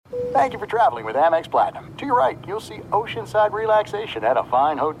Thank you for traveling with Amex Platinum. To your right, you'll see oceanside relaxation at a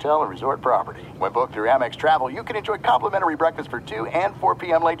fine hotel and resort property. When booked through Amex Travel, you can enjoy complimentary breakfast for 2 and 4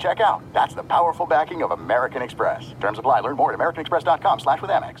 p.m. late checkout. That's the powerful backing of American Express. Terms apply. Learn more at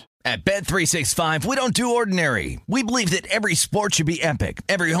americanexpress.com/withAmex. At Bet365, we don't do ordinary. We believe that every sport should be epic.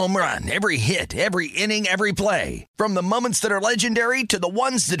 Every home run, every hit, every inning, every play. From the moments that are legendary to the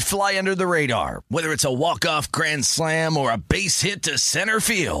ones that fly under the radar. Whether it's a walk-off grand slam or a base hit to center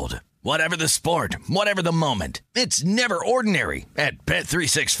field. Whatever the sport, whatever the moment. It's never ordinary at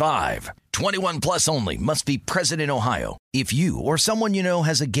Bet365. 21 plus only. Must be present in Ohio. If you or someone you know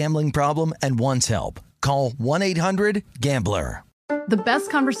has a gambling problem and wants help, call 1-800-GAMBLER. The best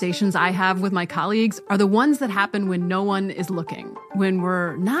conversations I have with my colleagues are the ones that happen when no one is looking, when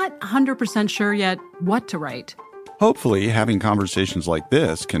we're not 100% sure yet what to write. Hopefully, having conversations like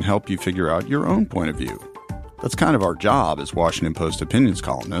this can help you figure out your own point of view. That's kind of our job as Washington Post opinions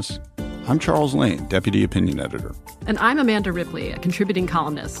columnists. I'm Charles Lane, Deputy Opinion Editor. And I'm Amanda Ripley, a contributing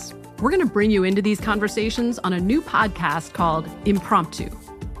columnist. We're going to bring you into these conversations on a new podcast called Impromptu.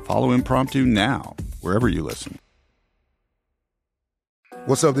 Follow Impromptu now, wherever you listen.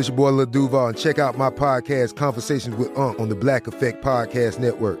 What's up, this your boy Lil Duval, and check out my podcast, Conversations with Unc, on the Black Effect Podcast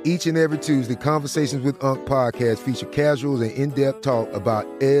Network. Each and every Tuesday, Conversations with Unc podcast feature casual and in-depth talk about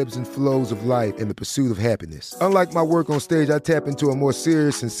ebbs and flows of life and the pursuit of happiness. Unlike my work on stage, I tap into a more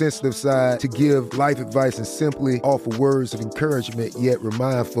serious and sensitive side to give life advice and simply offer words of encouragement, yet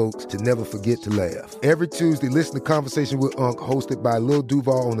remind folks to never forget to laugh. Every Tuesday, listen to Conversations with Unc, hosted by Lil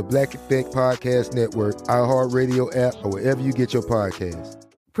Duval on the Black Effect Podcast Network, iHeartRadio app, or wherever you get your podcasts.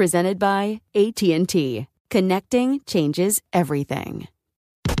 Presented by AT&T. Connecting changes everything.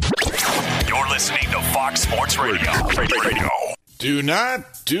 You're listening to Fox Sports Radio. Do not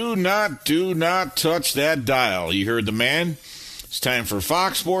touch that dial. You heard the man. It's time for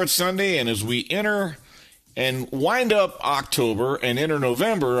Fox Sports Sunday, and as we enter and wind up October and enter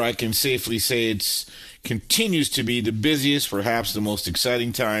November, I can safely say it continues to be the busiest, perhaps the most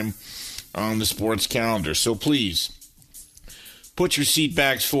exciting time on the sports calendar. So please, put your seat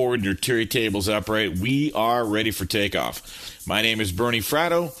backs forward and your tier tables upright. We are ready for takeoff. My name is Bernie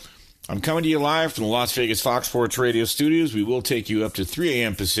Fratto. I'm coming to you live from the Las Vegas Fox Sports Radio studios. We will take you up to 3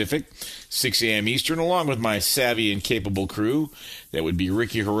 a.m. Pacific, 6 a.m. Eastern, along with my savvy and capable crew. That would be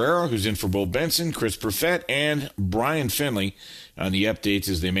Ricky Herrera, who's in for Bo Benson, Chris Perfett, and Brian Finley on the updates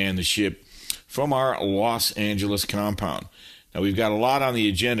as they man the ship from our Los Angeles compound. Now, we've got a lot on the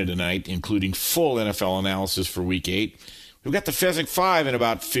agenda tonight, including full NFL analysis for Week 8. We've got the Fezzik 5 in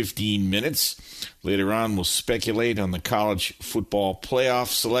about 15 minutes. Later on, we'll speculate on the college football playoff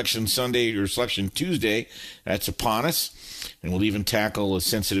selection Sunday or selection Tuesday. That's upon us. And we'll even tackle a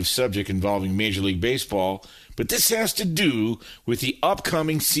sensitive subject involving Major League Baseball. But this has to do with the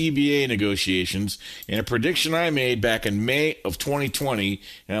upcoming CBA negotiations and a prediction I made back in May of 2020.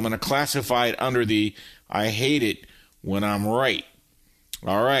 And I'm going to classify it under the I hate it when I'm right.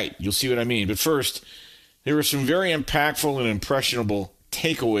 All right, you'll see what I mean. But first, there were some very impactful and impressionable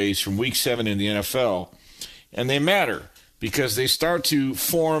takeaways from Week 7 in the NFL, and they matter because they start to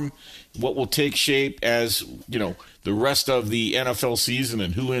form what will take shape as, the rest of the NFL season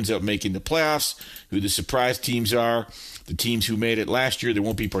and who ends up making the playoffs, who the surprise teams are, the teams who made it last year that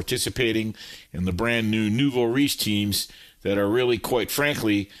won't be participating, and the brand new nouveau riche teams that are really, quite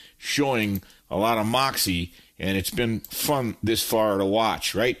frankly, showing a lot of moxie, and it's been fun this far to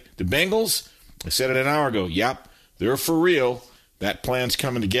watch, right? The Bengals, I said it an hour ago. Yep, they're for real. That plan's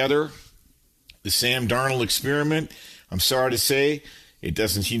coming together. The Sam Darnold experiment, I'm sorry to say, it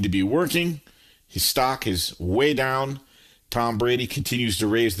doesn't seem to be working. His stock is way down. Tom Brady continues to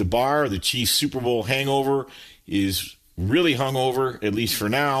raise the bar. The Chiefs Super Bowl hangover is really hungover, at least for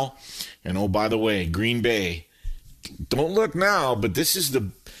now. And oh, by the way, Green Bay, don't look now, but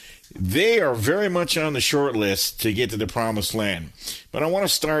they are very much on the short list to get to the promised land. But I want to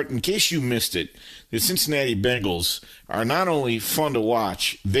start, in case you missed it, the Cincinnati Bengals are not only fun to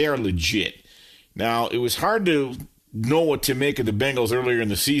watch, they are legit. Now, it was hard to know what to make of the Bengals earlier in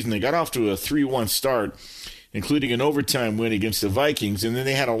the season. They got off to a 3-1 start, including an overtime win against the Vikings, and then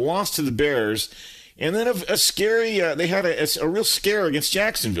they had a loss to the Bears, and then they had a real scare against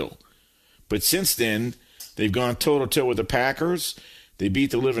Jacksonville. But since then, they've gone toe-to-toe with the Packers. They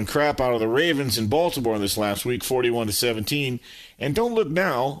beat the living crap out of the Ravens in Baltimore this last week, 41-17. And don't look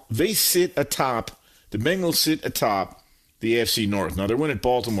now, they sit atop, the Bengals sit atop the AFC North. Now, their win at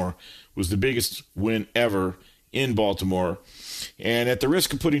Baltimore was the biggest win ever in Baltimore. And at the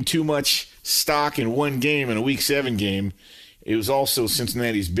risk of putting too much stock in one game, in a Week 7 game, It was also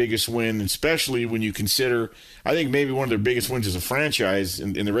Cincinnati's biggest win, especially when you consider, I think maybe one of their biggest wins as a franchise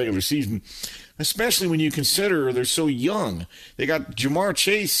in the regular season, especially when you consider they're so young. They got Jamar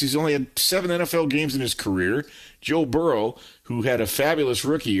Chase, who's only had 7 NFL games in his career. Joe Burrow, who had a fabulous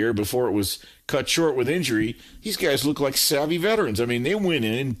rookie year before it was cut short with injury. These guys look like savvy veterans. I mean, they went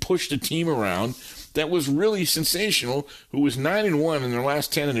in and pushed a team around that was really sensational, who was 9-1 in their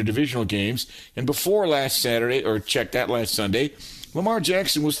last 10 in their divisional games. And before last Saturday, or check that last Sunday, Lamar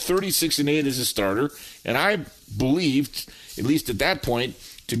Jackson was 36-8 as a starter, and I believed, at least at that point,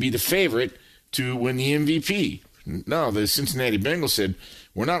 to be the favorite to win the MVP. No, the Cincinnati Bengals said,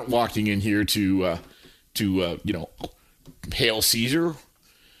 we're not walking in here to hail Caesar.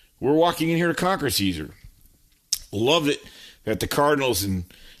 We're walking in here to conquer Caesar. Loved it that the Cardinals and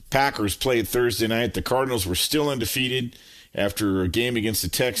Packers played Thursday night. The Cardinals were still undefeated after a game against the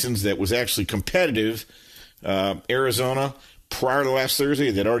Texans that was actually competitive. Arizona, prior to last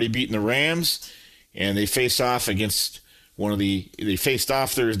Thursday, they'd already beaten the Rams, and they faced off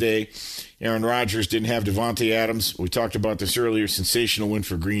Thursday. Aaron Rodgers didn't have Devontae Adams. We talked about this earlier. Sensational win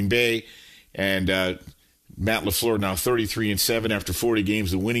for Green Bay. And Matt LaFleur now 33-7 after 40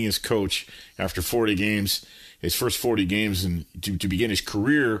 games, the winningest coach after 40 games. His first 40 games and to begin his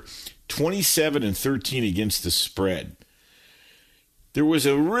career, 27-13 against the spread. There was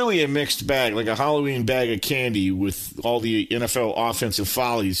a mixed bag, like a Halloween bag of candy with all the NFL offensive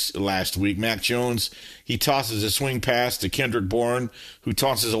follies last week. Mac Jones, he tosses a swing pass to Kendrick Bourne, who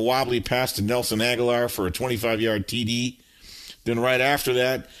tosses a wobbly pass to Nelson Aguilar for a 25-yard TD. Then right after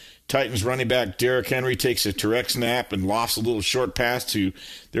that, Titans running back Derrick Henry takes a T-Rex snap and lofts a little short pass to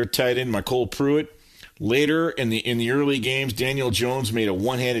their tight end, Michael Pruitt. Later in the early games, Daniel Jones made a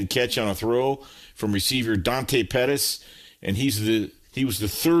one-handed catch on a throw from receiver Dante Pettis, and he was the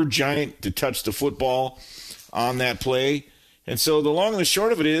third Giant to touch the football on that play. And so the long and the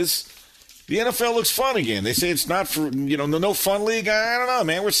short of it is, the NFL looks fun again. They say it's not for, no fun league. I don't know,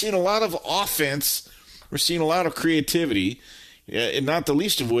 man. We're seeing a lot of offense. We're seeing a lot of creativity, and not the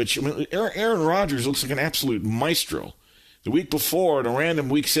least of which, Aaron Rodgers looks like an absolute maestro. The week before, in a random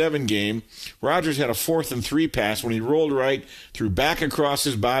Week 7 game, Rodgers had a 4th and 3 pass when he rolled right, threw back across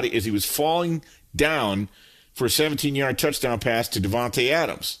his body as he was falling down for a 17-yard touchdown pass to Devontae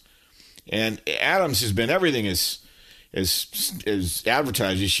Adams. And Adams has been everything as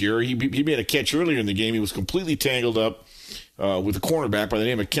advertised this year. He made a catch earlier in the game. He was completely tangled up with a cornerback by the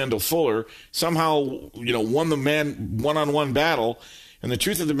name of Kendall Fuller. Somehow, won the man one-on-one battle. And the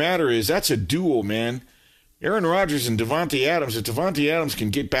truth of the matter is, that's a duo, man. Aaron Rodgers and Devontae Adams, if Devontae Adams can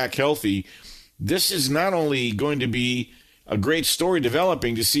get back healthy, this is not only going to be a great story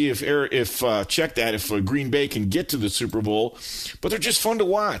developing to see if Green Bay can get to the Super Bowl, but they're just fun to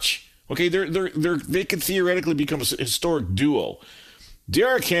watch. Okay, they could theoretically become a historic duo.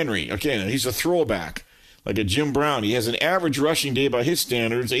 Derrick Henry, okay, he's a throwback, like a Jim Brown. He has an average rushing day by his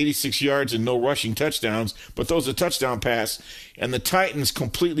standards, 86 yards and no rushing touchdowns, but those a touchdown pass, and the Titans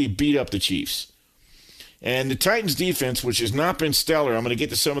completely beat up the Chiefs. And the Titans defense, which has not been stellar, I'm going to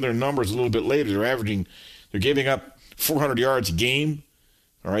get to some of their numbers a little bit later. They're giving up 400 yards a game.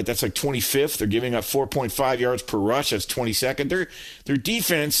 All right, that's like 25th. They're giving up 4.5 yards per rush. That's 22nd. Their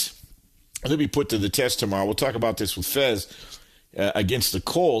defense, they'll be put to the test tomorrow. We'll talk about this with Fez against the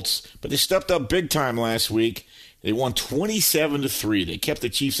Colts. But they stepped up big time last week. They won 27-3. They kept the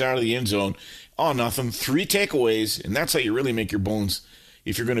Chiefs out of the end zone. Oh, nothing. 3 takeaways, and that's how you really make your bones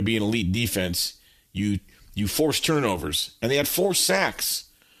if you're going to be an elite defense. You force turnovers, and they had 4 sacks.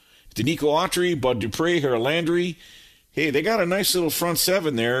 Danico Autry, Bud Dupree, Harold Landry. Hey, they got a nice little front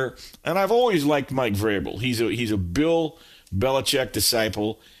 7 there, and I've always liked Mike Vrabel. He's a Bill Belichick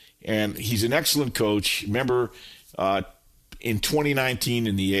disciple, and he's an excellent coach. Remember, in 2019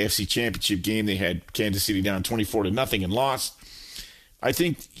 in the AFC Championship game, they had Kansas City down 24-0 and lost. I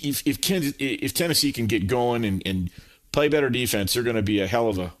think if Tennessee can get going and play better defense, they're going to be a hell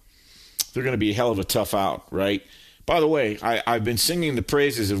of a tough out, right? By the way, I've been singing the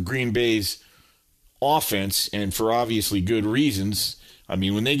praises of Green Bay's offense, and for obviously good reasons. I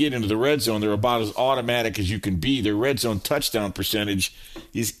mean, when they get into the red zone, they're about as automatic as you can be. Their red zone touchdown percentage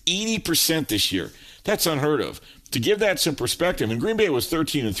is 80% this year. That's unheard of. To give that some perspective, and Green Bay was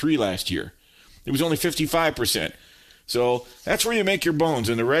 13-3 last year. It was only 55%. So that's where you make your bones,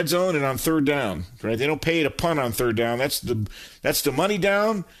 in the red zone and on third down, right? They don't pay you to punt on third down. That's the money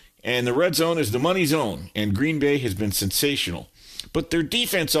down, and the red zone is the money zone. And Green Bay has been sensational. But their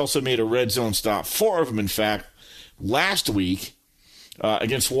defense also made a red zone stop, 4 of them, in fact, last week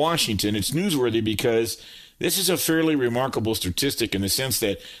against Washington. It's newsworthy because this is a fairly remarkable statistic in the sense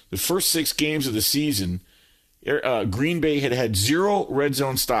that the first 6 games of the season, Green Bay had 0 red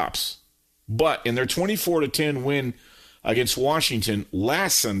zone stops. But in their 24-10 win against Washington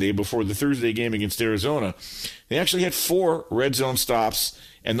last Sunday before the Thursday game against Arizona, they actually had 4 red zone stops,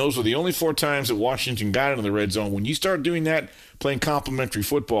 and those were the only 4 times that Washington got into the red zone. When you start doing that, playing complimentary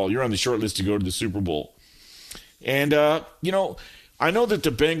football, you're on the short list to go to the Super Bowl. And, I know that the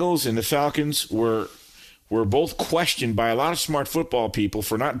Bengals and the Falcons were both questioned by a lot of smart football people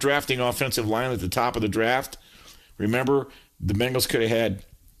for not drafting offensive line at the top of the draft. Remember, the Bengals could have had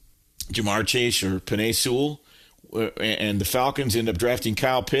Jamar Chase or Penei Sewell, and the Falcons end up drafting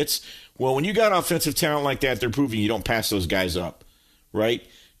Kyle Pitts. Well, when you got offensive talent like that, they're proving you don't pass those guys up, right?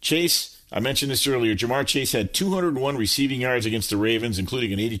 Chase, I mentioned this earlier, Jamar Chase had 201 receiving yards against the Ravens,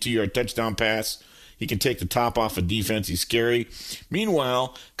 including an 82-yard touchdown pass. He can take the top off of defense. He's scary.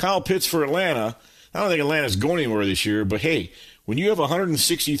 Meanwhile, Kyle Pitts for Atlanta, I don't think Atlanta's going anywhere this year, but hey, when you have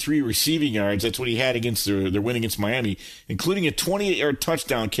 163 receiving yards, that's what he had against their win against Miami, including a 28-yard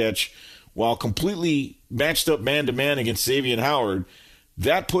touchdown catch while completely matched up man-to-man against Xavier Howard,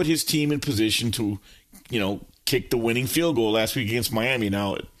 that put his team in position to, kick the winning field goal last week against Miami.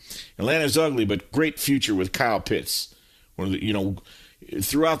 Now, Atlanta's ugly, but great future with Kyle Pitts.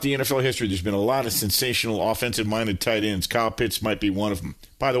 Throughout the NFL history, there's been a lot of sensational offensive-minded tight ends. Kyle Pitts might be one of them.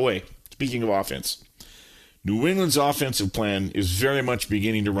 By the way, speaking of offense, New England's offensive plan is very much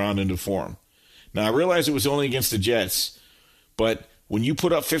beginning to round into form. Now, I realize it was only against the Jets, but when you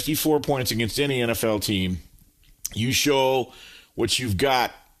put up 54 points against any NFL team, you show what you've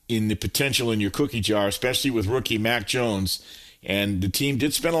got in the potential in your cookie jar, especially with rookie Mac Jones. And the team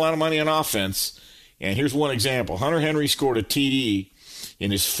did spend a lot of money on offense. And here's one example. Hunter Henry scored a TD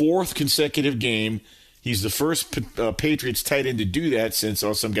in his 4th consecutive game. He's the first Patriots tight end to do that since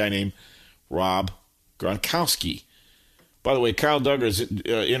some guy named Rob Gronkowski. By the way, Kyle Duggar's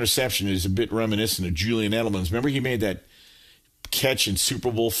interception is a bit reminiscent of Julian Edelman's. Remember he made that catch in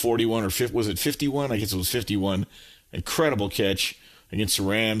Super Bowl 41 or was it 51? I guess it was 51. Incredible catch against the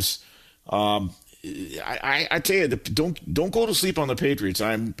Rams. I tell you, don't go to sleep on the Patriots.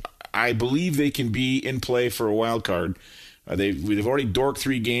 I believe they can be in play for a wild card. They've already dorked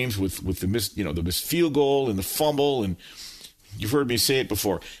 3 games with the missed field goal and the fumble, and you've heard me say it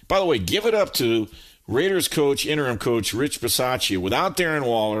before. By the way, give it up to Raiders interim coach Rich Bisaccia. Without Darren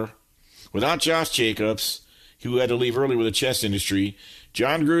Waller, without Josh Jacobs, who had to leave early with a chest injury,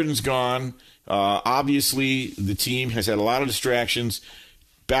 John Gruden's gone. Obviously, the team has had a lot of distractions.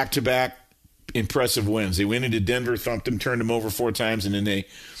 Back-to-back impressive wins. They went into Denver, thumped them, turned them over 4 times, and then they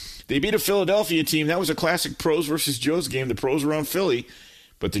beat a Philadelphia team. That was a classic pros versus Joes game. The pros were on Philly,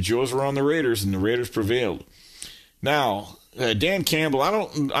 but the Joes were on the Raiders, and the Raiders prevailed. Now, Dan Campbell, I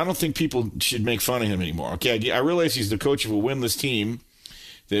don't think people should make fun of him anymore. Okay, I realize he's the coach of a winless team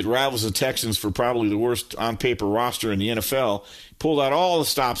that rivals the Texans for probably the worst on-paper roster in the NFL. Pulled out all the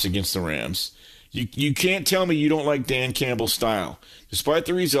stops against the Rams. You can't tell me you don't like Dan Campbell's style. Despite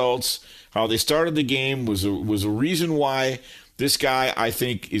the results, how they started the game was a reason why this guy, I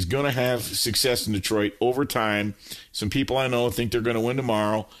think, is going to have success in Detroit over time. Some people I know think they're going to win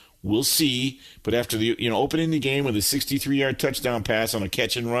tomorrow. We'll see. But after the opening the game with a 63-yard touchdown pass on a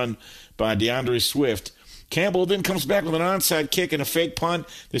catch and run by DeAndre Swift, Campbell then comes back with an onside kick and a fake punt.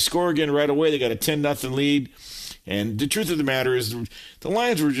 They score again right away. They got a 10-0 lead. And the truth of the matter is the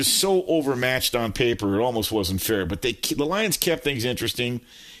Lions were just so overmatched on paper, it almost wasn't fair. But the Lions kept things interesting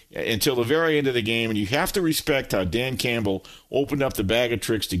until the very end of the game, and you have to respect how Dan Campbell opened up the bag of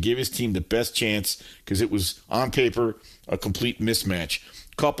tricks to give his team the best chance because it was, on paper, a complete mismatch.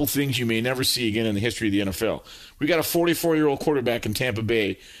 Couple things you may never see again in the history of the NFL. We got a 44-year-old quarterback in Tampa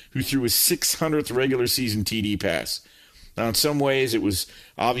Bay who threw his 600th regular season TD pass. Now, in some ways, it was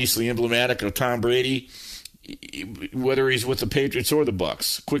obviously emblematic of Tom Brady, whether he's with the Patriots or the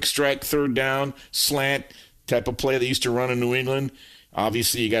Bucs. Quick strike, third down, slant, type of play they used to run in New England.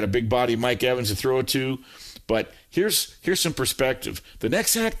 Obviously, you got a big body Mike Evans to throw it to. But here's some perspective. The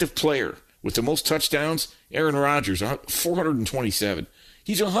next active player with the most touchdowns, Aaron Rodgers, 427.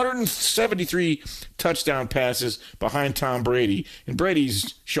 He's 173 touchdown passes behind Tom Brady, and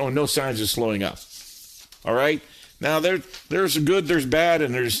Brady's showing no signs of slowing up. All right? Now, there's good, there's bad,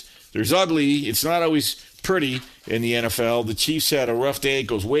 and there's ugly. It's not always pretty in the NFL. The Chiefs had a rough day. It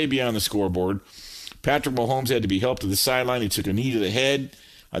goes way beyond the scoreboard. Patrick Mahomes had to be helped to the sideline. He took a knee to the head.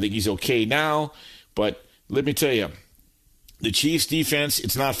 I think he's okay now. But let me tell you, the Chiefs' defense,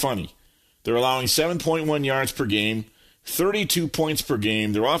 it's not funny. They're allowing 7.1 yards per game, 32 points per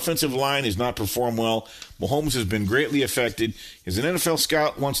game. Their offensive line has not performed well. Mahomes has been greatly affected. As an NFL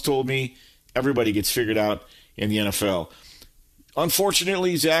scout once told me, everybody gets figured out in the NFL.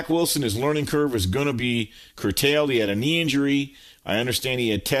 Unfortunately, Zach Wilson, his learning curve is going to be curtailed. He had a knee injury. I understand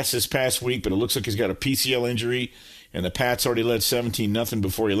he had tests this past week, but it looks like he's got a PCL injury, and the Pats already led 17-0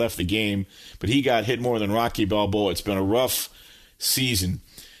 before he left the game. But he got hit more than Rocky Balboa. It's been a rough season.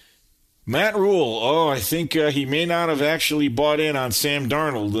 Matt Rule, I think he may not have actually bought in on Sam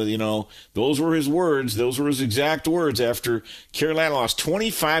Darnold. You know, those were his words. Those were his exact words after Carolina lost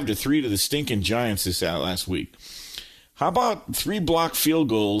 25-3 to the stinking Giants this last week. How about 3 blocked field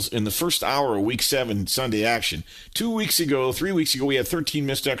goals in the first hour of Week 7 Sunday action? 3 weeks ago, we had 13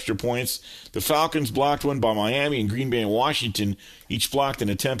 missed extra points. The Falcons blocked one by Miami, and Green Bay and Washington each blocked an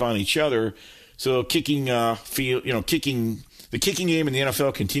attempt on each other. So the kicking game in the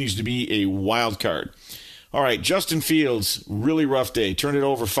NFL continues to be a wild card. All right, Justin Fields, really rough day. Turned it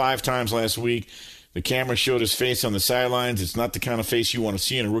over 5 times last week. The camera showed his face on the sidelines. It's not the kind of face you want to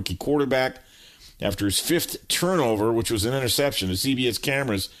see in a rookie quarterback. After his 5th turnover, which was an interception, the CBS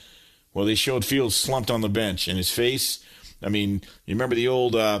cameras, well, they showed Fields slumped on the bench, and his face, I mean, you remember the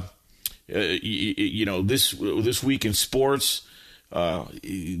old, this week in sports,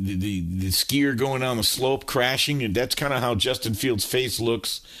 the skier going down the slope, crashing, and that's kind of how Justin Fields' face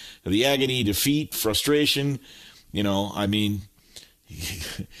looks. The agony, defeat, frustration, I mean,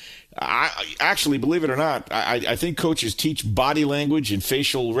 I actually, believe it or not, I think coaches teach body language and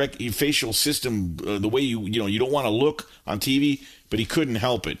facial system the way you don't want to look on TV, but he couldn't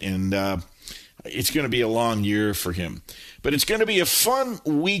help it, and it's going to be a long year for him. But it's going to be a fun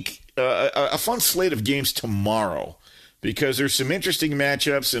week, a fun slate of games tomorrow, because there's some interesting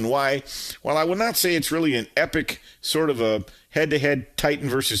matchups, and while I would not say it's really an epic sort of a head-to-head Titan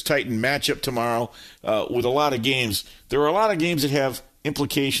versus Titan matchup tomorrow with a lot of games, there are a lot of games that have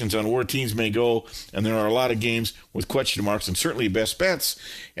implications on where teams may go, and there are a lot of games with question marks and certainly best bets,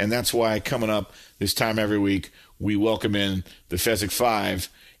 and that's why coming up this time every week, we welcome in the Fezzik 5,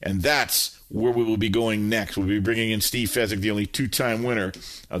 and that's where we will be going next. We'll be bringing in Steve Fezzik, the only 2-time winner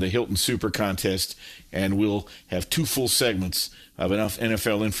of the Hilton Super Contest, and we'll have 2 full segments of enough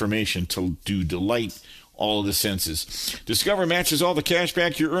NFL information to delight all of the senses. Discover matches all the cash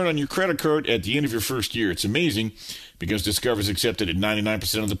back you earn on your credit card at the end of your first year. It's amazing because Discover is accepted at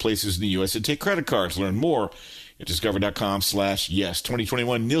 99% of the places in the U.S. that take credit cards. Learn more at discover.com/yes.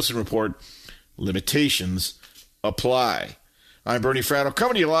 2021 Nielsen Report. Limitations apply. I'm Bernie Fratto,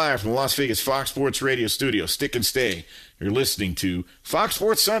 coming to you live from the Las Vegas Fox Sports Radio studio. Stick and stay. You're listening to Fox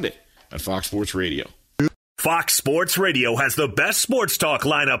Sports Sunday on Fox Sports Radio. Fox Sports Radio has the best sports talk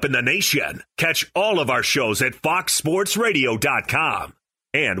lineup in the nation. Catch all of our shows at foxsportsradio.com.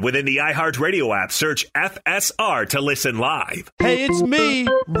 And within the iHeartRadio app, search FSR to listen live. Hey, it's me,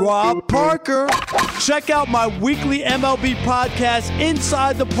 Rob Parker. Check out my weekly MLB podcast,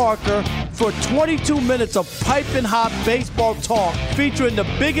 Inside the Parker, for 22 minutes of piping hot baseball talk featuring the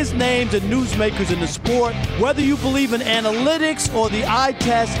biggest names and newsmakers in the sport. Whether you believe in analytics or the eye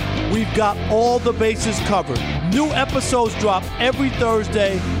test, we've got all the bases covered. New episodes drop every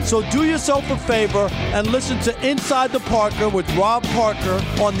Thursday, so do yourself a favor and listen to Inside the Parker with Rob Parker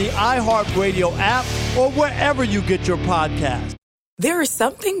on the iHeartRadio app or wherever you get your podcast. There are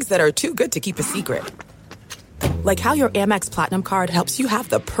some things that are too good to keep a secret. Like how your Amex Platinum card helps you have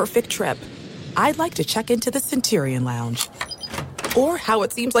the perfect trip. I'd like to check into the Centurion Lounge. Or how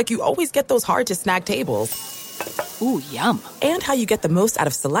it seems like you always get those hard-to-snag tables. Ooh, yum. And how you get the most out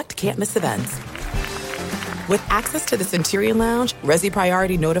of select can't-miss events. With access to the Centurion Lounge, Resi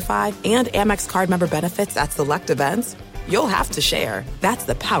Priority Notified, and Amex card member benefits at select events, you'll have to share. That's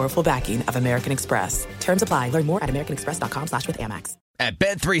the powerful backing of American Express. Terms apply. Learn more at americanexpress.com/withAmex. At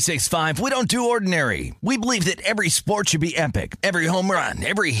Bet365, we don't do ordinary. We believe that every sport should be epic. Every home run,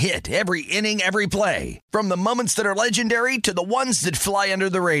 every hit, every inning, every play. From the moments that are legendary to the ones that fly under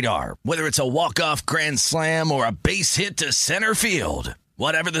the radar. Whether it's a walk-off grand slam or a base hit to center field.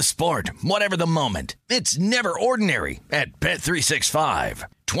 Whatever the sport, whatever the moment, it's never ordinary at Bet365.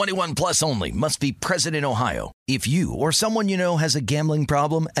 21 plus only. Must be present in Ohio. If you or someone you know has a gambling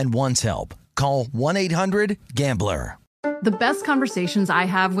problem and wants help, call 1-800-GAMBLER. The best conversations I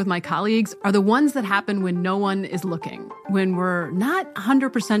have with my colleagues are the ones that happen when no one is looking, when we're not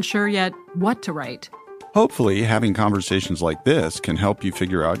 100% sure yet what to write. Hopefully, having conversations like this can help you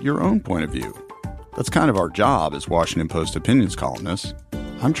figure out your own point of view. That's kind of our job as Washington Post opinions columnists.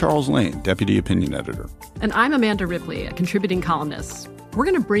 I'm Charles Lane, Deputy Opinion Editor. And I'm Amanda Ripley, a contributing columnist. We're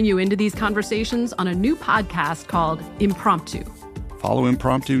going to bring you into these conversations on a new podcast called Impromptu. Follow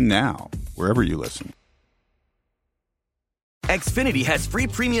Impromptu now, wherever you listen. Xfinity has free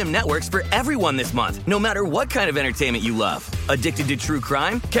premium networks for everyone this month, no matter what kind of entertainment you love. Addicted to true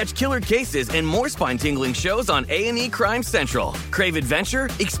crime? Catch killer cases and more spine-tingling shows on A&E Crime Central. Crave adventure?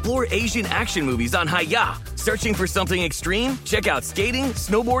 Explore Asian action movies on Hi-Ya. Searching for something extreme? Check out skating,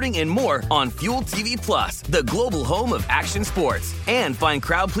 snowboarding, and more on Fuel TV Plus, the global home of action sports. And find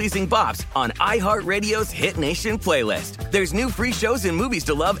crowd-pleasing bops on iHeartRadio's Hit Nation playlist. There's new free shows and movies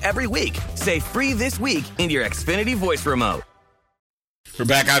to love every week. Say free this week in your Xfinity voice remote. We're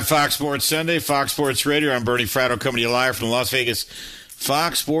back on Fox Sports Sunday, Fox Sports Radio. I'm Bernie Fratto coming to you live from the Las Vegas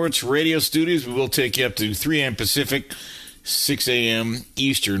Fox Sports Radio studios. We will take you up to 3 a.m. Pacific, 6 a.m.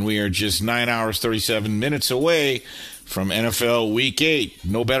 Eastern. We are just 9 hours, 37 minutes away from NFL Week 8.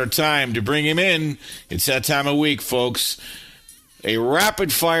 No better time to bring him in. It's that time of week, folks. A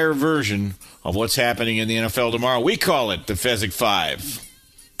rapid-fire version of what's happening in the NFL tomorrow. We call it the Fezzik 5.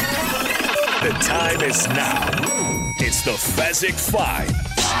 The time is now. It's the Fezzik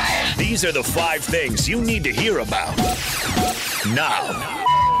 5. These are the 5 things you need to hear about now.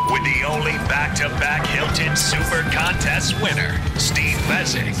 With the only back-to-back Hilton Super Contest winner, Steve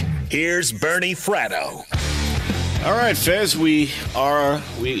Fezzik. Here's Bernie Fratto. All right, Fez, week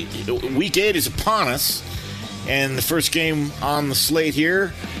 8 is upon us, and the first game on the slate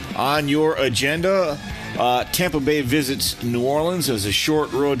here on your agenda, Tampa Bay visits New Orleans as a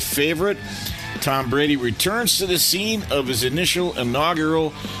short road favorite. Tom Brady returns to the scene of his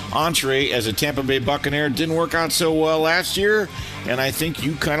inaugural entree as a Tampa Bay Buccaneer. Didn't work out so well last year, and I think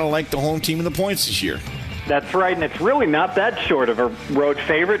you kind of like the home team in the points this year. That's right, and it's really not that short of a road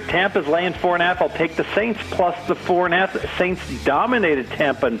favorite. Tampa's laying 4.5. I'll take the Saints plus the 4.5. The Saints dominated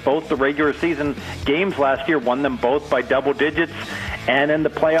Tampa in both the regular season games last year, won them both by double digits, and in the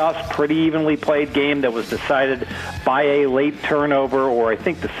playoffs, pretty evenly played game that was decided by a late turnover, or I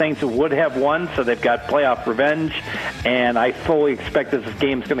think the Saints would have won, so they've got playoff revenge, and I fully expect that this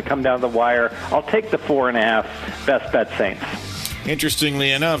game's going to come down to the wire. I'll take the 4.5. Best bet, Saints.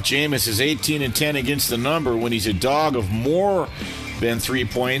 Interestingly enough, Jameis is 18-10 against the number when he's a dog of more than 3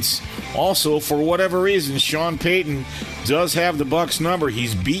 points. Also, for whatever reason, Sean Payton does have the Bucs number.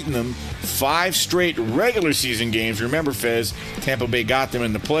 He's beaten them 5 straight regular season games. Remember, Fez, Tampa Bay got them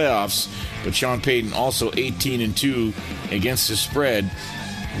in the playoffs, but Sean Payton also 18-2 against the spread.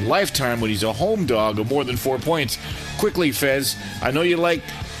 Lifetime when he's a home dog of more than 4 points. Quickly, Fez, I know you like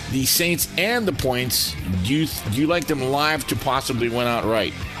the Saints and the points. Do you like them live to possibly win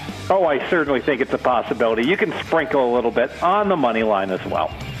outright? Oh, I certainly think it's a possibility. You can sprinkle a little bit on the money line as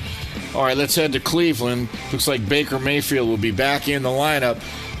well. All right, let's head to Cleveland. Looks like Baker Mayfield will be back in the lineup.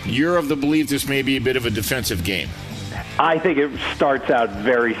 You're of the belief this may be a bit of a defensive game. I think it starts out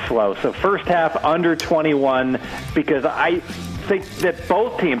very slow. So first half under 21, because I think that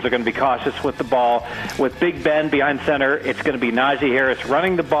both teams are going to be cautious with the ball. With Big Ben behind center, it's going to be Najee Harris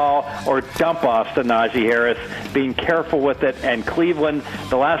running the ball or dump offs to Najee Harris, being careful with it. And Cleveland,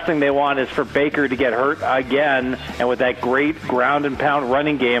 the last thing they want is for Baker to get hurt again. And with that great ground and pound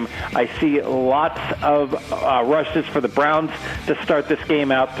running game, I see lots of rushes for the Browns to start this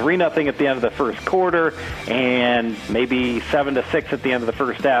game out. 3-0 at the end of the first quarter, and maybe 7-6 at the end of the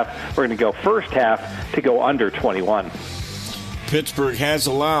first half. We're going to go first half to go under 21. Pittsburgh has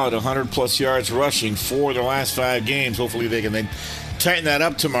allowed 100-plus yards rushing for the last 5 games. Hopefully they can then tighten that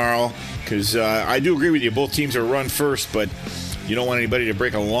up tomorrow, because I do agree with you. Both teams are run first, but you don't want anybody to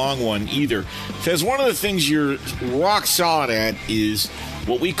break a long one either. Because one of the things you're rock solid at is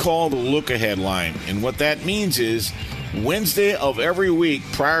what we call the look-ahead line. And what that means is Wednesday of every week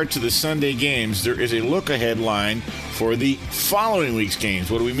prior to the Sunday games, there is a look-ahead line for the following week's games.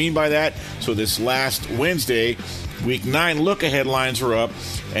 What do we mean by that? So this last Wednesday, Week 9 look-ahead lines are up,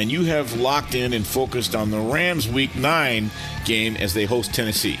 and you have locked in and focused on the Rams Week 9 game as they host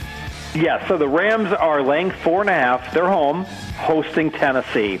Tennessee. Yeah, so the Rams are laying 4.5. They're home, hosting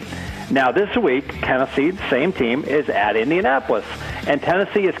Tennessee. Now this week, Tennessee, the same team, is at Indianapolis, and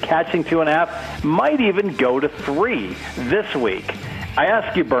Tennessee is catching 2.5, might even go to 3 this week. I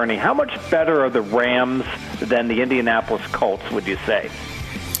ask you, Bernie, how much better are the Rams than the Indianapolis Colts, would you say?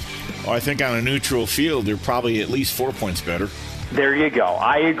 Well, I think on a neutral field, they're probably at least 4 points better. There you go.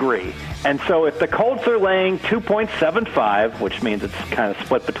 I agree. And so if the Colts are laying 2.75, which means it's kind of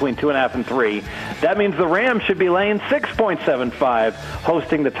split between 2.5 and 3, that means the Rams should be laying 6.75,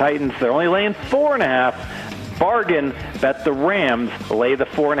 hosting the Titans. They're only laying 4.5. Bargain, bet the Rams lay the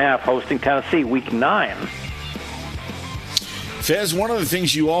 4.5, hosting Tennessee Week 9. Fez, one of the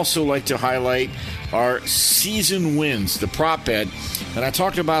things you also like to highlight are season wins, the prop bet. And I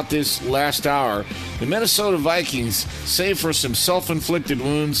talked about this last hour. The Minnesota Vikings, save for some self-inflicted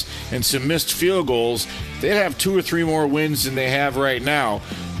wounds and some missed field goals, they'd have 2 or 3 more wins than they have right now.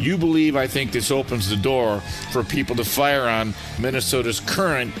 You believe, I think this opens the door for people to fire on Minnesota's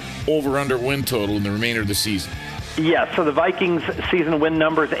current over-under win total in the remainder of the season. Yeah, so the Vikings' season win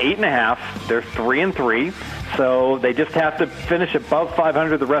number is 8.5. They're 3-3. So they just have to finish above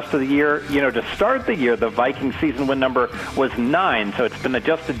 500 the rest of the year. You know, to start the year, the Vikings season win number was 9, so it's been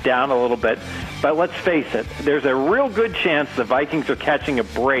adjusted down a little bit. But let's face it, there's a real good chance the Vikings are catching a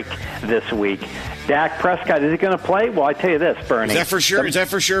break this week. Dak Prescott, is he going to play? Well, I tell you this, Bernie. Is that for sure? Is that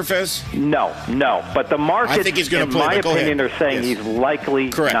for sure, Fez? No. But the market, I think he's going to play, in my opinion, are saying he's likely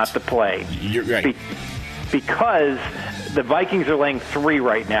not to play. You're right. Because the Vikings are laying 3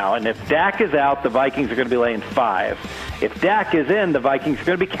 right now, and if Dak is out, the Vikings are going to be laying 5. If Dak is in, the Vikings are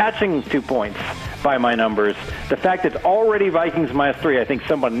going to be catching 2 points by my numbers. The fact that it's already Vikings -3, I think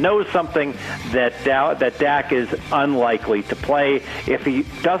someone knows something that Dak is unlikely to play. If he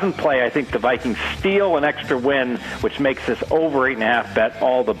doesn't play, I think the Vikings steal an extra win, which makes this over 8.5 bet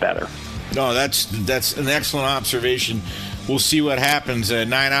all the better. No, that's an excellent observation. We'll see what happens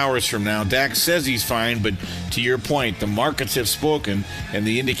 9 hours from now. Dak says he's fine, but to your point, the markets have spoken, and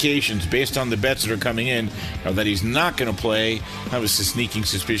the indications based on the bets that are coming in are that he's not going to play. I have a sneaking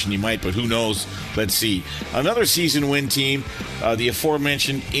suspicion he might, but who knows? Let's see. Another season win team, the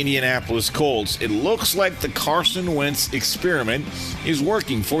aforementioned Indianapolis Colts. It looks like the Carson Wentz experiment is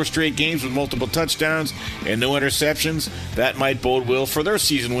working. 4 straight games with multiple touchdowns and no interceptions. That might bode well for their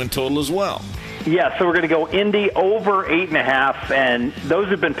season win total as well. Yeah, so we're going to go Indy over 8.5, and those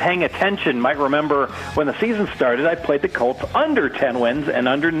who've been paying attention might remember when the season started, I played the Colts under 10 wins and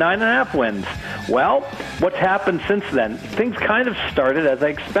under 9.5 wins. Well, what's happened since then? Things kind of started as I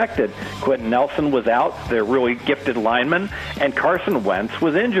expected. Quentin Nelson was out, their really gifted lineman, and Carson Wentz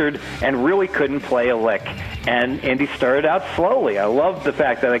was injured and really couldn't play a lick. And Indy started out slowly. I love the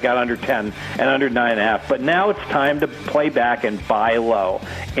fact that I got under 10 and under 9.5, but now it's time to play back and buy low.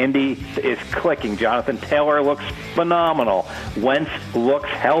 Indy is clicking. Jonathan Taylor looks phenomenal. Wentz looks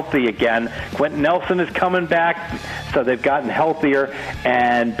healthy again. Quentin Nelson is coming back, so they've gotten healthier.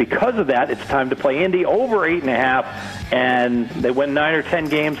 And because of that, it's time to play Indy over 8.5. And they win 9 or 10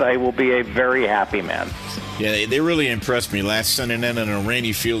 games. I will be a very happy man. Yeah, they really impressed me last Sunday night on a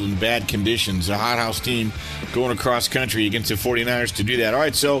rainy field in bad conditions. A hothouse team going across country against the 49ers to do that. All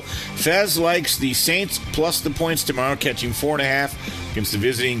right, so Fez likes the Saints plus the points tomorrow, catching 4.5 against the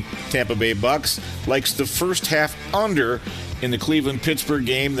visiting Tampa Bay Bucks. Likes the first half under in the Cleveland-Pittsburgh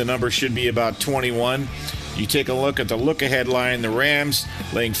game. The number should be about 21. You take a look at the look-ahead line. The Rams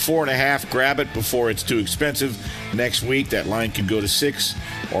laying 4.5. Grab it before it's too expensive. Next week, that line could go to 6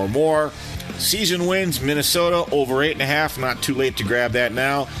 or more. Season wins, Minnesota over 8.5. Not too late to grab that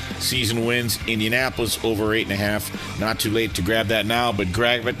now. Season wins, Indianapolis over 8.5. Not too late to grab that now, but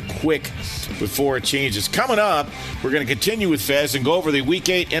grab it quick before it changes. Coming up, we're going to continue with Fez and go over the Week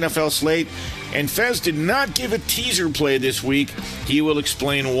 8 NFL slate. And Fez did not give a teaser play this week. He will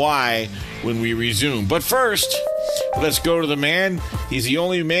explain why when we resume. But first, let's go to the man. He's the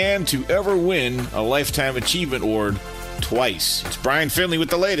only man to ever win a Lifetime Achievement Award twice. It's Brian Finley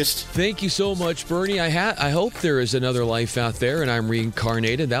with the latest. Thank you so much, Bernie. I hope there is another life out there and I'm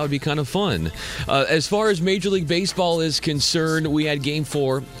reincarnated. That would be kind of fun. As far as Major League Baseball is concerned, we had Game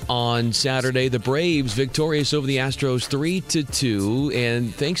 4 on Saturday. The Braves victorious over the Astros 3-2,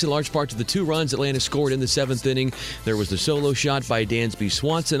 and thanks in large part to the 2 runs Atlanta scored in the 7th inning. There was the solo shot by Dansby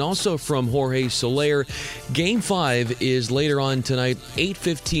Swanson, also from Jorge Soler. Game 5 is later on tonight,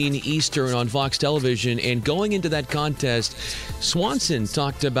 8:15 Eastern on Fox Television, and going into that contest, Swanson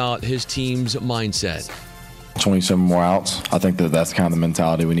talked about his team's mindset. 27 more outs. I think that's kind of the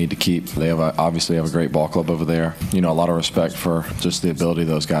mentality we need to keep. They obviously have a great ball club over there. You know, a lot of respect for just the ability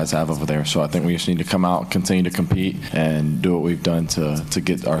those guys have over there. So I think we just need to come out, continue to compete, and do what we've done to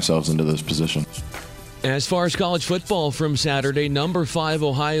get ourselves into this position. As far as college football from Saturday, number 5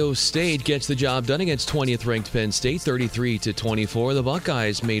 Ohio State gets the job done against 20th-ranked Penn State, 33-24. The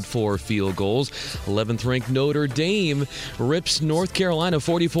Buckeyes made 4 field goals. 11th-ranked Notre Dame rips North Carolina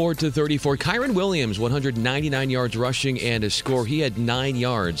 44-34. Kyron Williams, 199 yards rushing and a score. He had 9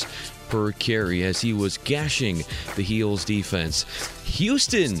 yards per carry as he was gashing the Heels defense.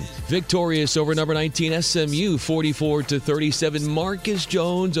 Houston victorious over number 19 SMU 44-37. Marcus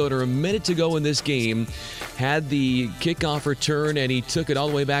Jones, under a minute to go in this game, had the kickoff return and he took it all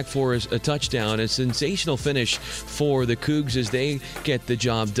the way back for a touchdown. A sensational finish for the Cougs as they get the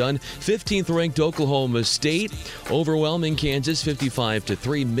job done. 15th ranked Oklahoma State overwhelming Kansas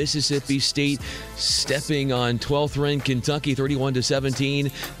 55-3. Mississippi State stepping on 12th ranked Kentucky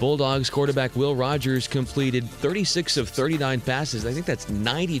 31-17. Bulldogs quarterback Will Rogers completed 36 of 39 passes. I think that's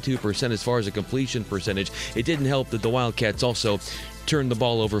 92% as far as a completion percentage. It didn't help that the Wildcats also turned the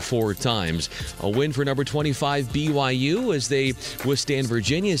ball over 4 times. A win for number 25 BYU as they withstand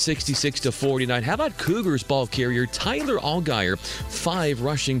Virginia 66-49. How about Cougars ball carrier Tyler Allgeier, 5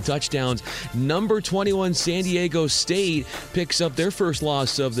 rushing touchdowns. Number 21 San Diego State picks up their first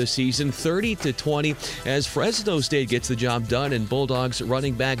loss of the season 30-20 as Fresno State gets the job done, and Bulldogs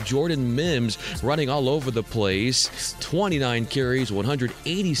running back Jordan Mims running all over the place. 29 carries,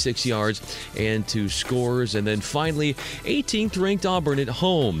 186 yards, and 2 scores. And then finally, 18th ranked Auburn at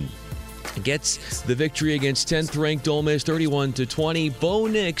home gets the victory against 10th ranked Ole Miss 31-20. Bo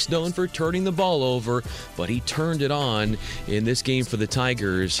Nix, known for turning the ball over, but he turned it on in this game for the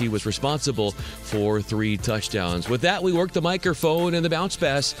Tigers. He was responsible for 3 touchdowns. With that, we work the microphone and the bounce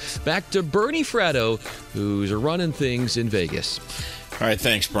pass back to Bernie Fratto, who's running things in Vegas. All right,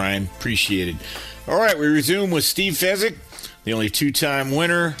 thanks, Brian. Appreciate it. All right, we resume with Steve Fezzik, the only 2-time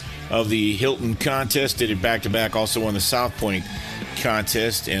winner of the Hilton contest. Did it back-to-back, also won the South Point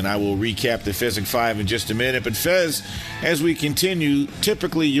contest, and I will recap the Fezzik 5 in just a minute. But Fez, as we continue,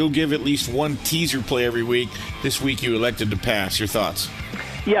 typically you'll give at least one teaser play every week. This week you elected to pass. Your thoughts?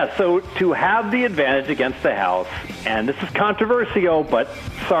 Yeah, so to have the advantage against the house, and this is controversial, but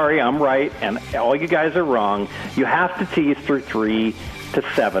sorry, I'm right, and all you guys are wrong, you have to tease through 3 to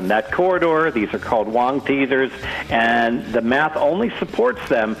 7. That corridor, these are called Wong teasers, and the math only supports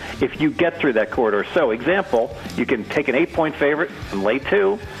them if you get through that corridor. So, example, you can take an 8-point favorite and lay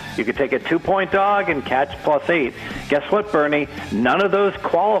 2. You could take a 2-point dog and catch +8. Guess what, Bernie? None of those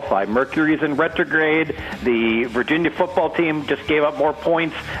qualify. Mercury's in retrograde. The Virginia football team just gave up more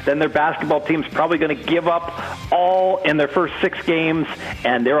points than their basketball team's probably going to give up all in their first 6 games,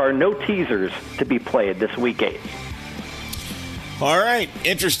 and there are no teasers to be played this week 8. All right.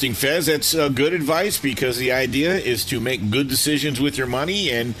 Interesting, Fez. That's good advice because the idea is to make good decisions with your money,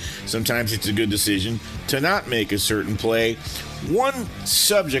 and sometimes it's a good decision to not make a certain play. One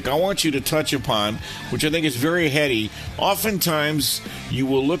subject I want you to touch upon, which I think is very heady, oftentimes you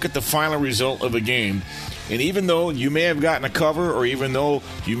will look at the final result of a game, and even though you may have gotten a cover or even though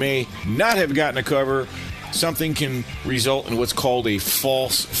you may not have gotten a cover, something can result in what's called a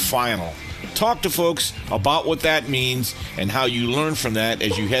false final. Talk to folks about what that means and how you learn from that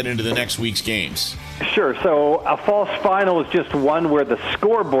as you head into the next week's games. Sure. So a false final is just one where the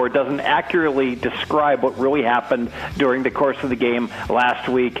scoreboard doesn't accurately describe what really happened during the course of the game last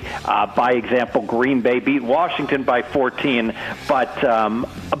week. By example, Green Bay beat Washington by 14, but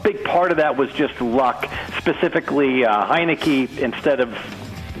a big part of that was just luck. Specifically, Heineke, instead of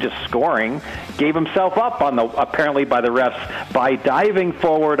just scoring, gave himself up on the apparently by the refs by diving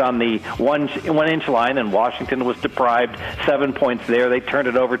forward on the one inch line, and Washington was deprived 7 points there. They turned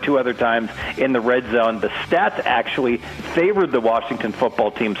it over 2 other times in the red zone. The stats actually favored the Washington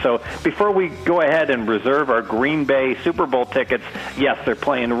football team. So before we go ahead and reserve our Green Bay Super Bowl tickets, yes, they're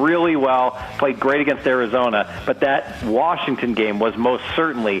playing really well, played great against Arizona, but that Washington game was most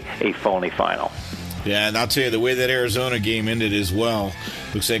certainly a phony final. Yeah, and I'll tell you, the way that Arizona game ended as well,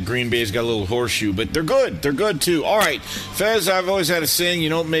 looks like Green Bay's got a little horseshoe, but they're good. They're good, too. All right, Fez, I've always had a saying, you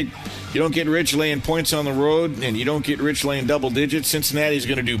don't get rich laying points on the road, and you don't get rich laying double digits. Cincinnati's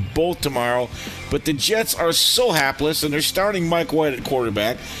going to do both tomorrow, but the Jets are so hapless, and they're starting Mike White at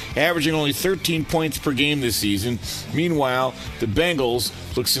quarterback, averaging only 13 points per game this season. Meanwhile, the Bengals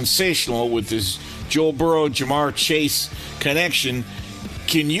look sensational with this Joe Burrow-Jamar Chase connection.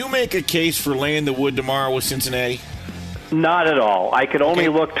 Can you make a case for laying the wood tomorrow with Cincinnati? Not at all. I could only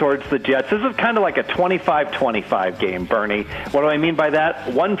look towards the Jets. This is kind of like a 25-25 game, Bernie. What do I mean by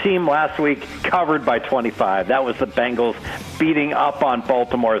that? One team last week covered by 25. That was the Bengals beating up on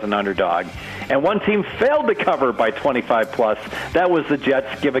Baltimore as an underdog. And one team failed to cover by 25+. That was the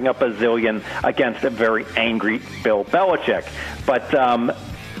Jets giving up a zillion against a very angry Bill Belichick. But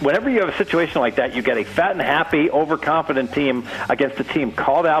whenever you have a situation like that, you get a fat and happy, overconfident team against a team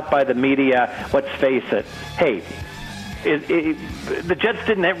called out by the media. Let's face it. Hey, the Jets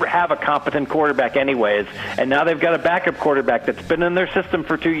didn't ever have a competent quarterback anyways, and now they've got a backup quarterback that's been in their system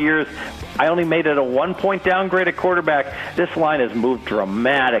for 2 years. I only made it a 1-point downgrade at quarterback. This line has moved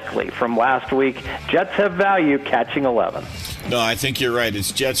dramatically from last week. Jets have value catching 11. No, I think you're right.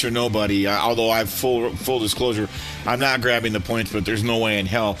 It's Jets or nobody. Although I've full disclosure, I'm not grabbing the points, but there's no way in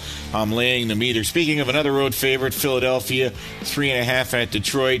hell I'm laying them either. Speaking of another road favorite, Philadelphia, 3.5 at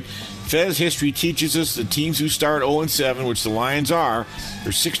Detroit. Fez history teaches us the teams who start 0-7, which the Lions are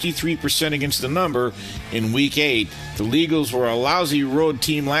 63% against the number in Week 8. The Eagles were a lousy road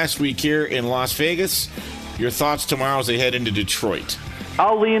team last week here in Las Vegas. Your thoughts tomorrow as they head into Detroit?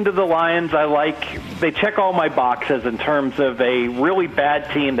 I'll lean to the Lions. They check all my boxes in terms of a really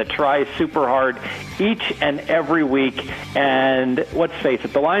bad team that tries super hard each and every week. And let's face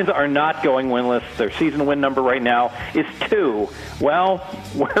it, the Lions are not going winless. Their season win number right now is 2. Well,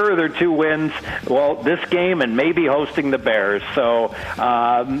 where are their 2 wins? Well, this game and maybe hosting the Bears. So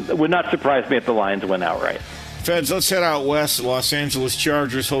it would not surprise me if the Lions win outright. Feds, let's head out west. The Los Angeles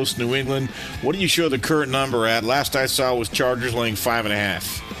Chargers host New England. What do you show the current number at? Last I saw was Chargers laying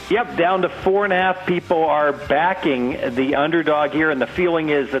 5.5. Yep, down to 4.5. People are backing the underdog here, and the feeling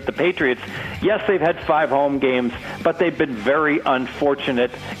is that the Patriots, yes, they've had 5 home games, but they've been very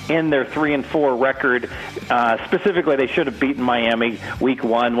unfortunate in their 3-4 record. Specifically, they should have beaten Miami Week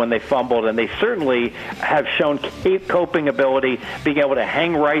 1 when they fumbled, and they certainly have shown coping ability, being able to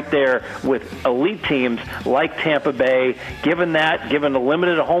hang right there with elite teams like Tampa Bay. Given a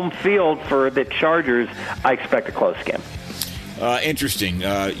limited home field for the Chargers, I expect a close game. Interesting.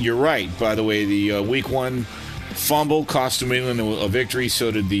 You're right, by the way. The Week 1 fumble cost New England a victory.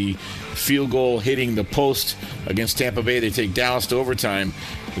 So did the field goal hitting the post against Tampa Bay. They take Dallas to overtime.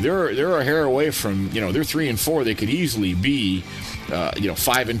 They're a hair away from, they're 3-4. They could easily be,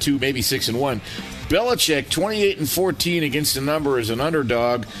 5-2, maybe 6-1. Belichick, 28-14 against the number as an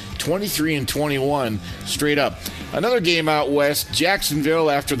underdog, 23-21 straight up. Another game out west, Jacksonville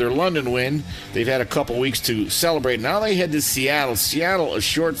after their London win. They've had a couple weeks to celebrate. Now they head to Seattle. Seattle, a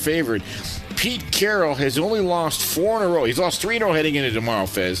short favorite. Pete Carroll has only lost 4 in a row. He's lost 3 in a row heading into tomorrow,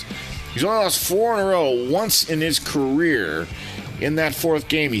 Fez. He's only lost 4 in a row once in his career. In that 4th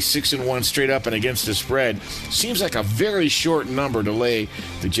game, he's 6-1 straight up and against the spread. Seems like a very short number to lay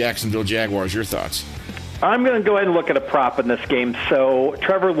the Jacksonville Jaguars. Your thoughts? I'm going to go ahead and look at a prop in this game. So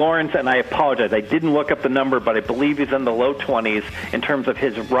Trevor Lawrence, and I apologize, I didn't look up the number, but I believe he's in the low 20s in terms of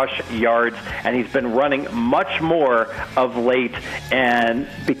his rush yards, and he's been running much more of late. And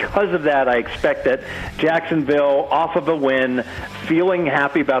because of that, I expect that Jacksonville, off of a win, feeling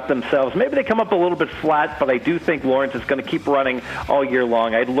happy about themselves. Maybe they come up a little bit flat, but I do think Lawrence is going to keep running all year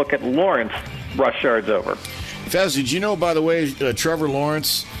long. I'd look at Lawrence rush yards over. Fez, did you know, by the way, Trevor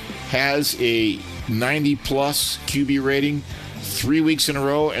Lawrence has a 90-plus QB rating 3 weeks in a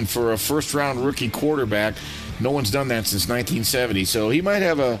row, and for a first-round rookie quarterback, no one's done that since 1970. So he might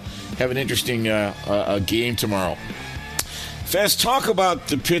have an interesting game tomorrow. Fez, talk about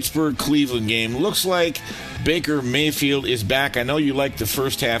the Pittsburgh-Cleveland game. Looks like Baker Mayfield is back. I know you like the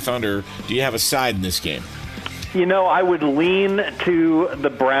first half under. Do you have a side in this game? I would lean to the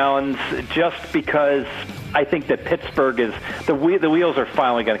Browns just because I think that Pittsburgh is the wheels are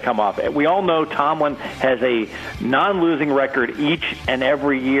finally going to come off. We all know Tomlin has a non-losing record each and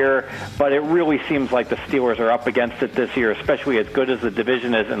every year, but it really seems like the Steelers are up against it this year, especially as good as the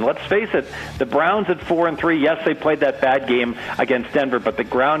division is. And let's face it, the Browns at 4-3. Yes, they played that bad game against Denver, but the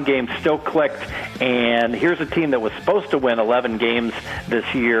ground game still clicked. And here's a team that was supposed to win 11 games this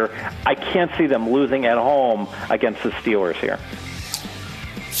year. I can't see them losing at home against the Steelers here.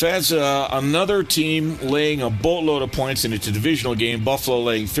 Fez, another team laying a boatload of points, and it's a divisional game. Buffalo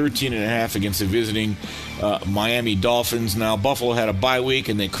laying 13.5 against the visiting Miami Dolphins. Now, Buffalo had a bye week,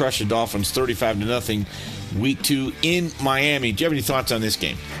 and they crushed the Dolphins 35-0 week 2 in Miami. Do you have any thoughts on this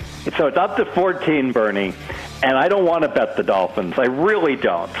game? So it's up to 14, Bernie, and I don't want to bet the Dolphins. I really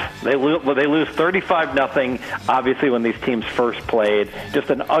don't. They lose 35-0, obviously, when these teams first played.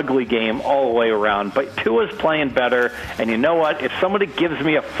 Just an ugly game all the way around. But Tua's playing better, and you know what? If somebody gives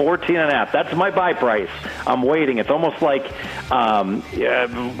me a 14.5, that's my buy price. I'm waiting. It's almost like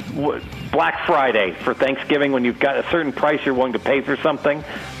Black Friday for Thanksgiving when you've got a certain price you're willing to pay for something.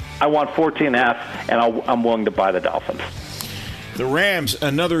 I want 14.5, and I'm willing to buy the Dolphins. The Rams,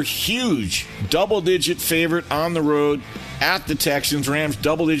 another huge double-digit favorite on the road at the Texans. Rams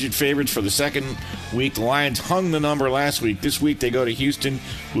double-digit favorites for the second week. The Lions hung the number last week. This week they go to Houston,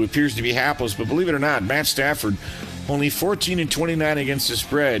 who appears to be hapless. But believe it or not, Matt Stafford only 14-29 against the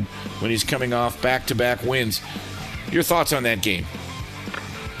spread when he's coming off back-to-back wins. Your thoughts on that game?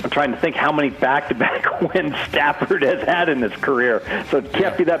 I'm trying to think how many back-to-back wins Stafford has had in his career. So it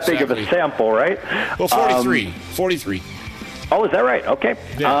can't be that big of a sample, right? Well, 43. 43. Oh, is that right? Okay.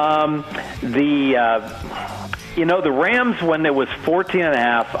 Yeah. The Rams, when it was 14.5,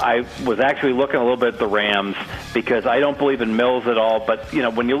 I was actually looking a little bit at the Rams because I don't believe in Mills at all. But,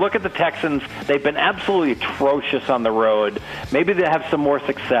 when you look at the Texans, they've been absolutely atrocious on the road. Maybe they have some more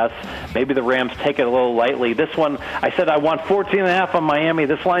success. Maybe the Rams take it a little lightly. This one, I said I want 14.5 on Miami.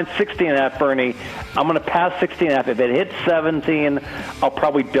 This line's 16.5, Bernie. I'm going to pass 16.5. If it hits 17, I'll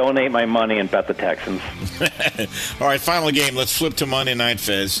probably donate my money and bet the Texans. All right, final game. Let's flip to Monday Night,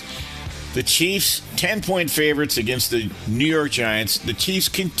 Fez. The Chiefs, 10-point favorites against the New York Giants. The Chiefs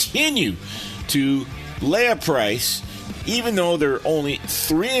continue to lay a price, even though they're only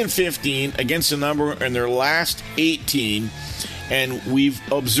 3-15 against the number in their last 18. And we've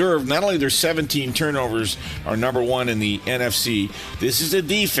observed not only their 17 turnovers are number one in the NFC, this is a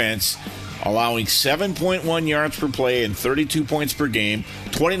defense allowing 7.1 yards per play and 32 points per game,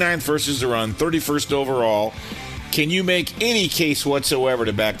 29th versus the run, 31st overall. Can you make any case whatsoever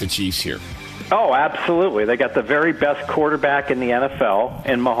to back the Chiefs here? Oh, absolutely. They got the very best quarterback in the NFL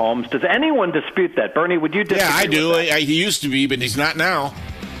in Mahomes. Does anyone dispute that? Bernie, would you disagree? Yeah, I do. With that? He used to be, but he's not now.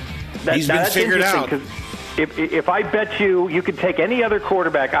 He's been that's figured out. If I bet you could take any other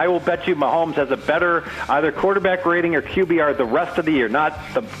quarterback, I will bet you Mahomes has a better either quarterback rating or QBR the rest of the year, not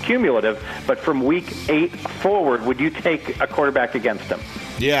the cumulative, but from week 8 forward. Would you take a quarterback against him?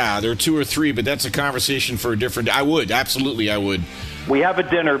 Yeah, there are 2 or 3, but that's a conversation for a different. I would, absolutely, I would. We have a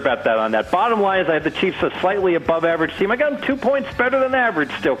dinner bet that on that. Bottom line is I have the Chiefs a slightly above average team. I got them 2 points better than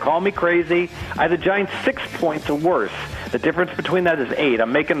average still. Call me crazy. I have the Giants 6 points or worse. The difference between that is 8.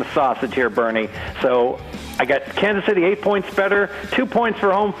 I'm making the sausage here, Bernie. So I got Kansas City 8 points better, 2 points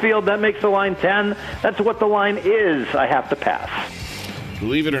for home field. That makes the line 10. That's what the line is. I have to pass.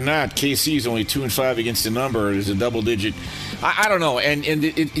 Believe it or not, KC is only 2-5 against the number. It is a double-digit. I don't know. And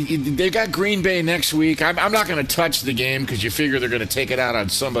they've got Green Bay next week. I'm not going to touch the game because you figure they're going to take it out on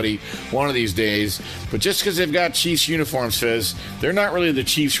somebody one of these days. But just because they've got Chiefs uniforms, Fez, they're not really the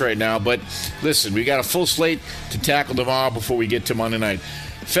Chiefs right now. But listen, we got a full slate to tackle tomorrow before we get to Monday night.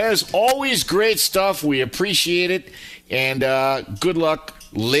 Fez, always great stuff. We appreciate it. And good luck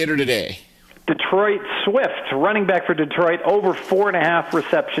later today. Detroit Swift, running back for Detroit, over 4.5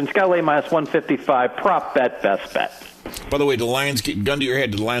 receptions. Got to lay minus 155. Prop bet, best bet. By the way, the Lions get gun to your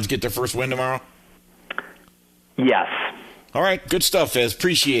head. Do the Lions get their first win tomorrow? Yes. All right, good stuff, Fez.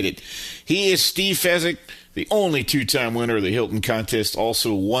 Appreciate it. He is Steve Fezzik, the only 2-time winner of the Hilton contest.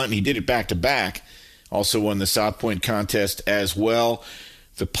 Also won. He did it back-to-back. Also won the South Point contest as well.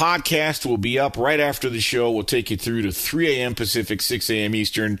 The podcast will be up right after the show. We'll take you through to 3 a.m. Pacific, 6 a.m.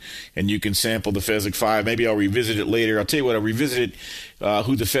 Eastern, and you can sample the Fezzik 5. Maybe I'll revisit it later. I'll tell you what, I'll revisit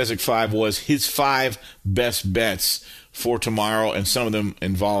who the Fezzik 5 was, his 5 best bets for tomorrow, and some of them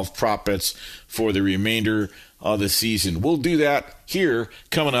involve prop bets for the remainder of the season. We'll do that here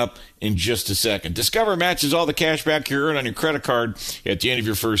coming up in just a second. Discover matches all the cash back you earn on your credit card at the end of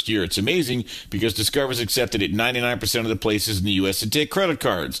your first year. It's amazing because Discover is accepted at 99% of the places in the U.S. that take credit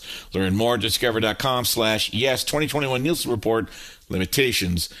cards. Learn more at discover.com/yes. 2021 Nielsen Report.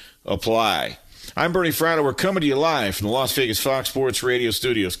 Limitations apply. I'm Bernie Fratto. We're coming to you live from the Las Vegas Fox Sports Radio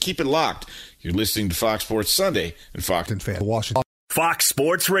studios. Keep it locked. You're listening to Fox Sports Sunday and Fox and Fan Washington. Fox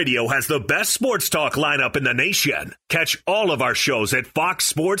Sports Radio has the best sports talk lineup in the nation. Catch all of our shows at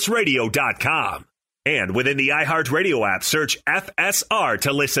foxsportsradio.com. And within the iHeartRadio app, search FSR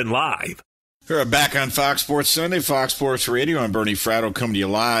to listen live. We're back on Fox Sports Sunday, Fox Sports Radio. I'm Bernie Fratto, coming to you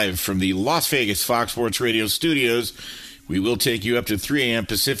live from the Las Vegas Fox Sports Radio studios. We will take you up to 3 a.m.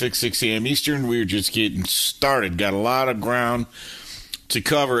 Pacific, 6 a.m. Eastern. We're just getting started. Got a lot of ground to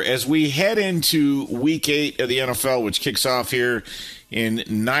cover as we head into Week 8 of the NFL, which kicks off here in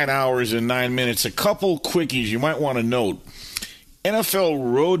 9 hours and 9 minutes. A couple quickies you might want to note.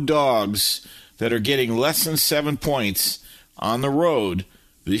 NFL road dogs that are getting less than 7 points on the road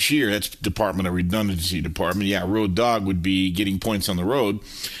this year. That's Department of Redundancy Department. Yeah, road dog would be getting points on the road.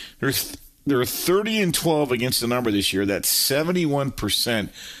 They're 30-12 against the number this year. That's 71%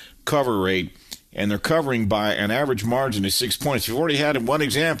 cover rate. And they're covering by an average margin of 6 points. You've already had one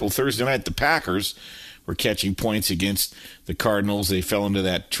example. Thursday night, the Packers were catching points against the Cardinals. They fell into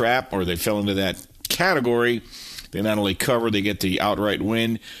that trap, or they fell into that category. They not only cover, they get the outright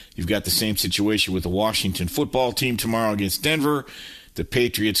win. You've got the same situation with the Washington football team tomorrow against Denver. The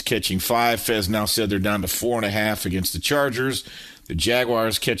Patriots catching 5. Fez now said they're down to 4.5 against the Chargers. The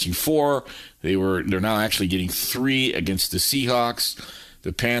Jaguars catching 4. They're now actually getting 3 against the Seahawks.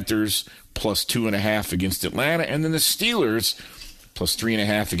 The Panthers plus 2.5 against Atlanta, and then the Steelers plus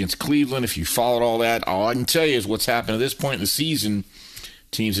 3.5 against Cleveland. If you followed all that, all I can tell you is what's happened at this point in the season.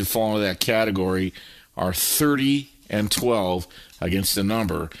 Teams that fall into that category are 30-12 against the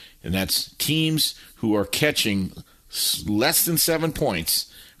number, and that's teams who are catching less than 7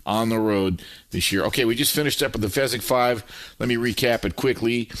 points on the road this year. Okay, we just finished up with the Fezzik 5. Let me recap it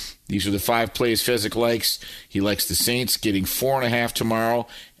quickly. These are the 5 plays Fezzik likes. He likes the Saints getting 4.5 tomorrow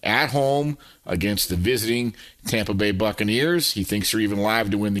at home against the visiting Tampa Bay Buccaneers. He thinks they're even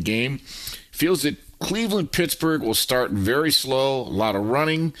live to win the game. Feels that Cleveland-Pittsburgh will start very slow, a lot of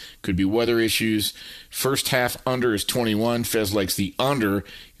running, could be weather issues. First half under is 21. Fez likes the under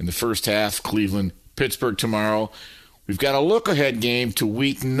in the first half. Cleveland-Pittsburgh tomorrow. We've got a look-ahead game to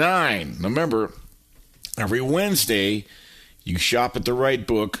Week 9. Remember, every Wednesday, you shop at the right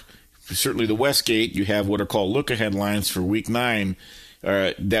book. Certainly the Westgate, you have what are called look-ahead lines for Week 9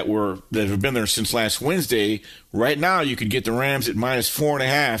 that have been there since last Wednesday. Right now, you could get the Rams at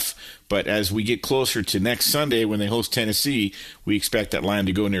 -4.5, but as we get closer to next Sunday when they host Tennessee, we expect that line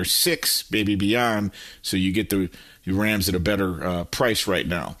to go near 6, maybe beyond, so you get the Rams at a better price right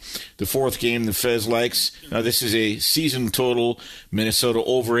now. The fourth game the Fez likes, now this is a season total, Minnesota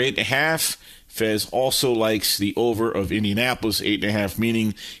over 8.5. Fez also likes the over of Indianapolis 8.5,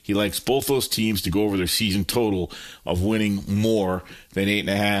 meaning he likes both those teams to go over their season total of winning more than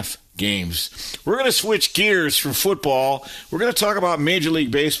 8.5 games. We're going to switch gears from football. We're going to talk about Major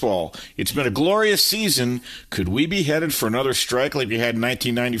League Baseball. It's been a glorious season. Could we be headed for another strike like we had in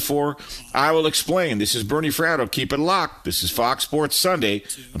 1994? I will explain. This is Bernie Fratto. Keep it locked. This is Fox Sports Sunday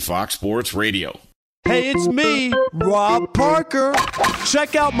on Fox Sports Radio. Hey, it's me, Rob Parker.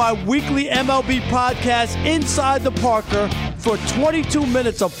 Check out my weekly MLB podcast, Inside the Parker, for 22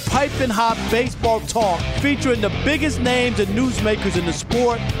 minutes of piping hot baseball talk featuring the biggest names and newsmakers in the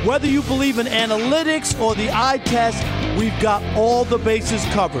sport. Whether you believe in analytics or the eye test, we've got all the bases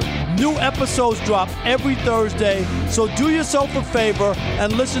covered. New episodes drop every Thursday, so do yourself a favor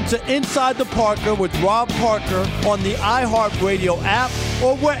and listen to Inside the Parker with Rob Parker on the iHeartRadio app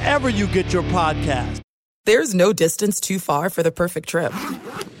or wherever you get your podcast. There's no distance too far for the perfect trip.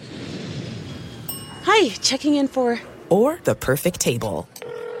 Hi, checking in for... Or the perfect table.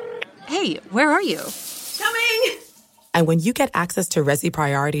 Hey, where are you? Coming! And when you get access to Resi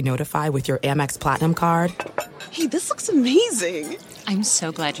Priority Notify with your Amex Platinum card... Hey, this looks amazing. I'm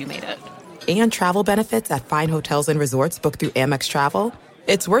so glad you made it. And travel benefits at fine hotels and resorts booked through Amex Travel,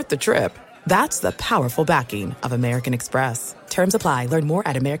 it's worth the trip. That's the powerful backing of American Express. Terms apply. Learn more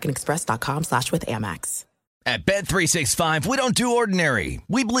at americanexpress.com/withAmex. At Bet365, we don't do ordinary.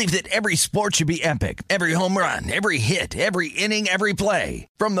 We believe that every sport should be epic. Every home run, every hit, every inning, every play.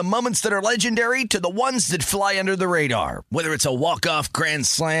 From the moments that are legendary to the ones that fly under the radar. Whether it's a walk-off grand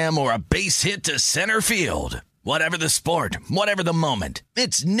slam or a base hit to center field. Whatever the sport, whatever the moment.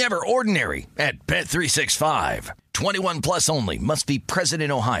 It's never ordinary at Bet365. 21 plus only. Must be present in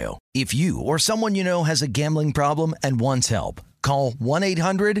Ohio. If you or someone you know has a gambling problem and wants help, call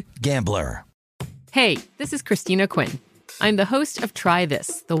 1-800-GAMBLER. Hey, this is Christina Quinn. I'm the host of Try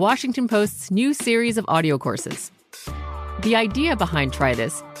This, the Washington Post's new series of audio courses. The idea behind Try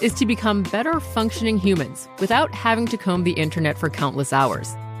This is to become better functioning humans without having to comb the internet for countless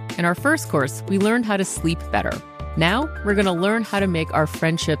hours. In our first course, we learned how to sleep better. Now, we're going to learn how to make our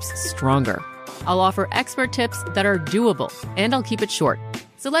friendships stronger. I'll offer expert tips that are doable, and I'll keep it short.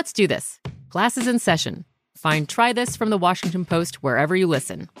 So let's do this. Class is in session. Find Try This from the Washington Post wherever you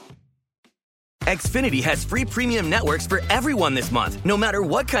listen. Xfinity has free premium networks for everyone this month, no matter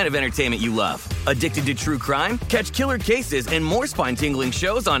what kind of entertainment you love. Addicted to true crime? Catch killer cases and more spine-tingling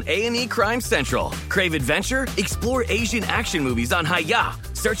shows on A&E Crime Central. Crave adventure? Explore Asian action movies on Hi-Ya.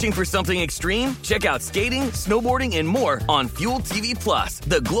 Searching for something extreme? Check out skating, snowboarding, and more on Fuel TV Plus,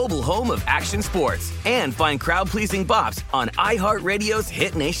 the global home of action sports. And find crowd-pleasing bops on iHeartRadio's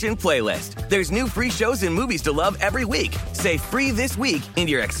Hit Nation playlist. There's new free shows and movies to love every week. Say free this week in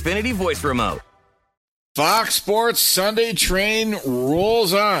your Xfinity voice remote. Fox Sports Sunday train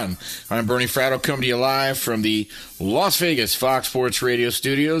rolls on. I'm Bernie Fratto, coming to you live from the Las Vegas Fox Sports Radio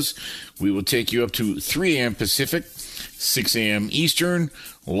studios. We will take you up to 3 a.m. Pacific, 6 a.m. Eastern.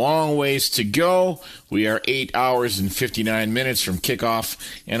 Long ways to go. We are 8 hours and 59 minutes from kickoff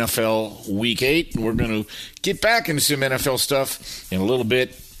NFL Week 8. We're going to get back into some NFL stuff in a little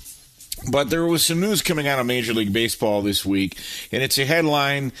bit. But there was some news coming out of Major League Baseball this week, and it's a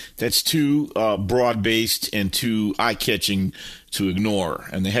headline that's too broad-based and too eye-catching to ignore.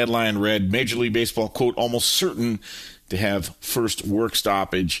 And the headline read, Major League Baseball, quote, almost certain to have first work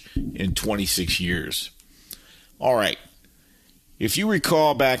stoppage in 26 years. All right. If you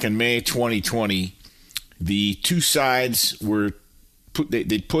recall back in May 2020, the two sides were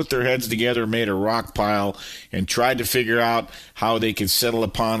they put their heads together, made a rock pile, and tried to figure out how they could settle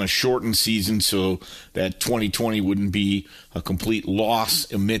upon a shortened season so that 2020 wouldn't be a complete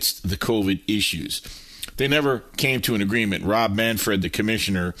loss amidst the COVID issues. they never came to an agreement. Rob Manfred, the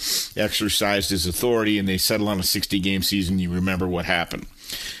commissioner, exercised his authority, and they settled on a 60-game season. You remember what happened.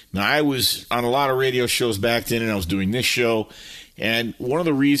 Now, I was on a lot of radio shows back then, and I was doing this show, and one of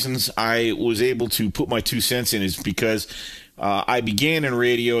the reasons I was able to put my 2 cents in is because I began in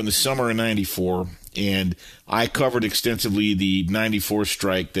radio in the summer of 94, and I covered extensively the 94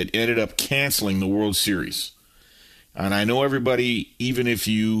 strike that ended up canceling the World Series. And I know everybody, even if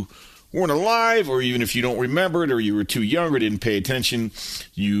you weren't alive, or even if you don't remember it, or you were too young or didn't pay attention,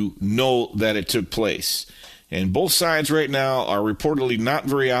 you know that it took place. And both sides right now are reportedly not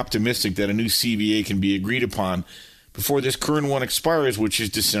very optimistic that a new CBA can be agreed upon before this current one expires, which is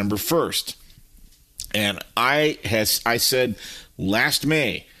December 1st. And I said last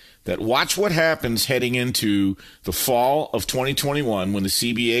May that watch what happens heading into the fall of 2021 when the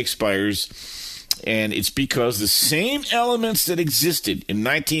CBA expires. And it's because the same elements that existed in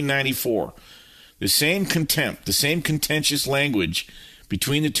 1994, the same contempt, the same contentious language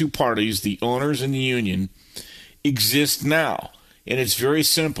between the two parties, the owners and the union, exist now. And it's very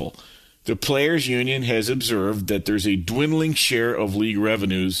simple. The Players Union has observed that there's a dwindling share of league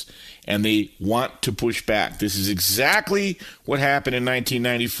revenues, and they want to push back. This is exactly what happened in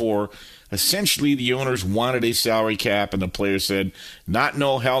 1994. Essentially, the owners wanted a salary cap, and the players said,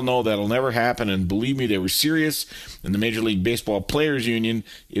 no, hell no, that'll never happen. And believe me, they were serious. And the Major League Baseball Players Union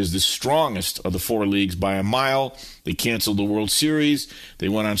is the strongest of the 4 leagues by a mile. They canceled the World Series. They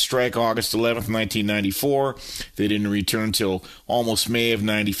went on strike August 11th, 1994. They didn't return until almost May of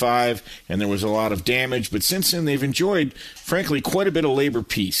 95, and there was a lot of damage. But since then, they've enjoyed, frankly, quite a bit of labor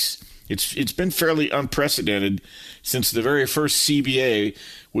peace. It's been fairly unprecedented since the very first CBA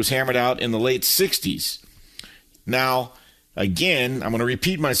was hammered out in the late 60s. Now, again, I'm going to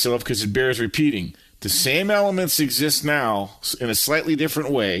repeat myself because it bears repeating. The same elements exist now in a slightly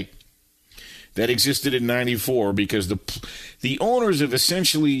different way that existed in 94 because the owners have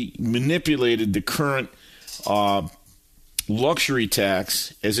essentially manipulated the current luxury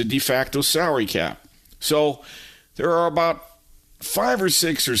tax as a de facto salary cap. So there are about 5 or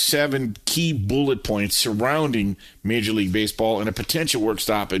 6 or 7 key bullet points surrounding Major League Baseball and a potential work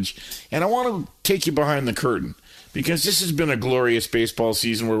stoppage. And I want to take you behind the curtain because this has been a glorious baseball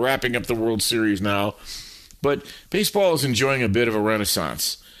season. We're wrapping up the World Series now, but baseball is enjoying a bit of a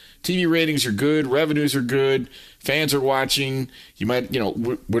renaissance. TV ratings are good, revenues are good, fans are watching.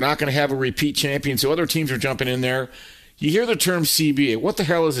 We're not going to have a repeat champion, so other teams are jumping in there. You hear the term CBA. What the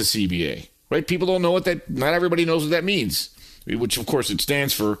hell is a CBA? Right? People don't know not everybody knows what that means. Which, of course, it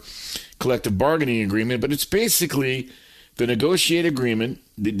stands for collective bargaining agreement, but it's basically the negotiated agreement,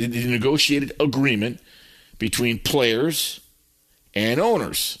 the negotiated agreement between players and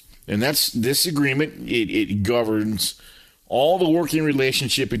owners. And that's this agreement, it governs all the working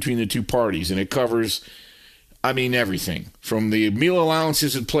relationship between the two parties, and it covers, everything. From the meal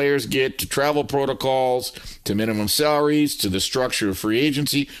allowances that players get, to travel protocols, to minimum salaries, to the structure of free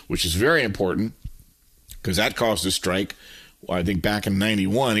agency, which is very important, because that caused a strike. Well, I think back in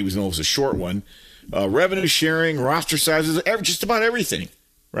 91, it was a short one. Revenue sharing, roster sizes, just about everything,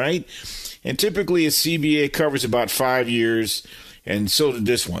 right? And typically a CBA covers about 5 years, and so did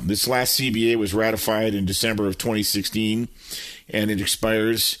this one. This last CBA was ratified in December of 2016, and it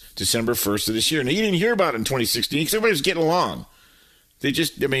expires December 1st of this year. Now, you didn't hear about it in 2016 because everybody was getting along.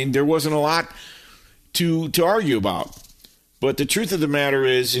 There wasn't a lot to argue about. But the truth of the matter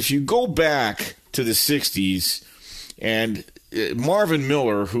is, if you go back to the 60s, and Marvin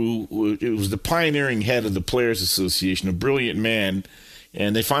Miller, who was the pioneering head of the Players Association, a brilliant man,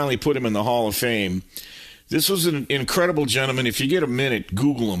 and they finally put him in the Hall of Fame. This was an incredible gentleman. If you get a minute,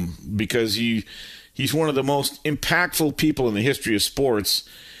 Google him, because he's one of the most impactful people in the history of sports.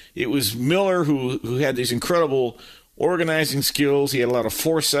 It was Miller who had these incredible organizing skills. He had a lot of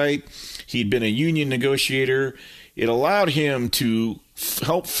foresight. He'd been a union negotiator. It allowed him to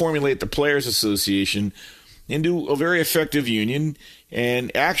help formulate the Players Association into a very effective union,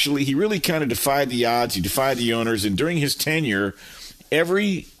 and actually he really kind of defied the odds. He defied the owners, and during his tenure,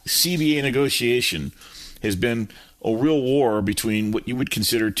 every CBA negotiation has been a real war between what you would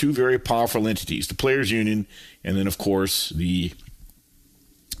consider two very powerful entities, the Players Union and then, of course, the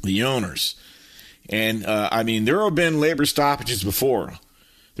owners. And, there have been labor stoppages before.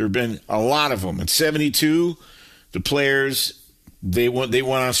 There have been a lot of them. In 72, the players, they went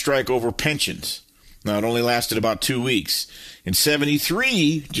on strike over pensions. Now, it only lasted about 2 weeks. In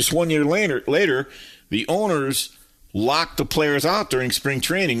 73, just 1 year later, the owners locked the players out during spring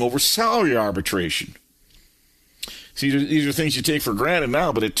training over salary arbitration. See, these are things you take for granted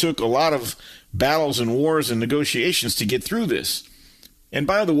now, but it took a lot of battles and wars and negotiations to get through this. And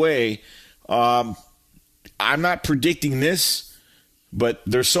by the way, I'm not predicting this, but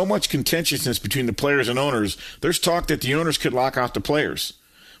there's so much contentiousness between the players and owners. There's talk that the owners could lock out the players,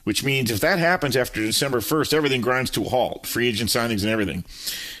 which means if that happens after December 1st, everything grinds to a halt, free agent signings and everything.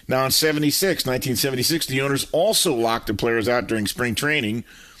 Now, in 1976, the owners also locked the players out during spring training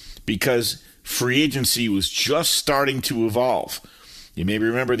because free agency was just starting to evolve. You may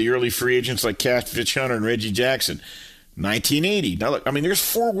remember the early free agents like Catfish Hunter and Reggie Jackson. 1980. Now, look, there's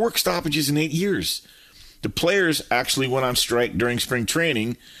 4 work stoppages in 8 years. The players actually went on strike during spring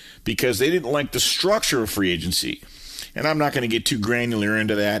training because they didn't like the structure of free agency. And I'm not going to get too granular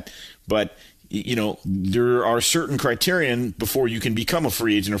into that, but there are certain criterion before you can become a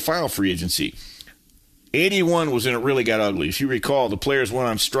free agent or file free agency. 81 was when it really got ugly. If you recall, the players went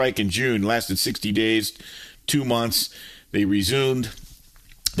on strike in June, lasted 60 days, 2 months. They resumed.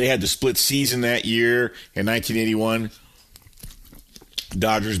 They had the split season that year in 1981.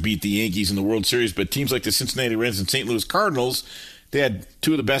 Dodgers beat the Yankees in the World Series, but teams like the Cincinnati Reds and St. Louis Cardinals, they had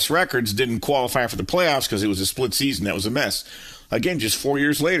 2 of the best records, didn't qualify for the playoffs because it was a split season. That was a mess. Again, just 4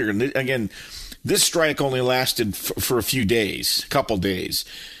 years later. And again, this strike only lasted for a few days, a couple days.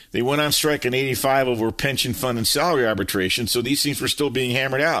 They went on strike in 85 over pension fund and salary arbitration, so these things were still being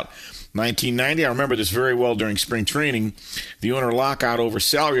hammered out. 1990, I remember this very well during spring training, the owner lockout over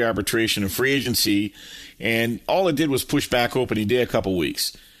salary arbitration and free agency, and all it did was push back opening day a couple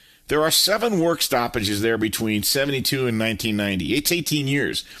weeks. There are 7 work stoppages there between 72 and 1990. It's 18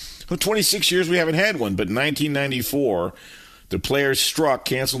 years. Well, 26 years we haven't had one, but in 1994, the players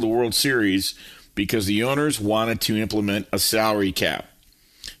canceled the World Series because the owners wanted to implement a salary cap.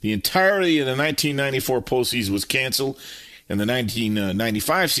 The entirety of the 1994 postseason was canceled. In the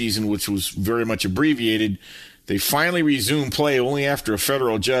 1995 season, which was very much abbreviated, they finally resumed play only after a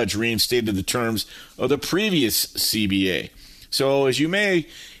federal judge reinstated the terms of the previous CBA. So as you may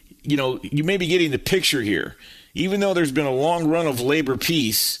be getting the picture here. Even though there's been a long run of labor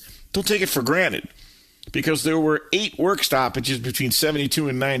peace, don't take it for granted, because there were 8 work stoppages between 72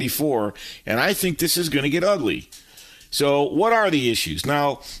 and 94, and I think this is going to get ugly. So what are the issues?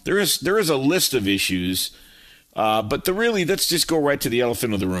 Now, there is a list of issues, but let's just go right to the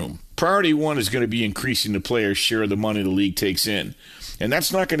elephant of the room. Priority 1 is going to be increasing the players' share of the money the league takes in. And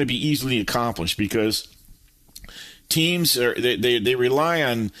that's not going to be easily accomplished because teams they rely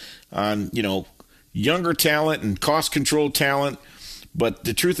on younger talent and cost-controlled talent. But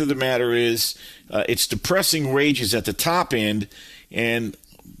the truth of the matter is it's depressing wages at the top end. And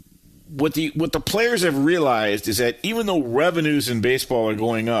what the players have realized is that even though revenues in baseball are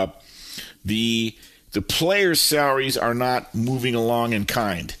going up, the players' salaries are not moving along in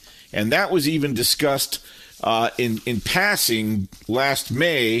kind. And that was even discussed in passing last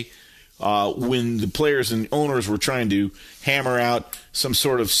May when the players and owners were trying to hammer out some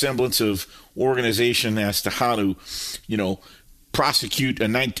sort of semblance of organization as to how to, prosecute a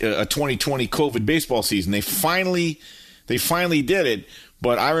 2020 COVID baseball season. They finally did it.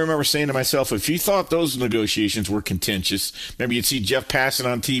 But I remember saying to myself, if you thought those negotiations were contentious, maybe you'd see Jeff Passan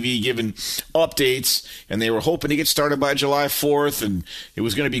on TV giving updates, and they were hoping to get started by July 4th, and it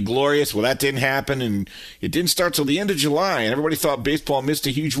was going to be glorious. Well, that didn't happen, and it didn't start till the end of July, and everybody thought baseball missed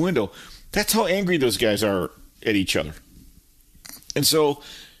a huge window. That's how angry those guys are at each other. And so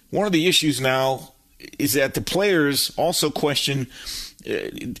one of the issues now is that the players also question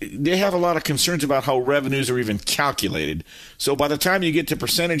they have a lot of concerns about how revenues are even calculated. So by the time you get to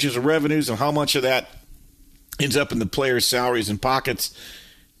percentages of revenues and how much of that ends up in the players' salaries and pockets,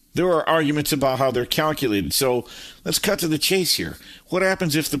 there are arguments about how they're calculated. So let's cut to the chase here. What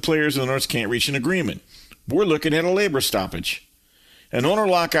happens if the players and owners can't reach an agreement? We're looking at a labor stoppage. An owner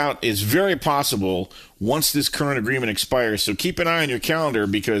lockout is very possible once this current agreement expires. So keep an eye on your calendar,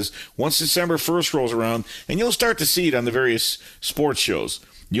 because once December 1st rolls around, and you'll start to see it on the various sports shows,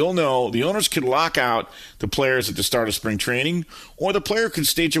 you'll know the owners could lock out the players at the start of spring training, or the player could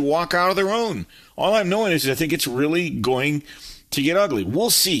stage a walkout of their own. All I'm knowing is I think it's really going to get ugly. We'll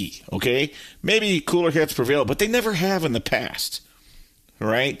see, okay? Maybe cooler heads prevail, but they never have in the past, all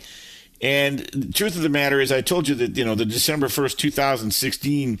right? And the truth of the matter is, I told you that, the December 1st,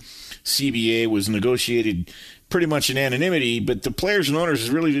 2016 CBA was negotiated pretty much in anonymity, but the players and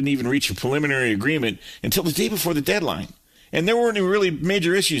owners really didn't even reach a preliminary agreement until the day before the deadline. And there weren't any really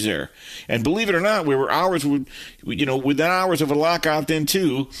major issues there. And believe it or not, we were within hours of a lockout then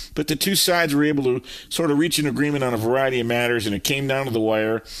too, but the two sides were able to sort of reach an agreement on a variety of matters, and it came down to the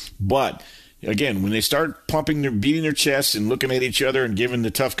wire. But again, when they start beating their chests and looking at each other and giving the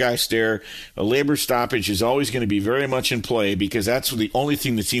tough guy stare, a labor stoppage is always going to be very much in play, because that's the only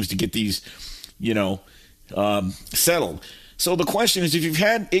thing that seems to get these, settled. So the question is, if you've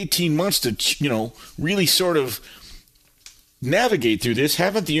had 18 months to, really sort of navigate through this,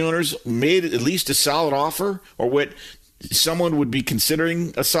 haven't the owners made at least a solid offer, or what someone would be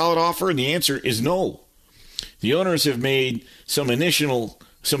considering a solid offer? And the answer is no. The owners have made some initial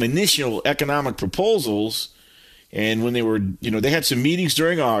economic proposals, and when they were, they had some meetings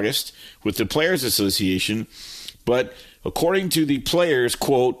during August with the Players Association, but according to the players,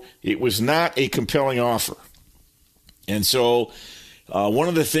 quote, it was not a compelling offer. And so one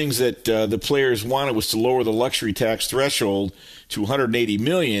of the things that the players wanted was to lower the luxury tax threshold to $180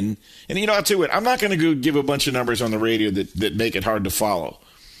 million. And, I'll tell you what, I'm not going to go give a bunch of numbers on the radio that make it hard to follow.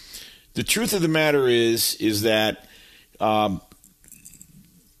 The truth of the matter is that a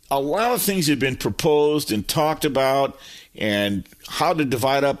lot of things have been proposed and talked about, and how to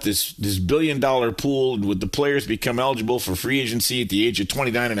divide up this $1 billion pool. Would the players become eligible for free agency at the age of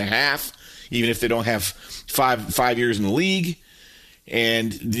 29 and a half, even if they don't have five years in the league?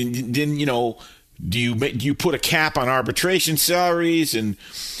 And then do you put a cap on arbitration salaries? And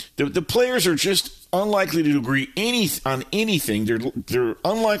the players are just unlikely to agree on anything. They're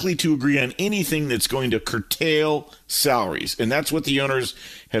unlikely to agree on anything that's going to curtail salaries, and that's what the owners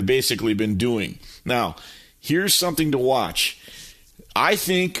have basically been doing. Now, here's something to watch. I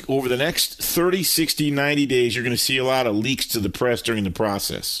think over the next 30, 60, 90 days, you're going to see a lot of leaks to the press during the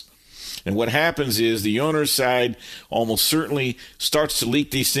process. And what happens is the owner's side almost certainly starts to leak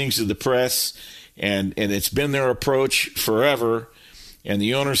these things to the press, and it's been their approach forever. And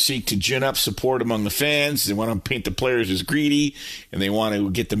the owners seek to gin up support among the fans. They want to paint the players as greedy, and they want to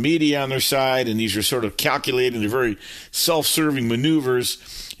get the media on their side. And these are sort of calculated, they're very self-serving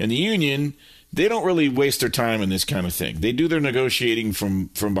maneuvers. And the union, they don't really waste their time in this kind of thing. They do their negotiating from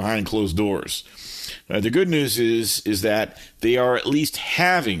behind closed doors. The good news is that they are at least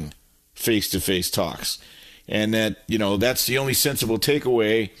having face-to-face talks. And that, that's the only sensible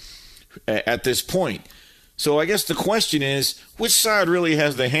takeaway at this point. So I guess the question is, which side really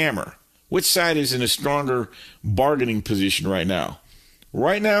has the hammer? Which side is in a stronger bargaining position right now?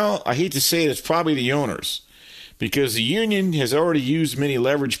 Right now, I hate to say it, it's probably the owners, because the union has already used many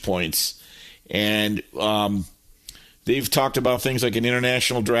leverage points, and they've talked about things like an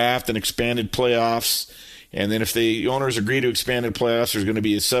international draft and expanded playoffs. And then if the owners agree to expanded playoffs, there's going to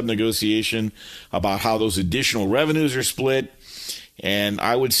be a sub-negotiation about how those additional revenues are split. And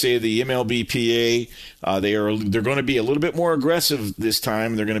I would say the MLBPA, they're going to be a little bit more aggressive this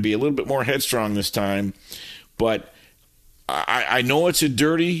time. They're going to be a little bit more headstrong this time. But I know it's a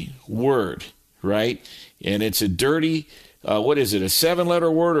dirty word, right? And it's a dirty, what is it, a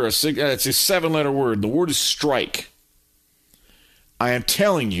 7-letter word or it's a 7-letter word. The word is strike. I am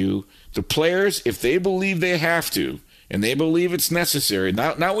telling you, the players, if they believe they have to, and they believe it's necessary,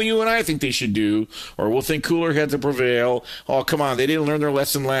 not what you and I think they should do, or we'll think cooler heads will prevail. Oh, come on, they didn't learn their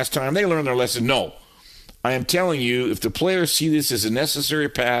lesson last time. They learned their lesson. No. I am telling you, if the players see this as a necessary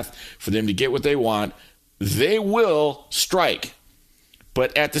path for them to get what they want, they will strike.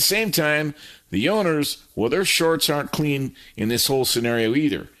 But at the same time, the owners, well, their shorts aren't clean in this whole scenario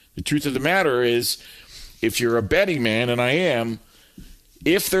either. The truth of the matter is, if you're a betting man, and I am,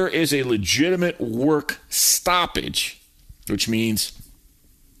 if there is a legitimate work stoppage, which means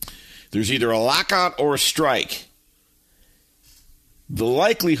there's either a lockout or a strike, the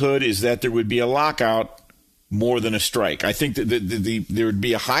likelihood is that there would be a lockout more than a strike. I think that there would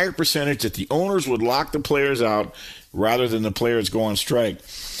be a higher percentage that the owners would lock the players out rather than the players go on strike.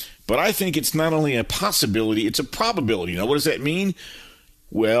 But I think it's not only a possibility, it's a probability. Now, what does that mean?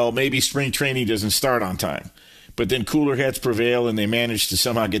 Well, maybe spring training doesn't start on time, but then cooler heads prevail and they manage to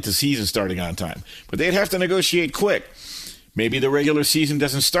somehow get the season starting on time. But they'd have to negotiate quick. Maybe the regular season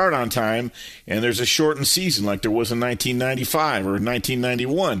doesn't start on time and there's a shortened season like there was in 1995 or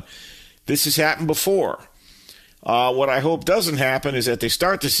 1991. This has happened before. What I hope doesn't happen is that they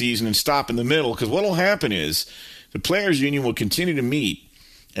start the season and stop in the middle, because what will happen is the players' union will continue to meet,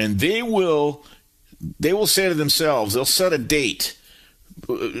 and they will say to themselves, they'll set a date.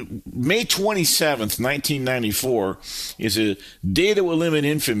 May 27th, 1994 is a day that will live in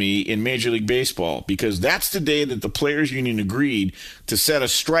infamy in Major League Baseball, because that's the day that the Players Union agreed to set a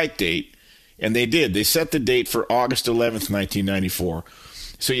strike date, and they did. They set the date for August 11th, 1994.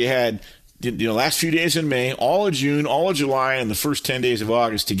 So you had the last few days in May, all of June, all of July, and the first 10 days of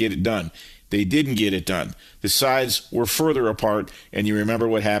August to get it done. They didn't get it done. The sides were further apart, and you remember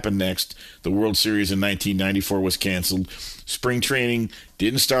what happened next. The World Series in 1994 was canceled. Spring training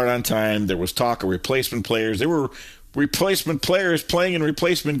didn't start on time. There was talk of replacement players. There were replacement players playing in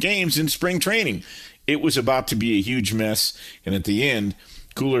replacement games in spring training. It was about to be a huge mess, and at the end,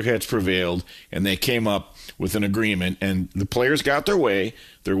 cooler heads prevailed, and they came up with an agreement, and the players got their way.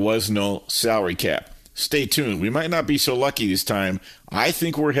 There was no salary cap. Stay tuned. We might not be so lucky this time. I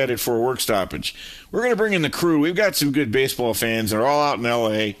think we're headed for a work stoppage. We're going to bring in the crew. We've got some good baseball fans. They're all out in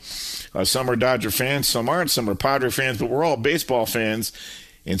L.A. Some are Dodger fans, some aren't, some are Padre fans, but we're all baseball fans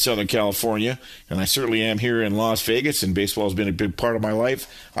in Southern California, and I certainly am here in Las Vegas, and baseball has been a big part of my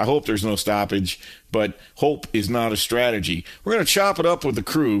life. I hope there's no stoppage, but hope is not a strategy. We're going to chop it up with the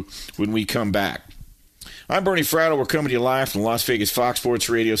crew when we come back. I'm Bernie Fratto. We're coming to you live from the Las Vegas Fox Sports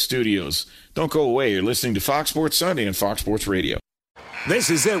Radio studios. Don't go away. You're listening to Fox Sports Sunday on Fox Sports Radio. This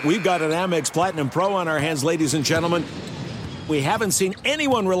is it. We've got an Amex Platinum Pro on our hands, ladies and gentlemen. We haven't seen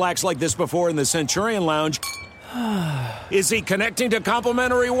anyone relax like this before in the Centurion Lounge. Is he connecting to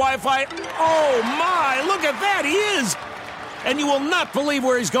complimentary Wi-Fi? Oh, my! Look at that! He is! And you will not believe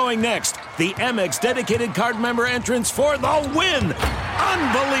where he's going next. The Amex dedicated card member entrance for the win!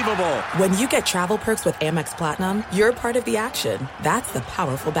 Unbelievable! When you get travel perks with Amex Platinum, you're part of the action. That's the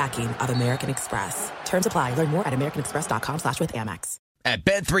powerful backing of American Express. Terms apply. Learn more at americanexpress.com/withAmex. At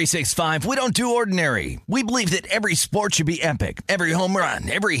Bet365, we don't do ordinary. We believe that every sport should be epic. Every home run,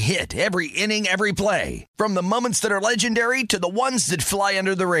 every hit, every inning, every play. From the moments that are legendary to the ones that fly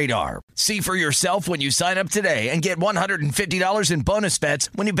under the radar. See for yourself when you sign up today and get $150 in bonus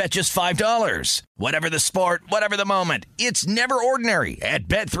bets when you bet just $5. Whatever the sport, whatever the moment, it's never ordinary at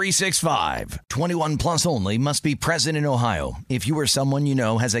Bet365. 21 plus only. Must be present in Ohio. If you or someone you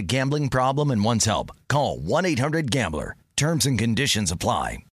know has a gambling problem and wants help, call 1-800-GAMBLER. Terms and conditions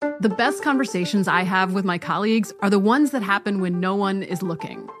apply. The best conversations I have with my colleagues are the ones that happen when no one is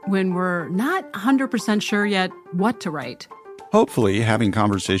looking, when we're not 100% sure yet what to write. Hopefully, having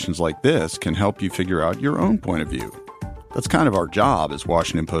conversations like this can help you figure out your own point of view. That's kind of our job as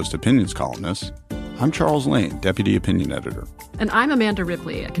Washington Post opinions columnists. I'm Charles Lane, Deputy Opinion Editor. And I'm Amanda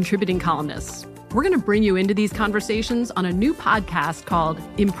Ripley, a contributing columnist. We're going to bring you into these conversations on a new podcast called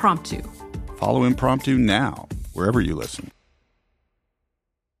Impromptu. Follow Impromptu now, wherever you listen.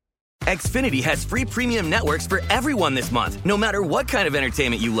 Xfinity has free premium networks for everyone this month, no matter what kind of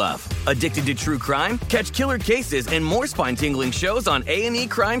entertainment you love. Addicted to true crime? Catch killer cases and more spine-tingling shows on A&E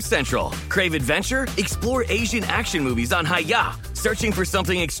Crime Central. Crave adventure? Explore Asian action movies on Hi-YAH. Searching for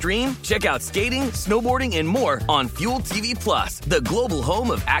something extreme? Check out skating, snowboarding, and more on Fuel TV Plus, the global home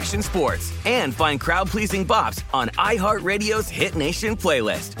of action sports. And find crowd-pleasing bops on iHeartRadio's Hit Nation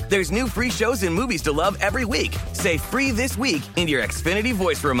playlist. There's new free shows and movies to love every week. Say free this week in your Xfinity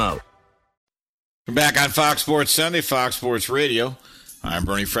voice remote. We're back on Fox Sports Sunday, Fox Sports Radio. I'm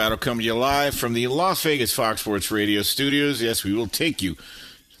Bernie Fratto, coming to you live from the Las Vegas Fox Sports Radio studios. Yes, we will take you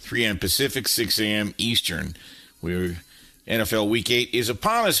 3 a.m. Pacific, 6 a.m. Eastern. NFL Week 8 is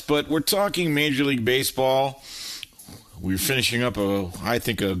upon us, but we're talking Major League Baseball. We're finishing up, I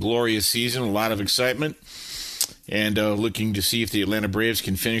think, a glorious season, a lot of excitement, and looking to see if the Atlanta Braves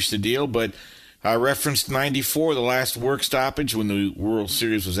can finish the deal. But I referenced 94, the last work stoppage, when the World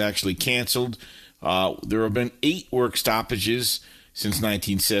Series was actually canceled. There have been 8 work stoppages since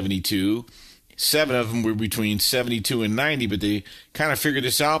 1972. 7 of them were between 72 and 90, but they kind of figured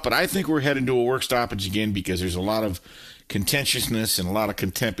this out. But I think we're heading to a work stoppage again because there's a lot of contentiousness and a lot of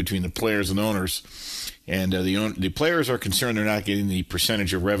contempt between the players and owners. And the players are concerned they're not getting the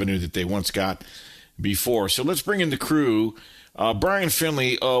percentage of revenue that they once got before. So let's bring in the crew. Brian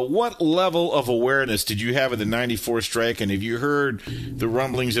Finley, what level of awareness did you have of the 94 strike, and have you heard the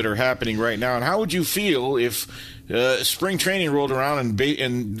rumblings that are happening right now? And how would you feel if spring training rolled around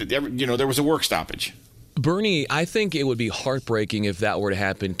and there was a work stoppage? Bernie, I think it would be heartbreaking if that were to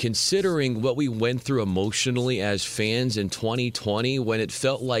happen, considering what we went through emotionally as fans in 2020 when it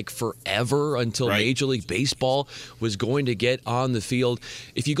felt like forever until Major League Baseball was going to get on the field.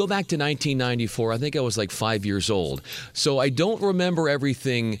 If you go back to 1994, I think I was like 5 years old. So I don't remember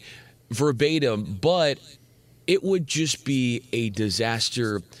everything verbatim, but it would just be a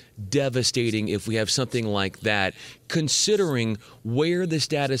disaster, devastating if we have something like that, considering where the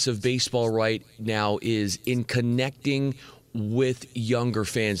status of baseball right now is in connecting with younger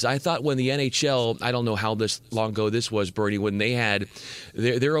fans. I thought when the NHL, I don't know how long ago this was, Bernie, when they had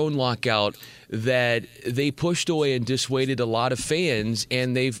their own lockout, that they pushed away and dissuaded a lot of fans,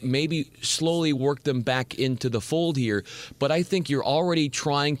 and they've maybe slowly worked them back into the fold here. But I think you're already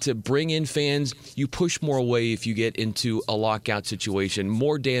trying to bring in fans. You push more away if you get into a lockout situation.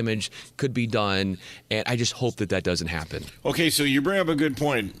 More damage could be done, and I just hope that doesn't happen. Okay, so you bring up a good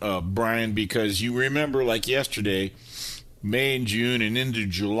point, Brian, because you remember like yesterday, May and June and into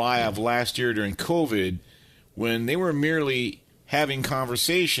July of last year during COVID, when they were merely having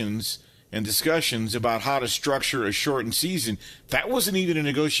conversations and discussions about how to structure a shortened season. That wasn't even a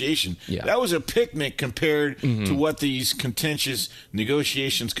negotiation. Yeah. That was a picnic compared to what these contentious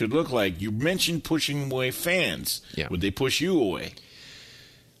negotiations could look like. You mentioned pushing away fans. Yeah. Would they push you away?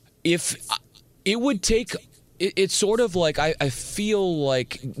 If it would take, it's sort of like I feel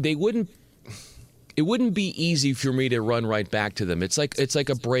like they wouldn't. It wouldn't be easy for me to run right back to them. It's like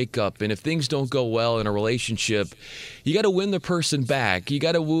a breakup, and if things don't go well in a relationship, you got to win the person back. You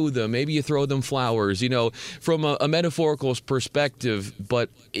got to woo them. Maybe you throw them flowers, from a metaphorical perspective. But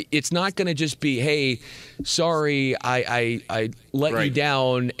it's not going to just be, hey, sorry, I let you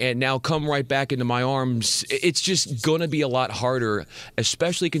down, and now come right back into my arms. It's just going to be a lot harder,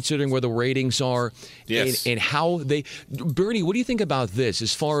 especially considering where the ratings are and how they. Bernie, what do you think about this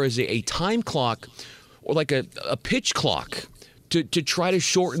as far as a time clock? Or like a pitch clock to try to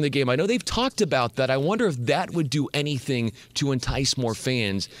shorten the game. I know they've talked about that. I wonder if that would do anything to entice more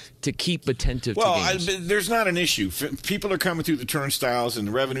fans to keep attentive to games. There's not an issue. People are coming through the turnstiles and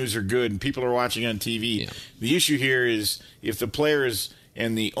the revenues are good and people are watching on TV. Yeah. The issue here is if the players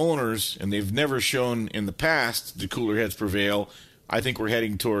and the owners, and they've never shown in the past the cooler heads prevail, I think we're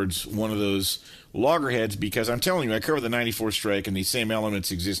heading towards one of those loggerheads, because I'm telling you, I covered the 94 strike and these same elements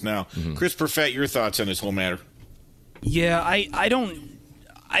exist now. Chris Perfett, your thoughts on this whole matter? Yeah,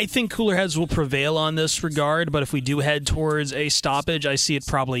 I think cooler heads will prevail on this regard, but if we do head towards a stoppage, I see it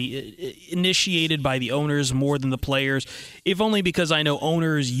probably initiated by the owners more than the players, if only because I know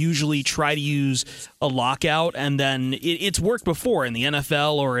owners usually try to use a lockout, and then it's worked before in the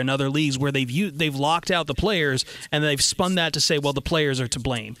NFL or in other leagues where they've locked out the players, and they've spun that to say, well, the players are to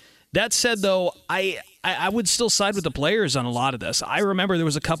blame. That said, though, I would still side with the players on a lot of this. I remember there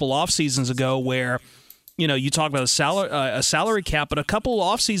was a couple off seasons ago where, you talk about a salary cap, but a couple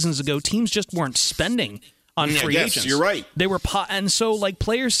off seasons ago, teams just weren't spending on free agents. Yes, you're right. They were, and so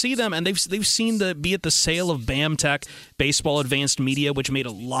players see them, and they've seen be it the sale of BAMTech, Baseball Advanced Media, which made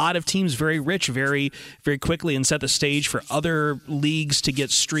a lot of teams very rich very, very quickly and set the stage for other leagues to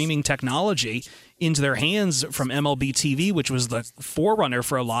get streaming technology into their hands from MLB TV, which was the forerunner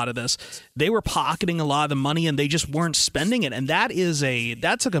for a lot of this. They were pocketing a lot of the money, and they just weren't spending it. And that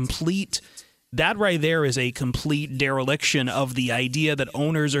right there is a complete dereliction of the idea that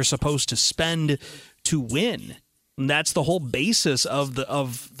owners are supposed to spend to win. And that's the whole basis of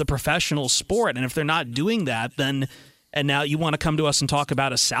the professional sport. And if they're not doing that, then, and now you want to come to us and talk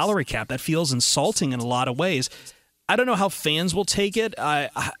about a salary cap, that feels insulting in a lot of ways. I don't know how fans will take it.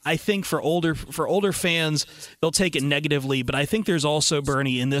 I think for older fans, they'll take it negatively. But I think there's also,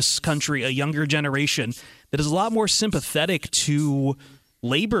 Bernie, in this country, a younger generation that is a lot more sympathetic to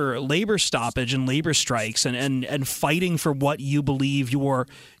labor stoppage and labor strikes and fighting for what you believe you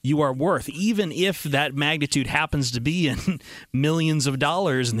are worth, even if that magnitude happens to be in millions of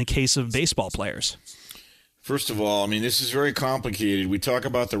dollars in the case of baseball players. First of all, this is very complicated. We talk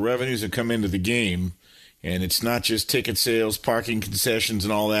about the revenues that come into the game. And it's not just ticket sales, parking concessions,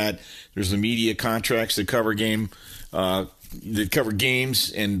 and all that. There's the media contracts that cover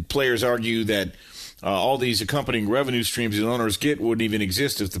games, and players argue that all these accompanying revenue streams the owners get wouldn't even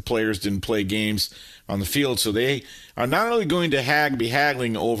exist if the players didn't play games on the field. So they are not only going to be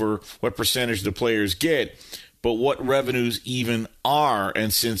haggling over what percentage the players get, but what revenues even are.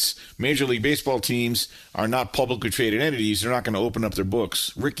 And since Major League Baseball teams are not publicly traded entities, they're not going to open up their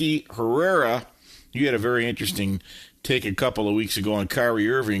books. Ricky Herrera, you had a very interesting take a couple of weeks ago on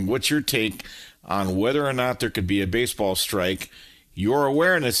Kyrie Irving. What's your take on whether or not there could be a baseball strike, your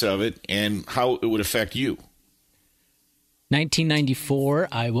awareness of it, and how it would affect you? 1994,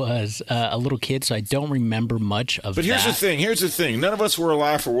 I was a little kid, so I don't remember much of that. But here's the thing. None of us were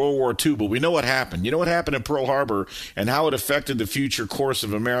alive for World War II, but we know what happened. You know what happened in Pearl Harbor and how it affected the future course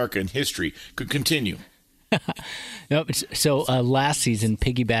of American history. Could continue. So last season,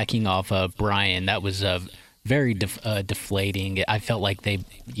 piggybacking off Brian, that was very deflating. I felt like they,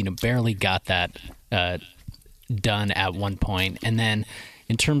 barely got that done at one point. And then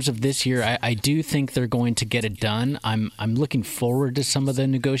in terms of this year, I do think they're going to get it done. I'm looking forward to some of the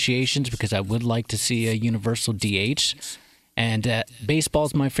negotiations because I would like to see a universal DH. And baseball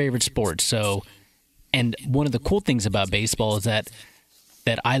is my favorite sport. So, and one of the cool things about baseball is that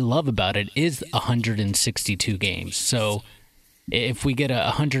I love about it is 162 games. So if we get a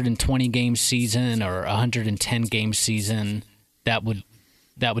 120 game season or 110 game season, that would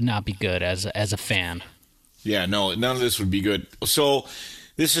not be good as a fan. Yeah, no, none of this would be good. So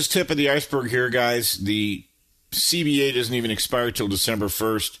this is tip of the iceberg here, guys. The CBA doesn't even expire till December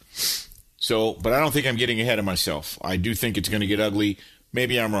 1st. So, but I don't think I'm getting ahead of myself. I do think it's going to get ugly.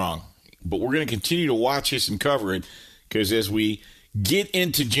 Maybe I'm wrong. But we're going to continue to watch this and cover it because as we get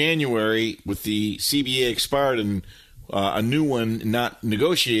into January with the CBA expired and a new one not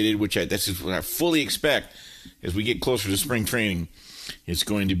negotiated, this is what I fully expect as we get closer to spring training. It's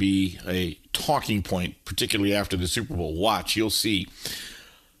going to be a talking point, particularly after the Super Bowl. Watch, you'll see.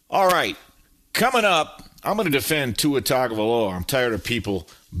 All right, coming up, I'm going to defend Tua Tagovailoa. I'm tired of people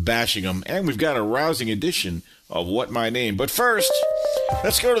bashing him, and we've got a rousing edition of What My Name. But first,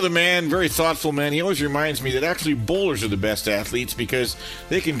 let's go to the man, very thoughtful man. He always reminds me that actually bowlers are the best athletes because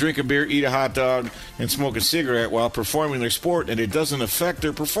they can drink a beer, eat a hot dog, and smoke a cigarette while performing their sport, and it doesn't affect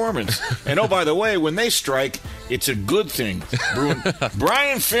their performance. And oh, by the way, when they strike, it's a good thing.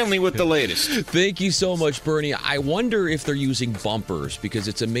 Brian Finley with the latest. Thank you so much, Bernie. I wonder if they're using bumpers because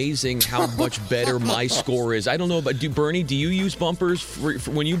it's amazing how much better my score is. I don't know about Bernie, do you use bumpers for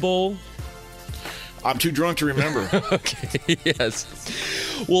when you bowl? I'm too drunk to remember. Okay, yes.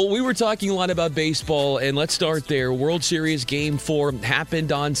 Well, we were talking a lot about baseball, and let's start there. World Series Game 4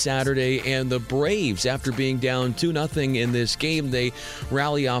 happened on Saturday, and the Braves, after being down 2-0 in this game, they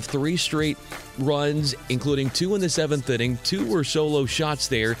rally off 3 straight runs, including 2 in the 7th inning. 2 were solo shots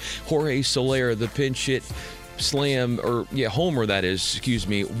there. Jorge Soler, the pinch hit homer,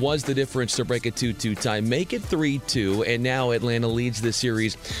 was the difference to break a 2-2 tie, make it 3-2, and now Atlanta leads the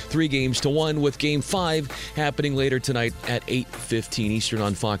series 3-1 with Game 5 happening later tonight at 8:15 Eastern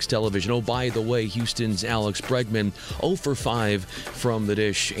on Fox Television. Oh, by the way, Houston's Alex Bregman 0 for 5 from the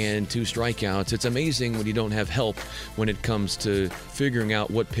dish and 2 strikeouts. It's amazing when you don't have help when it comes to figuring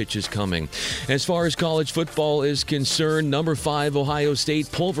out what pitch is coming. As far as college football is concerned, number 5 Ohio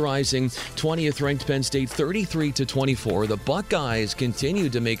State pulverizing 20th ranked Penn State 33-24. The Buckeyes continue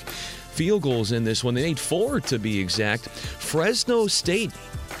to make field goals in this one. They made 4 to be exact. Fresno State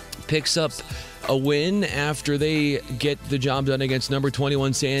picks up a win after they get the job done against number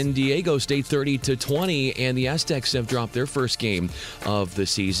 21 San Diego State 30-20, and the Aztecs have dropped their first game of the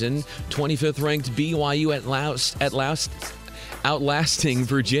season. 25th ranked BYU at last outlasting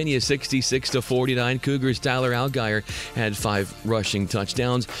Virginia 66-49. Cougars' Tyler Allgeier had 5 rushing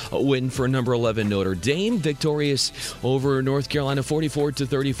touchdowns. A win for number 11 Notre Dame, victorious over North Carolina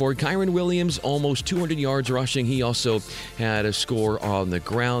 44-34. Kyron Williams almost 200 yards rushing. He also had a score on the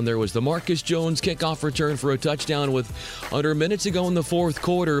ground. There was the Marcus Jones kickoff return for a touchdown with under minutes ago in the fourth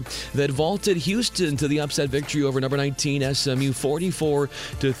quarter that vaulted Houston to the upset victory over number 19 SMU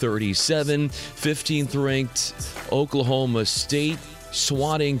 44-37. 15th ranked Oklahoma State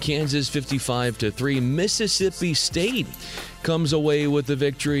swatting Kansas 55-3. Mississippi State comes away with the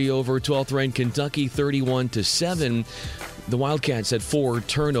victory over 12th ranked Kentucky 31-7. The Wildcats had 4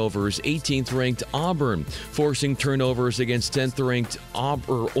 turnovers. 18th ranked Auburn forcing turnovers against 10th ranked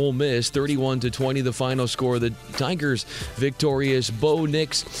Ole Miss 31-20. The final score. The Tigers victorious. Bo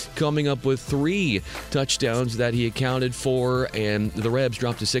Nix coming up with 3 touchdowns that he accounted for, and the Rebs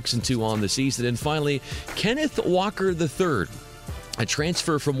dropped to 6-2 on the season. And finally, Kenneth Walker III, a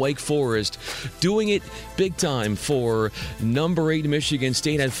transfer from Wake Forest, doing it big time for number 8 Michigan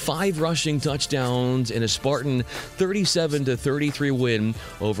State, had 5 rushing touchdowns in a Spartan 37-33 win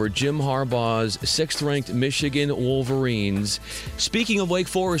over Jim Harbaugh's 6th-ranked Michigan Wolverines. Speaking of Wake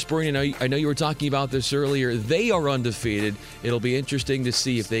Forest, Bernie, I know you were talking about this earlier. They are undefeated. It'll be interesting to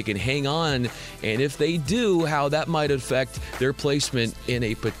see if they can hang on, and if they do, how that might affect their placement in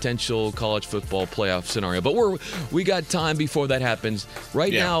a potential college football playoff scenario. But we got time before that happens.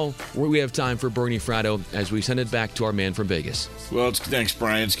 Right now, we have time for Bernie Fratto as we send it back to our man from Vegas. Well, thanks,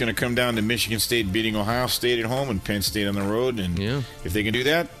 Brian. It's going to come down to Michigan State beating Ohio State at home and Penn State on the road. And if they can do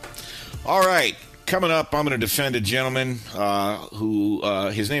that. All right. Coming up, I'm going to defend a gentleman who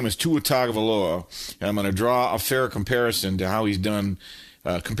his name is Tua Tagovailoa. And I'm going to draw a fair comparison to how he's done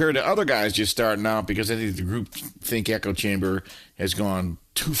compared to other guys just starting out, because I think the group think echo chamber has gone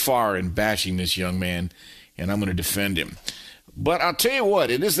too far in bashing this young man, and I'm going to defend him. But I'll tell you what,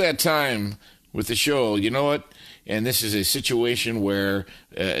 it is that time with the show. You know what? And this is a situation where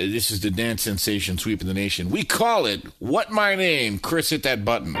this is the dance sensation sweep of the nation. We call it What My Name. Chris, hit that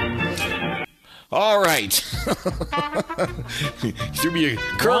button. All right. Threw me a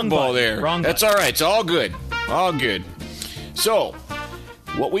curveball there. That's all right. It's all good. All good. So,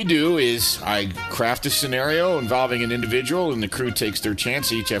 what we do is I craft a scenario involving an individual, and the crew takes their chance.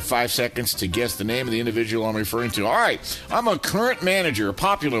 They each have 5 seconds to guess the name of the individual I'm referring to. All right, I'm a current manager, a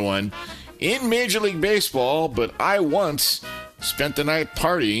popular one, in Major League Baseball, but I once spent the night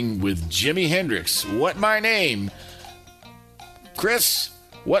partying with Jimi Hendrix. What my name? Chris,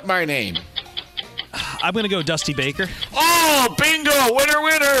 what my name? I'm going to go Dusty Baker. Oh, bingo! Winner,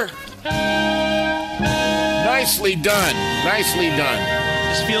 winner! Nicely done. Nicely done.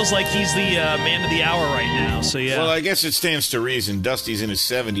 Just feels like he's the man of the hour right now. So yeah. Well, I guess it stands to reason. Dusty's in his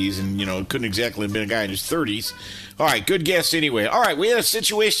 70s, and couldn't exactly have been a guy in his 30s. All right, good guess anyway. All right, we had a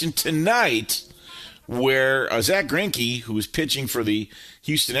situation tonight where Zach Greinke, who was pitching for the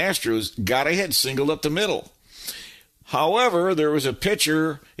Houston Astros, got a hit, singled up the middle. However, there was a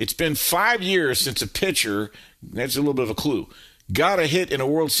pitcher. It's been 5 years since a pitcher, that's a little bit of a clue, got a hit in a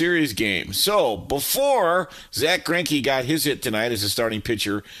World Series game. So before Zach Greinke got his hit tonight as a starting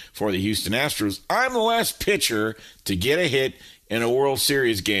pitcher for the Houston Astros, I'm the last pitcher to get a hit in a World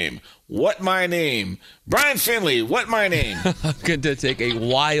Series game. What my name? Brian Finley, what my name? I'm going to take a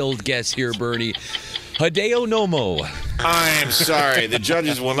wild guess here, Bernie. Hideo Nomo. I'm sorry. The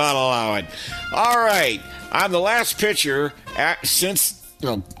judges will not allow it. All right. I'm the last pitcher since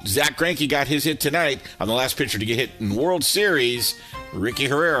Zach Greinke got his hit tonight. I'm the last pitcher to get hit in World Series. Ricky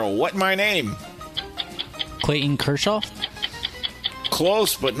Herrera. What my name? Clayton Kershaw.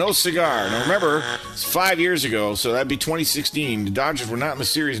 Close, but no cigar. Now remember, it's 5 years ago, so that'd be 2016. The Dodgers were not in the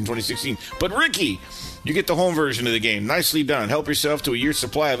series in 2016. But Ricky, you get the home version of the game. Nicely done. Help yourself to a year's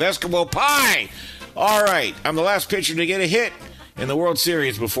supply of Eskimo pie. All right, I'm the last pitcher to get a hit in the World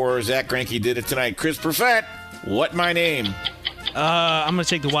Series before Zach Greinke did it tonight. Chris Perfett, what my name? I'm going to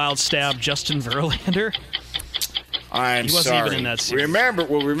take the wild stab, Justin Verlander. I'm he wasn't sorry. Even in that series.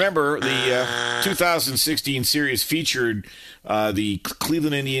 Remember the 2016 series featured the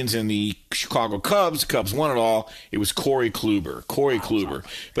Cleveland Indians and the Chicago Cubs. The Cubs won it all. It was Corey Kluber.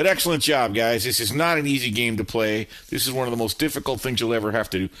 But excellent job, guys. This is not an easy game to play. This is one of the most difficult things you'll ever have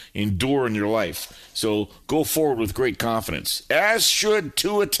to endure in your life. So go forward with great confidence, as should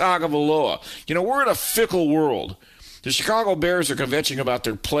Tua Tagovailoa. We're in a fickle world. The Chicago Bears are kvetching about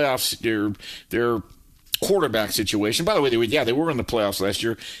their playoffs, their quarterback situation. By the way, they were in the playoffs last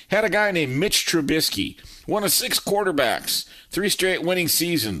year. Had a guy named Mitch Trubisky, one of 6 quarterbacks, 3 straight winning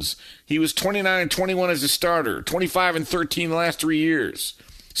seasons. He was 29-21 as a starter, 25-13 the last 3 years,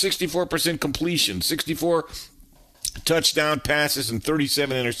 64% completion, 64 touchdown passes, and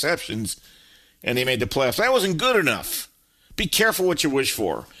 37 interceptions, and they made the playoffs. That wasn't good enough. Be careful what you wish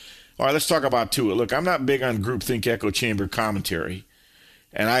for. All right, let's talk about Tua. Look, I'm not big on groupthink echo chamber commentary,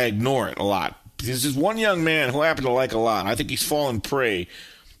 and I ignore it a lot. This is one young man who I happen to like a lot. I think he's fallen prey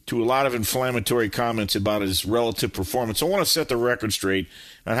to a lot of inflammatory comments about his relative performance. I want to set the record straight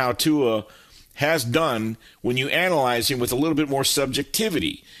on how Tua has done when you analyze him with a little bit more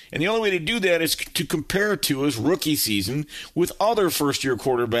subjectivity. And the only way to do that is to compare Tua's rookie season with other first-year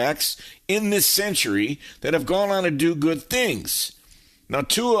quarterbacks in this century that have gone on to do good things. Now,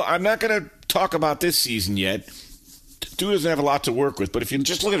 Tua, I'm not going to talk about this season yet. Tua doesn't have a lot to work with, but if you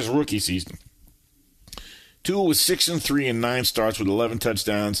just look at his rookie season, Tua was 6-3 in 9 starts with 11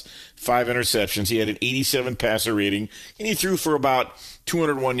 touchdowns, 5 interceptions. He had an 87 passer rating, and he threw for about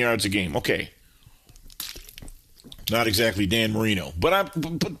 201 yards a game. Okay, not exactly Dan Marino, but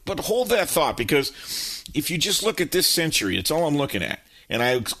hold that thought, because if you just look at this century, it's all I'm looking at. And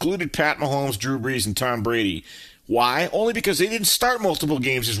I excluded Pat Mahomes, Drew Brees, and Tom Brady. Why? Only because they didn't start multiple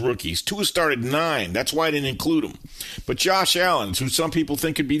games as rookies. Tua started 9. That's why I didn't include them. But Josh Allen, who some people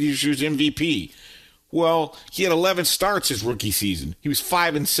think could be this year's MVP, well, he had 11 starts his rookie season. He was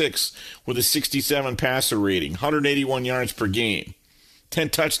 5-6 with a 67 passer rating, 181 yards per game, 10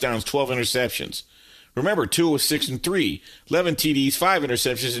 touchdowns, 12 interceptions. Remember, Tua was 6-3, 11 TDs, 5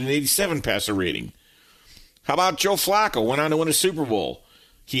 interceptions, and an 87 passer rating. How about Joe Flacco? Went on to win a Super Bowl.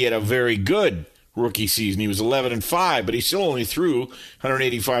 He had a very good rookie season. He was 11-5, but he still only threw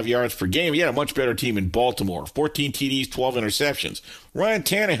 185 yards per game. He had a much better team in Baltimore. 14 TDs, 12 interceptions. Ryan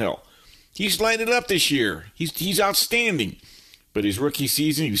Tannehill, he's lighted up this year. He's outstanding. But his rookie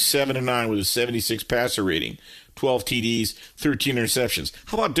season, he was 7-9 with a 76 passer rating, 12 TDs, 13 interceptions.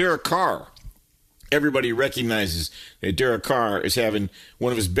 How about Derek Carr? Everybody recognizes that Derek Carr is having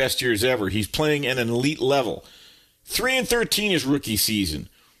one of his best years ever. He's playing at an elite level. 3-13 his rookie season.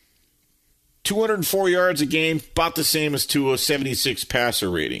 204 yards a game, about the same as Tua, 76 passer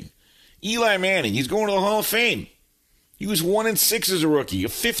rating. Eli Manning, he's going to the Hall of Fame. He was 1-6 as a rookie, a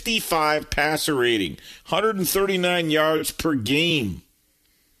 55 passer rating, 139 yards per game,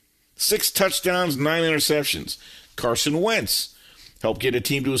 6 touchdowns, 9 interceptions. Carson Wentz helped get a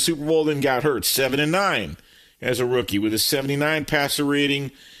team to a Super Bowl, then got hurt, 7-9 as a rookie with a 79 passer rating,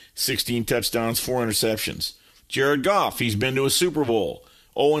 16 touchdowns, 4 interceptions. Jared Goff, he's been to a Super Bowl,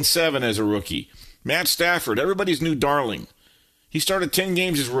 0-7 as a rookie. Matt Stafford, everybody's new darling. He started 10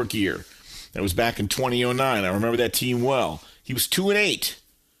 games his rookie year. That was back in 2009. I remember that team well. He was 2-8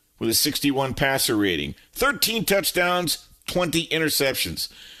 with a 61 passer rating, 13 touchdowns, 20 interceptions.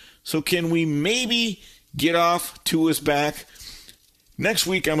 So can we maybe get off Tua's back? Next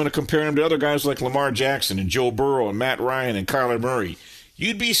week, I'm going to compare him to other guys like Lamar Jackson and Joe Burrow and Matt Ryan and Kyler Murray.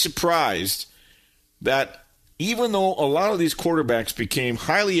 You'd be surprised that even though a lot of these quarterbacks became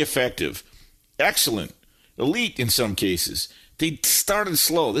highly effective, excellent, elite in some cases, they started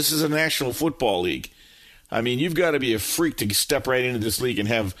slow. This is a National Football League. I mean, you've got to be a freak to step right into this league and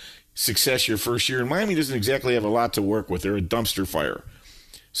have success your first year. And Miami doesn't exactly have a lot to work with. They're a dumpster fire.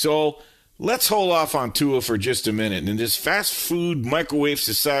 So let's hold off on Tua for just a minute. In this fast food microwave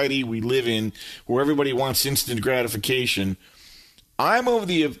society we live in, where everybody wants instant gratification, I'm of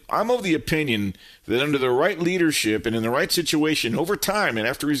the opinion that under the right leadership and in the right situation over time, and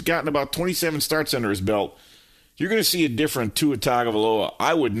after he's gotten about 27 starts under his belt, you're going to see a different Tua Tagovailoa.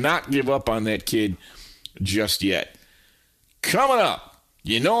 I would not give up on that kid just yet. Coming up,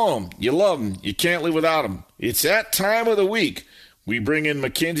 you know him, you love him, you can't live without him. It's that time of the week. We bring in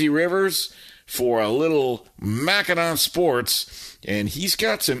Mackenzie Rivers for a little Mackin' Sports, and he's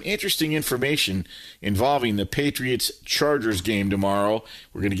got some interesting information involving the Patriots-Chargers game tomorrow.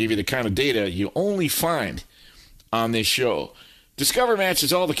 We're going to give you the kind of data you only find on this show. Discover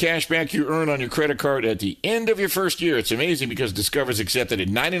matches all the cash back you earn on your credit card at the end of your first year. It's amazing because Discover is accepted in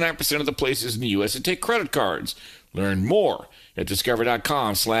 99% of the places in the U.S. that take credit cards. Learn more at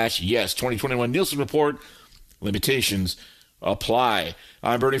discover.com/yes. 2021 Nielsen Report. Limitations apply.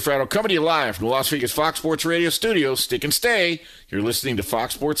 I'm Bernie Fratto, coming to you live from the Las Vegas Fox Sports Radio studios. Stick and stay. You're listening to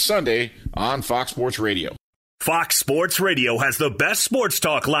Fox Sports Sunday on Fox Sports Radio. Fox Sports Radio has the best sports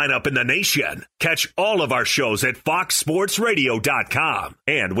talk lineup in the nation. Catch all of our shows at foxsportsradio.com.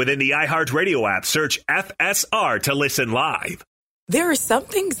 And within the iHeartRadio app, search FSR to listen live. There are some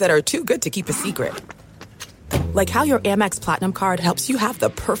things that are too good to keep a secret. Like how your Amex Platinum card helps you have the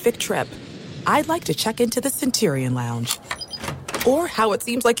perfect trip. I'd like to check into the Centurion Lounge. Or how it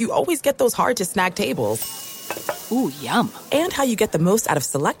seems like you always get those hard-to-snag tables. Ooh, yum. And how you get the most out of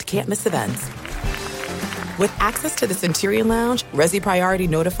select can't-miss events. With access to the Centurion Lounge, Resi Priority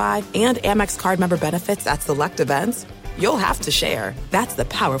Notified, and Amex card member benefits at select events, you'll have to share. That's the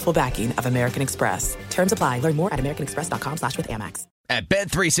powerful backing of American Express. Terms apply. Learn more at americanexpress.com/withAmex. At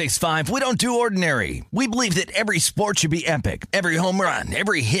Bet365, we don't do ordinary. We believe that every sport should be epic. Every home run,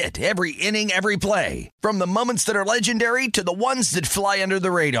 every hit, every inning, every play. From the moments that are legendary to the ones that fly under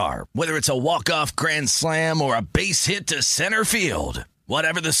the radar. Whether it's a walk-off grand slam or a base hit to center field.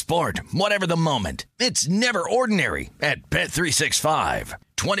 Whatever the sport, whatever the moment, it's never ordinary at Bet365.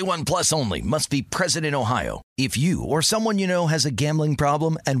 21 plus only. Must be present in Ohio. If you or someone you know has a gambling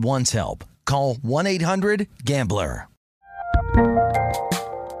problem and wants help, call 1-800-GAMBLER.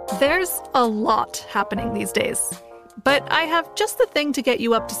 There's a lot happening these days, but I have just the thing to get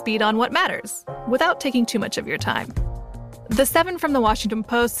you up to speed on what matters without taking too much of your time. The 7 from the Washington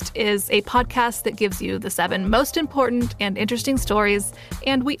Post is a podcast that gives you the 7 most important and interesting stories,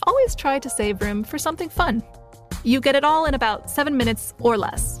 and we always try to save room for something fun. You get it all in about 7 minutes or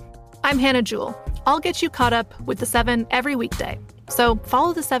less. I'm Hannah Jewell. I'll get you caught up with the 7 every weekday. So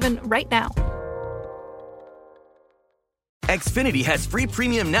follow the 7 right now. Xfinity has free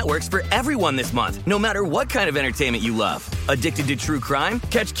premium networks for everyone this month, no matter what kind of entertainment you love. Addicted to true crime?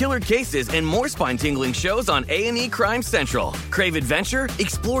 Catch killer cases and more spine-tingling shows on A&E Crime Central. Crave adventure?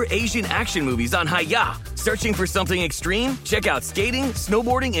 Explore Asian action movies on Hi-YAH. Searching for something extreme? Check out skating,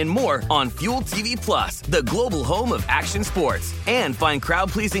 snowboarding, and more on Fuel TV Plus, the global home of action sports. And find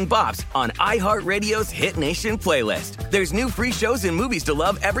crowd-pleasing bops on iHeartRadio's Hit Nation playlist. There's new free shows and movies to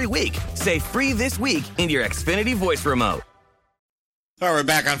love every week. Say free this week in your Xfinity voice remote. All right, we're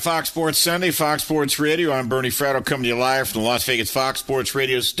back on Fox Sports Sunday, Fox Sports Radio. I'm Bernie Fratto, coming to you live from the Las Vegas Fox Sports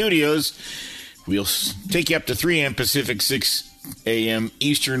Radio studios. We'll take you up to 3 a.m. Pacific, 6 a.m.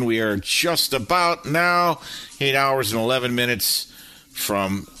 Eastern. We are just about now 8 hours and 11 minutes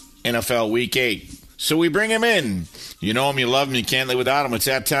from NFL Week 8. So we bring him in. You know him, you love him, you can't live without him. It's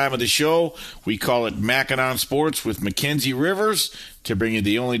that time of the show. We call it Mackin' Sports with Mackenzie Rivers to bring you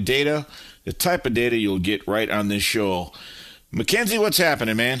the only data, the type of data you'll get right on this show. Mackenzie, what's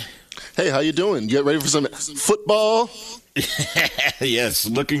happening, man? Hey, how you doing? Get ready for some football? Yes,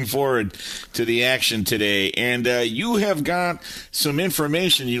 looking forward to the action today. And you have got some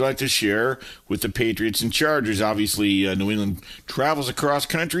information you'd like to share with the Patriots and Chargers. Obviously, New England travels across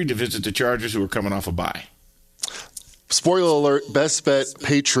country to visit the Chargers, who are coming off a bye. Spoiler alert, best bet,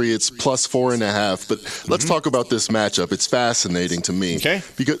 Patriots plus 4.5. But let's talk about this matchup. It's fascinating to me. Okay.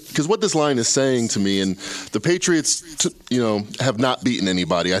 Because what this line is saying to me, and the Patriots, have not beaten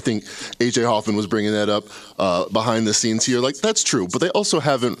anybody. I think A.J. Hoffman was bringing that up behind the scenes here. Like, that's true. But they also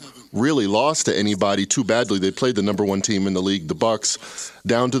haven't really lost to anybody too badly. They played the number 1 team in the league, the Bucs,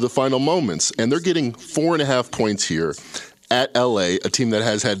 down to the final moments. And they're getting 4.5 points here. at LA, a team that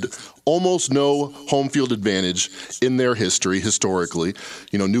has had almost no home field advantage in their history, historically.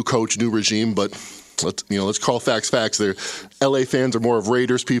 New coach, new regime, but let's call facts facts. There, LA fans are more of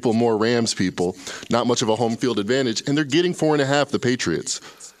Raiders people, more Rams people. Not much of a home field advantage, and they're getting 4.5. The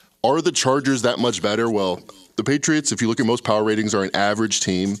Patriots. Are the Chargers that much better? Well, the Patriots, if you look at most power ratings, are an average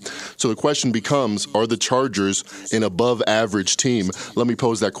team. So the question becomes, are the Chargers an above-average team? Let me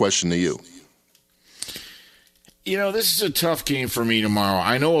pose that question to you. This is a tough game for me tomorrow.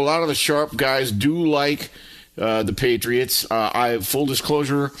 I know a lot of the sharp guys do like the Patriots. Full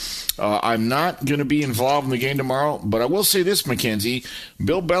disclosure, I'm not going to be involved in the game tomorrow, but I will say this, Mackenzie.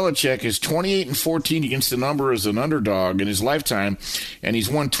 Bill Belichick is 28-14 against the number as an underdog in his lifetime, and he's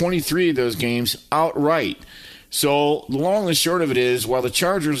won 23 of those games outright. So the long and short of it is, while the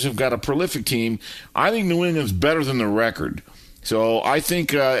Chargers have got a prolific team, I think New England's better than the record. So I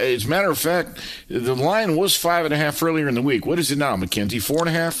think, as a matter of fact, the line was 5.5 earlier in the week. What is it now, Mackenzie?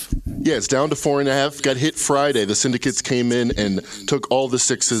 4.5? Yeah, it's down to 4.5. Got hit Friday. The syndicates came in and took all the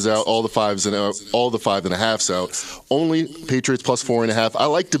 6s out, all the 5s and out, all the 5.5s out. Only Patriots plus 4.5. I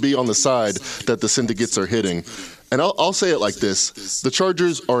like to be on the side that the syndicates are hitting. And I'll say it like this. The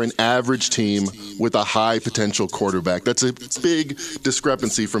Chargers are an average team with a high potential quarterback. That's a big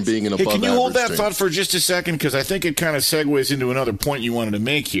discrepancy from being an above average team. Can you hold that thought for just a second? Because I think it kind of segues into another point you wanted to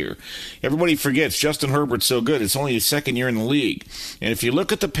make here. Everybody forgets Justin Herbert's so good. It's only his second year in the league. And if you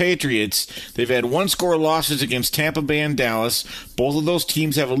look at the Patriots, they've had one-score losses against Tampa Bay and Dallas. Both of those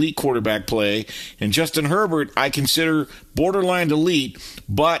teams have elite quarterback play. And Justin Herbert, I consider borderline elite,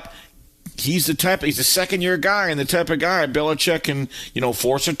 but he's a second-year guy and the type of guy Belichick can,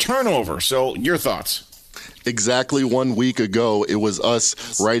 force a turnover. So your thoughts? Exactly 1 week ago, it was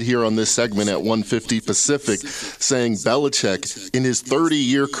us right here on this segment at 150 Pacific saying Belichick, in his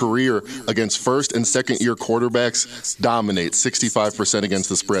 30-year career against first- and second-year quarterbacks, dominates 65% against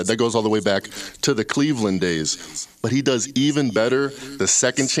the spread. That goes all the way back to the Cleveland days. But he does even better the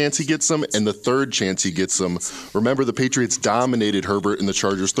second chance he gets them and the third chance he gets them. Remember, the Patriots dominated Herbert and the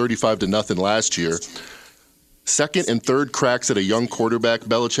Chargers 35-0 last year. Second and third cracks at a young quarterback,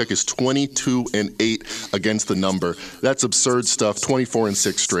 Belichick is 22-8 against the number. That's absurd stuff,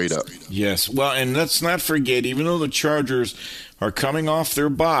 24-6 straight up. Yes, well, and let's not forget, even though the Chargers are coming off their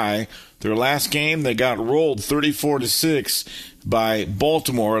bye, their last game they got rolled 34-6 by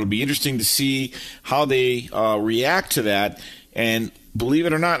Baltimore. It'll be interesting to see how they react to that. And believe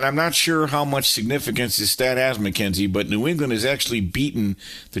it or not, I'm not sure how much significance this stat has, Mackenzie, but New England has actually beaten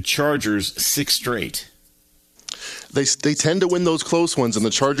the Chargers 6 straight. They tend to win those close ones, and the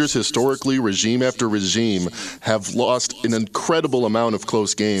Chargers historically, regime after regime, have lost an incredible amount of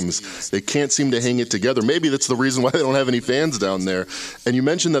close games. They can't seem to hang it together. Maybe that's the reason why they don't have any fans down there. And you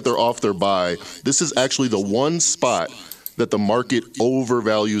mentioned that they're off their bye. This is actually the one spot that the market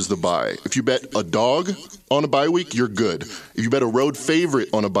overvalues the bye. If you bet a dog on a bye week, you're good. If you bet a road favorite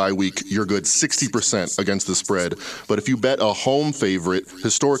on a bye week, you're good 60% against the spread. But if you bet a home favorite,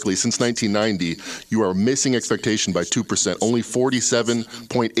 historically, since 1990, you are missing expectation by 2%, only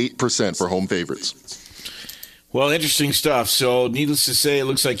 47.8% for home favorites. Well, interesting stuff. So, needless to say, it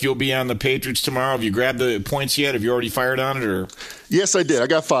looks like you'll be on the Patriots tomorrow. Have you grabbed the points yet? Have you already fired on it? Or? Yes, I did. I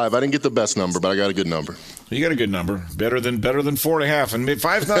got 5. I didn't get the best number, but I got a good number. You got a good number. Better than 4.5. And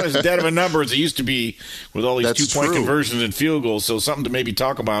 5's not as dead of a number as it used to be with all these That's 2-point true. conversions and field goals. So, something to maybe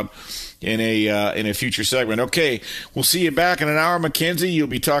talk about in a future segment. Okay, we'll see you back in an hour, Mackenzie. You'll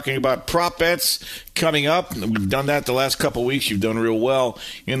be talking about prop bets coming up. We've done that the last couple of weeks. You've done real well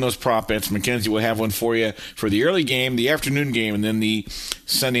in those prop bets. Mackenzie will have one for you for the early game, the afternoon game, and then the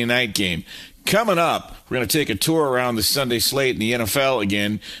Sunday night game. Coming up, we're going to take a tour around the Sunday slate in the NFL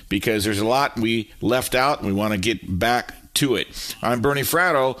again because there's a lot we left out and we want to get back to it. I'm Bernie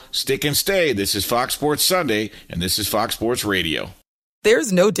Fratto. Stick and stay. This is Fox Sports Sunday, and this is Fox Sports Radio.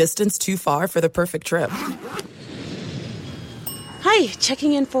 There's no distance too far for the perfect trip. Hi,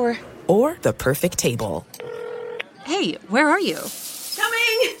 checking in for... Or the perfect table. Hey, where are you?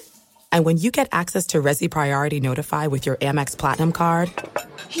 Coming! And when you get access to Resi Priority Notify with your Amex Platinum card...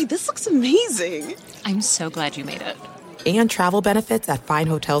 Hey, this looks amazing. I'm so glad you made it. And travel benefits at fine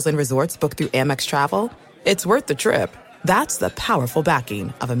hotels and resorts booked through Amex Travel, it's worth the trip. That's the powerful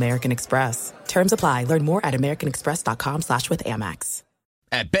backing of American Express. Terms apply. Learn more at americanexpress.com/withAmex.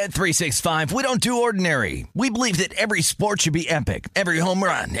 At Bet365, we don't do ordinary. We believe that every sport should be epic. Every home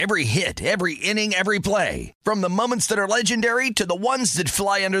run, every hit, every inning, every play. From the moments that are legendary to the ones that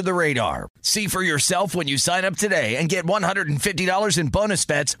fly under the radar. See for yourself when you sign up today and get $150 in bonus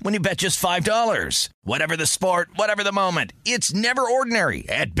bets when you bet just $5. Whatever the sport, whatever the moment, it's never ordinary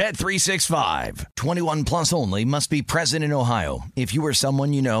at Bet365. 21 plus only. Must be present in Ohio. If you or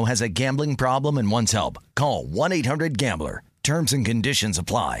someone you know has a gambling problem and wants help, call 1-800-GAMBLER. Terms and conditions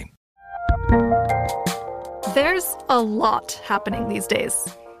apply. There's a lot happening these days,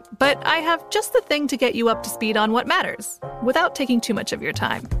 but I have just the thing to get you up to speed on what matters without taking too much of your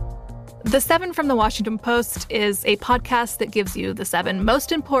time. The 7 from the Washington Post is a podcast that gives you the 7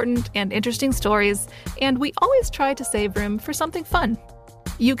 most important and interesting stories, and we always try to save room for something fun.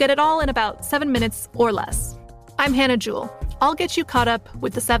 You get it all in about 7 minutes or less. I'm Hannah Jewell. I'll get you caught up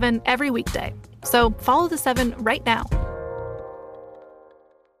with the 7 every weekday. So follow the 7 right now.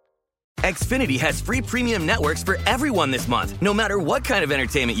 Xfinity has free premium networks for everyone this month, no matter what kind of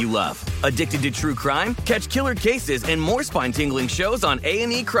entertainment you love. Addicted to true crime? Catch killer cases and more spine-tingling shows on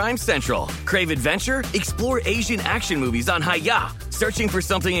A&E Crime Central. Crave adventure? Explore Asian action movies on Hi-YAH. Searching for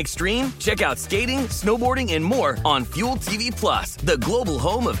something extreme? Check out skating, snowboarding, and more on Fuel TV Plus, the global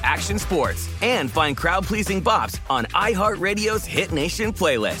home of action sports. And find crowd-pleasing bops on iHeartRadio's Hit Nation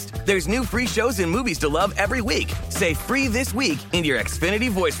playlist. There's new free shows and movies to love every week. Say free this week in your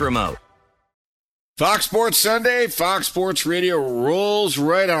Xfinity voice remote. Fox Sports Sunday, Fox Sports Radio rolls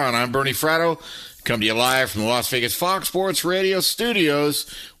right on. I'm Bernie Fratto, come to you live from the Las Vegas Fox Sports Radio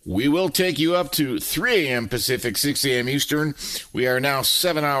studios. We will take you up to 3 a.m. Pacific, 6 a.m. Eastern. We are now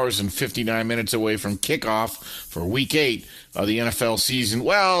 7 hours and 59 minutes away from kickoff for Week 8 of the NFL season.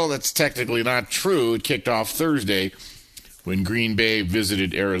 Well, that's technically not true. It kicked off Thursday when Green Bay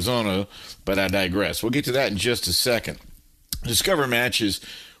visited Arizona, but I digress. We'll get to that in just a second. Discover matches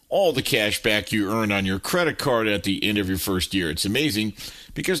all the cash back you earned on your credit card at the end of your first year. It's amazing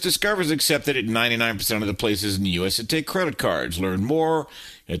because Discover is accepted at 99% of the places in the U.S. that take credit cards. Learn more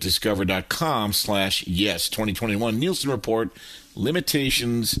at discover.com/yes. 2021 Nielsen Report.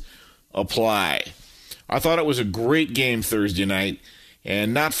 Limitations apply. I thought it was a great game Thursday night,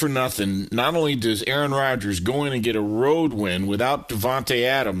 and not for nothing. Not only does Aaron Rodgers go in and get a road win without Devontae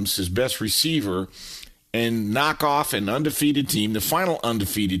Adams, his best receiver, and knock off an undefeated team, the final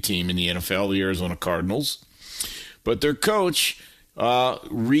undefeated team in the NFL, the Arizona Cardinals. But their coach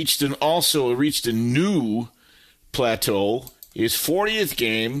reached a new plateau. His 40th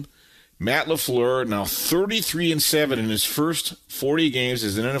game, Matt LaFleur, now 33-7 in his first 40 games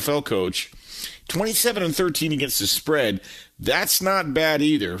as an NFL coach. 27-13 against the spread. That's not bad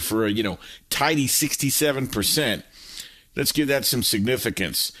either for a tidy 67%. Let's give that some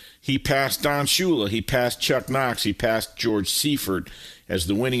significance. He passed Don Shula. He passed Chuck Knox. He passed George Seifert as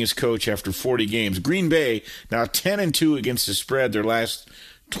the winningest coach after 40 games. Green Bay now 10-2 against the spread their last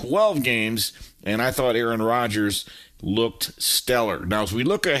 12 games, and I thought Aaron Rodgers looked stellar. Now, as we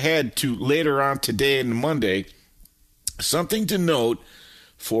look ahead to later on today and Monday, something to note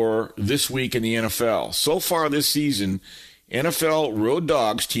for this week in the NFL. So far this season, NFL road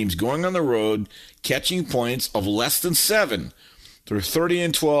dogs, teams going on the road, catching points of less than 7. They're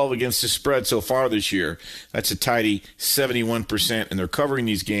 30-12 against the spread so far this year. That's a tidy 71%, and they're covering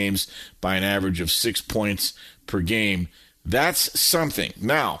these games by an average of 6 points per game. That's something.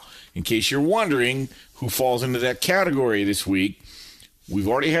 Now, in case you're wondering who falls into that category this week, we've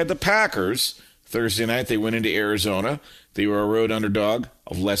already had the Packers. Thursday night, they went into Arizona. They were a road underdog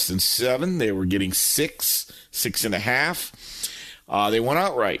of less than 7. They were getting 6.5. They went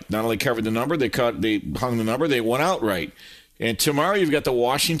outright. Not only covered the number, they hung the number. They went outright. And tomorrow you've got the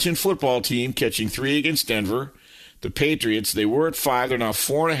Washington football team catching 3 against Denver. The Patriots, they were at 5. They're now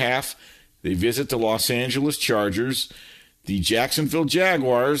 4.5. They visit the Los Angeles Chargers. The Jacksonville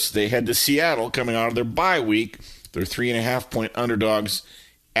Jaguars, they head to Seattle coming out of their bye week. They're 3.5-point underdogs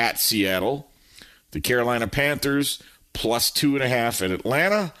at Seattle. The Carolina Panthers, plus 2.5 at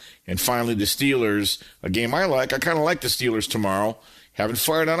Atlanta. And finally, the Steelers, a game I like. I kind of like the Steelers tomorrow. Haven't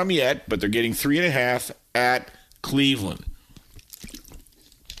fired on them yet, but they're getting 3.5 at Cleveland.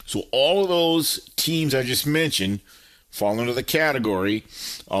 So all of those teams I just mentioned fall into the category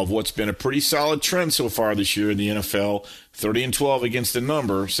of what's been a pretty solid trend so far this year in the NFL. 30-12 against the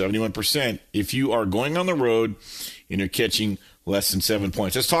number, 71%. If you are going on the road and you're catching less than 7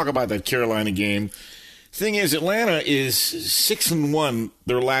 points. Let's talk about that Carolina game. Thing is, Atlanta is 6-1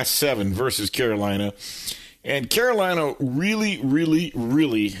 their last 7 versus Carolina. And Carolina really, really,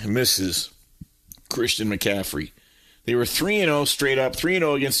 really misses Christian McCaffrey. They were 3-0 straight up,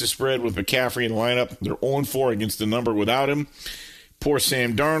 3-0 against the spread with McCaffrey in the lineup. They're 0-4 against the number without him. Poor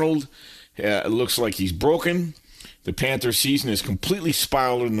Sam Darnold. It looks like he's broken. The Panthers season is completely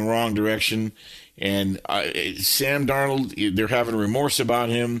spiraled in the wrong direction. And Sam Darnold, they're having remorse about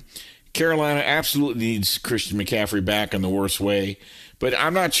him. Carolina absolutely needs Christian McCaffrey back in the worst way. But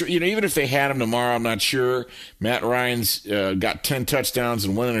I'm not sure, even if they had him tomorrow, I'm not sure. Matt Ryan's got 10 touchdowns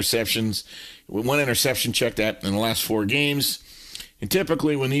and 1 interception checked that in the last 4 games. And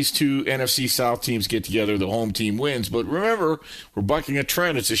typically when these two NFC South teams get together, the home team wins. But remember, we're bucking a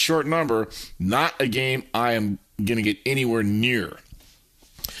trend. It's a short number, not a game I am going to get anywhere near.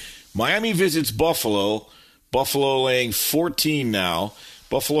 Miami visits Buffalo. Buffalo laying 14 now.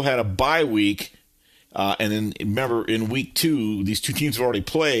 Buffalo had a bye week. And then remember, in week 2, these two teams have already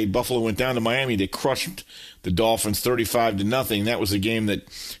played. Buffalo went down to Miami. They crushed the Dolphins 35-0. That was a game that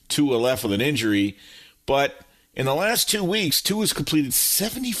Tua left with an injury. But in the last 2 weeks, Tua's completed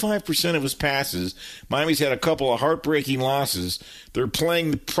 75% of his passes. Miami's had a couple of heartbreaking losses. They're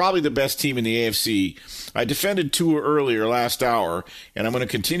playing probably the best team in the AFC. I defended Tua earlier last hour, and I'm going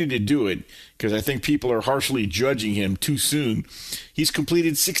to continue to do it because I think people are harshly judging him too soon. He's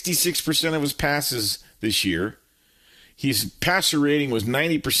completed 66% of his passes this year. His passer rating was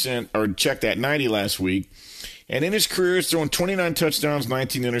 90%, or check that, 90 last week. And in his career, he's thrown 29 touchdowns,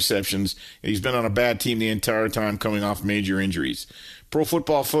 19 interceptions. And he's been on a bad team the entire time, coming off major injuries. Pro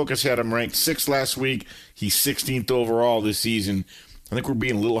Football Focus had him ranked 6th last week. He's 16th overall this season. I think we're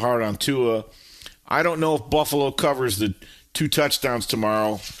being a little hard on Tua. I don't know if Buffalo covers the 2 touchdowns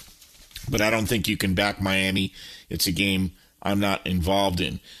tomorrow, but I don't think you can back Miami. It's a game I'm not involved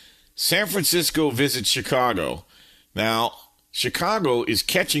in. San Francisco visits Chicago. Now, Chicago is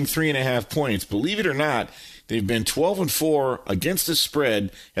catching 3.5 points. Believe it or not, they've been 12-4 against the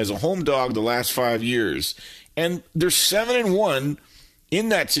spread as a home dog the last 5 years. And they're 7-1 in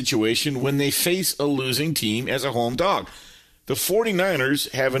that situation when they face a losing team as a home dog. The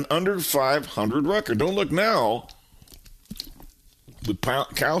 49ers have an under 500 record. Don't look now. With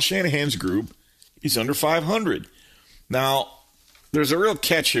Kyle Shanahan's group, he's under 500. Now, there's a real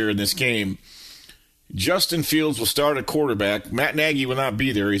catch here in this game. Justin Fields will start at quarterback. Matt Nagy will not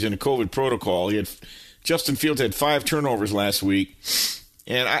be there. He's in a COVID protocol. Justin Fields had 5 turnovers last week.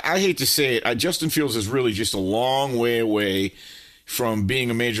 And I hate to say it, Justin Fields is really just a long way away from being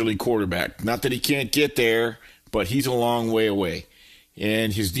a major league quarterback. Not that he can't get there, but he's a long way away.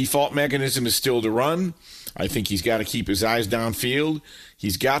 And his default mechanism is still to run. I think he's got to keep his eyes downfield.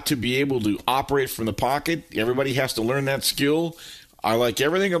 He's got to be able to operate from the pocket. Everybody has to learn that skill. I like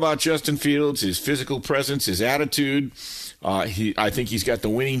everything about Justin Fields, his physical presence, his attitude. I think he's got the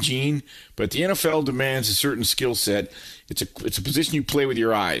winning gene, but the NFL demands a certain skill set. It's a position you play with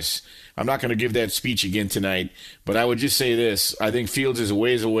your eyes. I'm not going to give that speech again tonight, but I would just say this. I think Fields is a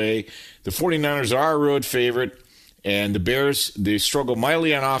ways away. The 49ers are a road favorite, and the Bears, they struggle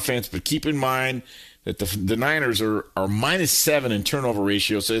mightily on offense, but keep in mind that the Niners are -7 in turnover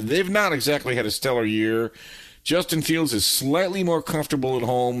ratio, so they've not exactly had a stellar year. Justin Fields is slightly more comfortable at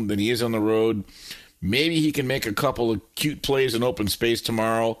home than he is on the road. Maybe he can make a couple of cute plays in open space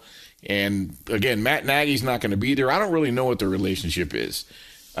tomorrow. And, again, Matt Nagy's not going to be there. I don't really know what their relationship is.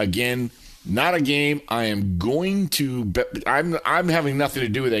 Again, not a game I am going to bet. I'm having nothing to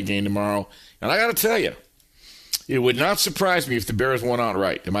do with that game tomorrow. And I got to tell you, it would not surprise me if the Bears won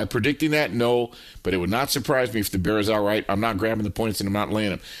outright. Am I predicting that? No. But it would not surprise me if the Bears are outright. I'm not grabbing the points and I'm not laying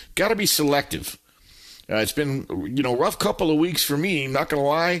them. Got to be selective. It's been, rough couple of weeks for me. I'm not going to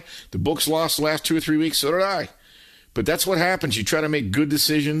lie. The books lost the last 2 or 3 weeks. So did I. But that's what happens. You try to make good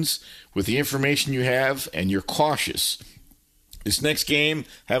decisions with the information you have, and you're cautious. This next game,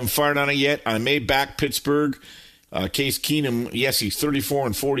 haven't fired on it yet. I may back Pittsburgh. Case Keenum, yes, he's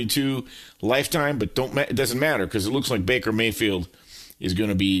 34-42 lifetime, but it doesn't matter because it looks like Baker Mayfield is going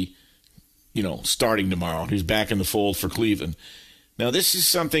to be, starting tomorrow. He's back in the fold for Cleveland. Now, this is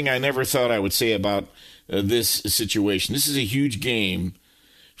something I never thought I would say about this situation. This is a huge game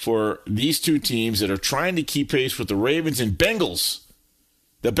for these two teams that are trying to keep pace with the Ravens and Bengals.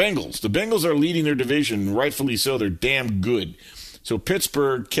 The Bengals are leading their division, rightfully so. They're damn good. So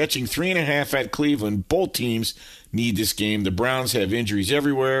Pittsburgh catching 3.5 at Cleveland. Both teams need this game. The Browns have injuries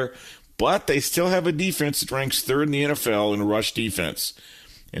everywhere, but they still have a defense that ranks 3rd in the NFL in rush defense.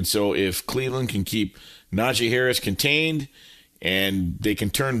 And so if Cleveland can keep Najee Harris contained and they can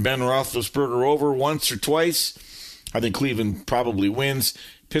turn Ben Roethlisberger over once or twice, I think Cleveland probably wins.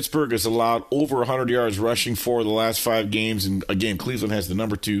 Pittsburgh has allowed over 100 yards rushing for the last 5 games. And, again, Cleveland has the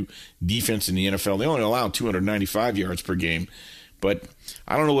number 2 defense in the NFL. They only allow 295 yards per game. But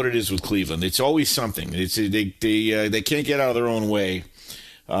I don't know what it is with Cleveland. It's always something. They can't get out of their own way.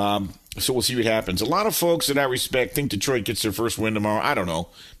 So we'll see what happens. A lot of folks that I respect think Detroit gets their first win tomorrow. I don't know.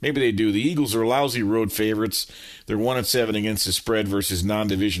 Maybe they do. The Eagles are lousy road favorites. They're 1-7 against the spread versus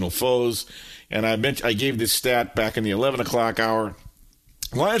non-divisional foes. And I gave this stat back in the 11 o'clock hour.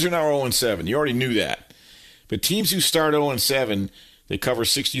 Lions are now 0-7. You already knew that. But teams who start 0-7, they cover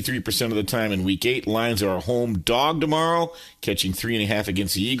 63% of the time in Week 8. Lions are a home dog tomorrow, catching 3.5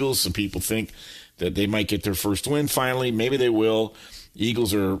 against the Eagles. Some people think that they might get their first win finally. Maybe they will.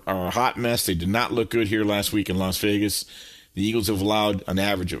 Eagles are a hot mess. They did not look good here last week in Las Vegas. The Eagles have allowed an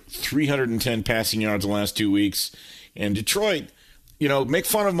average of 310 passing yards the last 2 weeks. And Detroit, make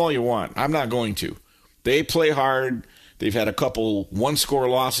fun of them all you want. I'm not going to. They play hard. They've had a couple one-score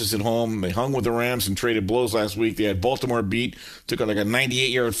losses at home. They hung with the Rams and traded blows last week. They had Baltimore beat, took like a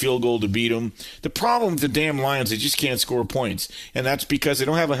 98-yard field goal to beat them. The problem with the damn Lions, they just can't score points. And that's because they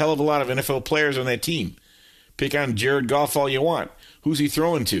don't have a hell of a lot of NFL players on that team. Pick on Jared Goff all you want. Who's he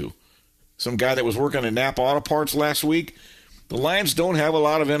throwing to? Some guy that was working at Napa Auto Parts last week? The Lions don't have a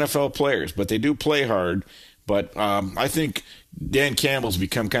lot of NFL players, but they do play hard. But I think Dan Campbell's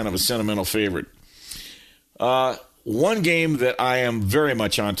become kind of a sentimental favorite. One game that I am very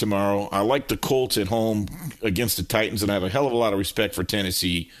much on tomorrow, I like the Colts at home against the Titans, and I have a hell of a lot of respect for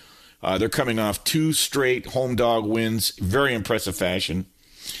Tennessee. They're coming off 2 straight home dog wins, very impressive fashion.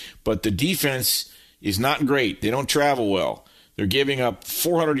 But the defense is not great. They don't travel well. They're giving up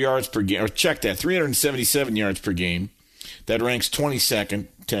 400 yards per game, or check that, 377 yards per game. That ranks 22nd,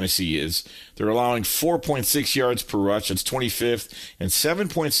 Tennessee is. They're allowing 4.6 yards per rush. That's 25th. And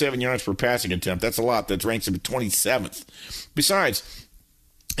 7.7 yards per passing attempt. That's a lot. That ranks them at 27th. Besides,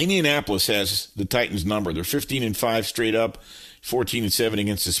 Indianapolis has the Titans number. They're 15-5 straight up, 14-7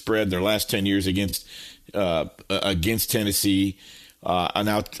 against the spread. Their last 10 years against Tennessee.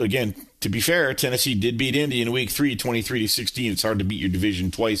 Now, again, to be fair, Tennessee did beat Indy in Week 3, 23-16. It's hard to beat your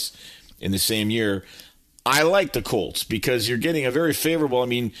division twice in the same year. I like the Colts because you're getting a very favorable.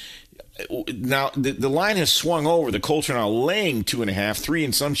 Now the line has swung over. The Colts are now laying 2.5, 3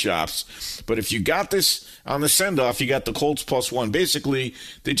 in some shops. But if you got this on the send-off, you got the Colts +1. Basically,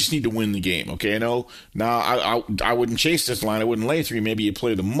 they just need to win the game. Okay, I know. Now I wouldn't chase this line. I wouldn't lay 3. Maybe you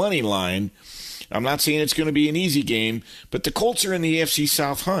play the money line. I'm not saying it's going to be an easy game, but the Colts are in the AFC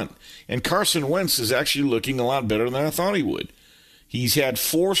South hunt, and Carson Wentz is actually looking a lot better than I thought he would. He's had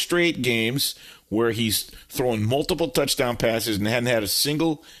 4 straight games where he's thrown multiple touchdown passes and hadn't had a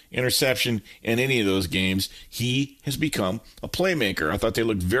single interception in any of those games. He has become a playmaker. I thought they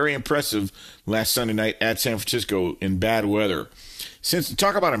looked very impressive last Sunday night at San Francisco in bad weather.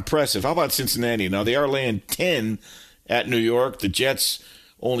 Talk about impressive. How about Cincinnati? Now, they are laying 10 at New York. The Jets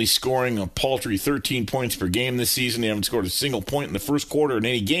only scoring a paltry 13 points per game this season. They haven't scored a single point in the first quarter in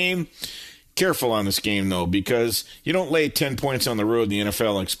any game. Careful on this game, though, because you don't lay 10 points on the road in the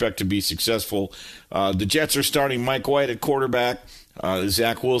NFL and expect to be successful. The Jets are starting Mike White at quarterback.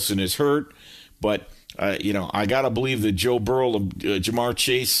 Zach Wilson is hurt. But, I got to believe that Joe Burrow, Jamar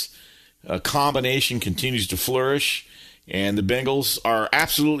Chase combination continues to flourish. And the Bengals are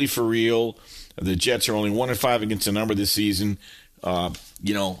absolutely for real. The Jets are only 1-5 against the number this season. You're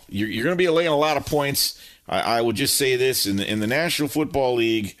going to be laying a lot of points. I will just say this. In the National Football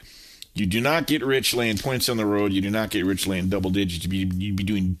League, you do not get rich laying points on the road. You do not get rich laying double digits. You'd be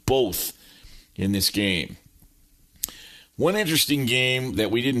doing both in this game. One interesting game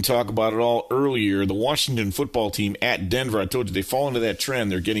that we didn't talk about at all earlier, the Washington football team at Denver. I told you they fall into that trend.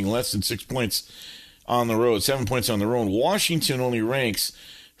 They're getting less than 6 points on the road, 7 points on the road. Washington only ranks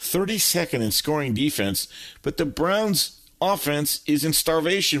 32nd in scoring defense, but the Browns' offense is in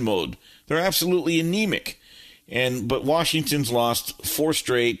starvation mode. They're absolutely anemic. But Washington's lost 4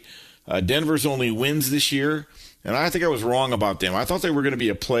 straight. Denver's only wins this year, and I think I was wrong about them. I thought they were going to be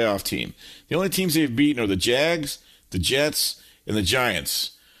a playoff team. The only teams they've beaten are the Jags, the Jets, and the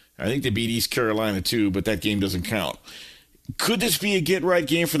Giants. I think they beat East Carolina too, but that game doesn't count. Could this be a get-right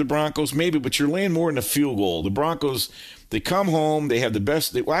game for the Broncos? Maybe, but you're laying more than a field goal. The Broncos, they come home, they have the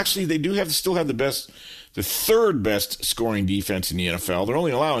best. They still have the third best scoring defense in the NFL. They're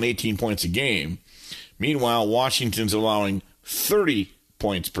only allowing 18 points a game. Meanwhile, Washington's allowing 30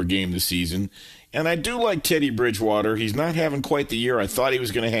 points per game this season. And I do like Teddy Bridgewater. He's not having quite the year I thought he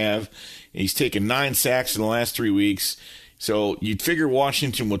was going to have. He's taken 9 sacks in the last 3 weeks. So you'd figure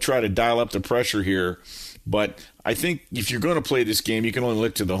Washington will try to dial up the pressure here. But I think if you're going to play this game, you can only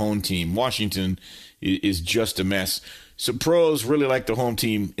look to the home team. Washington is just a mess. So pros really like the home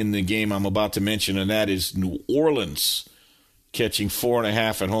team in the game I'm about to mention, and that is New Orleans catching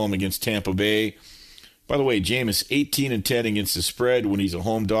 4.5 at home against Tampa Bay. By the way, Jameis 18-10 against the spread when he's a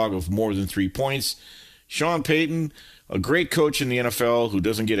home dog of more than 3 points. Sean Payton, a great coach in the NFL who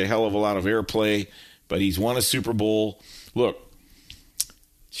doesn't get a hell of a lot of airplay, but he's won a Super Bowl. Look,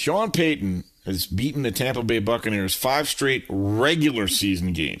 Sean Payton has beaten the Tampa Bay Buccaneers 5 straight regular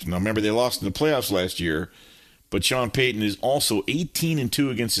season games. Now, remember, they lost in the playoffs last year, but Sean Payton is also 18-2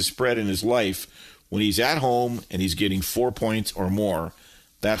 against the spread in his life when he's at home and he's getting 4 points or more.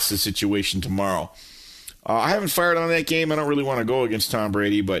 That's the situation tomorrow. I haven't fired on that game. I don't really want to go against Tom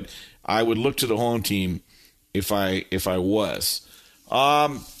Brady, but I would look to the home team if I was.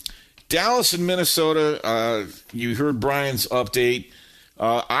 Dallas and Minnesota, you heard Brian's update.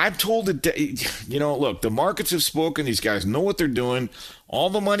 I'm told that, look, the markets have spoken. These guys know what they're doing. All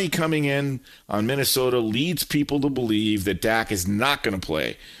the money coming in on Minnesota leads people to believe that Dak is not going to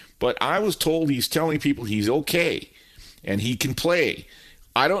play. But I was told he's telling people he's okay and he can play.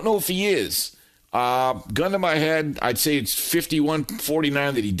 I don't know if he is. Gun to my head, I'd say it's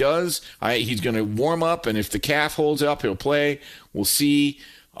 51-49 that he does. He's going to warm up, and if the calf holds up, he'll play. We'll see.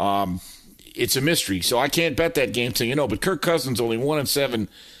 It's a mystery, so I can't bet that game till but Kirk Cousins only 1-7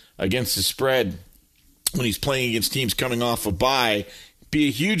 against the spread when he's playing against teams coming off a bye. Be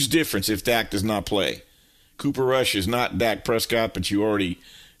a huge difference if Dak does not play. Cooper Rush is not Dak Prescott, but you already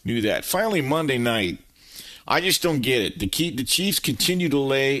knew that. Finally, Monday night, I just don't get it. The Chiefs continue to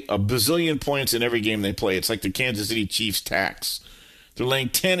lay a bazillion points in every game they play. It's like the Kansas City Chiefs tax. They're laying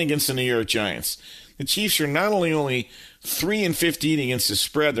 10 against the New York Giants. The Chiefs are not only 3-15 against the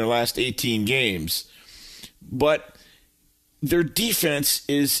spread in their last 18 games, but their defense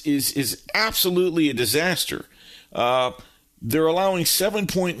is absolutely a disaster. They're allowing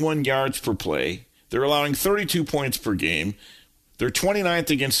 7.1 yards per play. They're allowing 32 points per game. They're 29th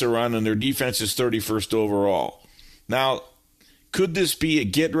against the run, and their defense is 31st overall. Now, could this be a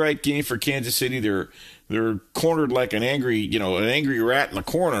get-right game for Kansas City? They're cornered like an angry rat in the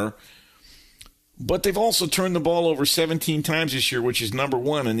corner. But they've also turned the ball over 17 times this year, which is number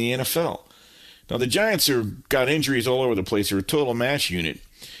 1 in the NFL. Now, the Giants have got injuries all over the place. They're a total match unit.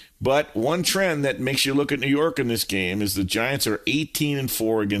 But one trend that makes you look at New York in this game is the Giants are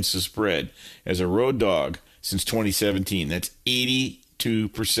 18-4 against the spread as a road dog since 2017. That's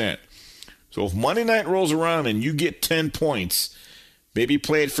 82%. So if Monday night rolls around and you get 10 points, maybe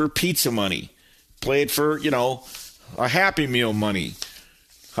play it for pizza money. Play it for, a Happy Meal money.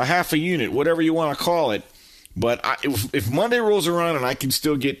 A half a unit, whatever you want to call it. But if Monday rolls around and I can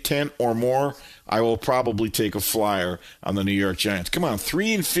still get 10 or more, I will probably take a flyer on the New York Giants. Come on,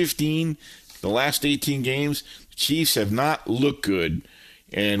 3-15 the last 18 games. The Chiefs have not looked good.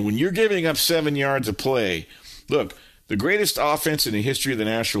 And when you're giving up 7 yards a play, look, the greatest offense in the history of the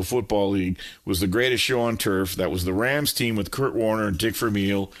National Football League was the greatest show on turf. That was the Rams team with Kurt Warner, Dick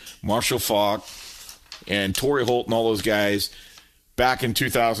Vermeil, Marshall Faulk, and Torrey Holt and all those guys back in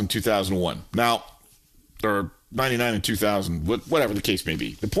 2000, 2001. Now, or 99 and 2000, whatever the case may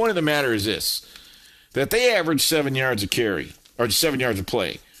be. The point of the matter is this, that they average 7 yards a carry, or 7 yards a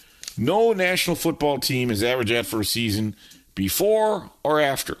play. No National Football team has averaged that for a season before or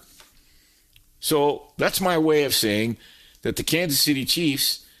after. So that's my way of saying that the Kansas City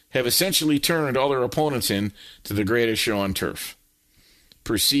Chiefs have essentially turned all their opponents in to the greatest show on turf.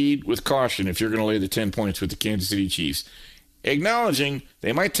 Proceed with caution if you're going to lay the 10 points with the Kansas City Chiefs. Acknowledging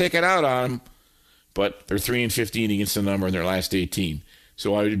they might take it out on them, but they're 3-15 against the number in their last 18.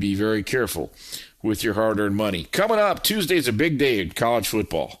 So I would be very careful with your hard-earned money. Coming up, Tuesday's a big day in college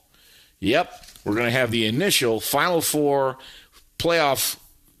football. Yep, we're going to have the initial Final Four playoff,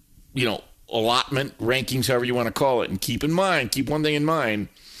 allotment, rankings, however you want to call it. And keep one thing in mind,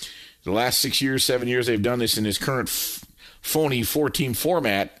 the last 7 years, they've done this in this current phony 4-team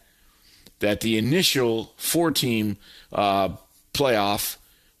format, that the initial 4-team playoff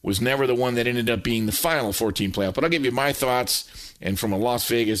was never the one that ended up being the final 4-team playoff. But I'll give you my thoughts and from a Las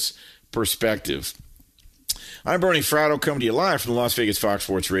Vegas perspective. I'm Bernie Fratto, coming to you live from the Las Vegas Fox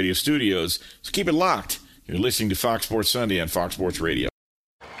Sports Radio studios. So keep it locked. You're listening to Fox Sports Sunday on Fox Sports Radio.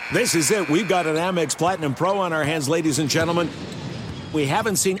 This is it. We've got an Amex Platinum Pro on our hands, ladies and gentlemen. We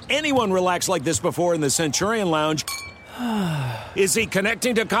haven't seen anyone relax like this before in the Centurion Lounge. Is he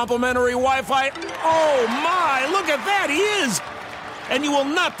connecting to complimentary Wi-Fi? Oh, my! Look at that! He is! And you will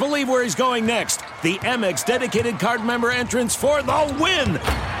not believe where he's going next. The Amex dedicated card member entrance for the win!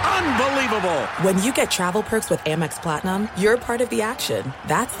 Unbelievable! When you get travel perks with Amex Platinum, you're part of the action.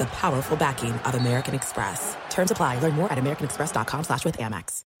 That's the powerful backing of American Express. Terms apply. Learn more at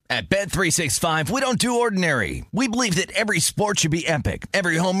americanexpress.com/withAmex. At Bet365, we don't do ordinary. We believe that every sport should be epic.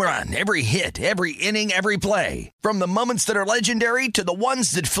 Every home run, every hit, every inning, every play. From the moments that are legendary to the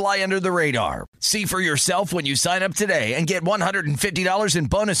ones that fly under the radar. See for yourself when you sign up today and get $150 in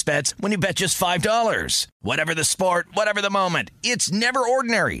bonus bets when you bet just $5. Whatever the sport, whatever the moment, it's never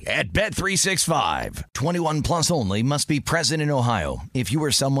ordinary at Bet365. 21 plus only. Must be present in Ohio. If you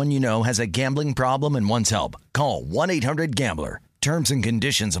or someone you know has a gambling problem and wants help, call 1-800-GAMBLER. Terms and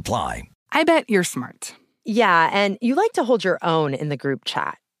conditions apply. I bet you're smart. Yeah, and you like to hold your own in the group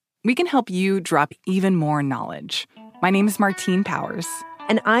chat. We can help you drop even more knowledge. My name is Martine Powers.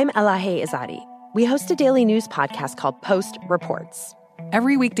 And I'm Elahe Izadi. We host a daily news podcast called Post Reports.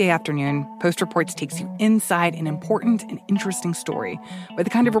 Every weekday afternoon, Post Reports takes you inside an important and interesting story with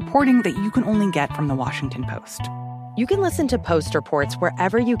the kind of reporting that you can only get from the Washington Post. You can listen to Post Reports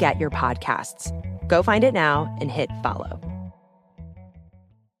wherever you get your podcasts. Go find it now and hit follow.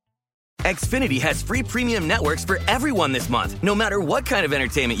 Xfinity has free premium networks for everyone this month, no matter what kind of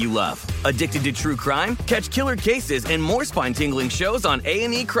entertainment you love. Addicted to true crime? Catch killer cases and more spine-tingling shows on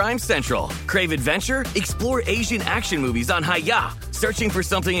A&E Crime Central. Crave adventure? Explore Asian action movies on Hi-YAH. Searching for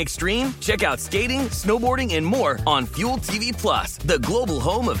something extreme? Check out skating, snowboarding, and more on Fuel TV Plus, the global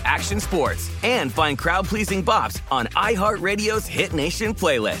home of action sports. And find crowd-pleasing bops on iHeartRadio's Hit Nation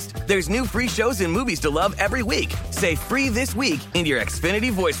playlist. There's new free shows and movies to love every week. Say free this week in your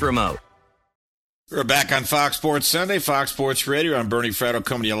Xfinity voice remote. We're back on Fox Sports Sunday, Fox Sports Radio. I'm Bernie Fratto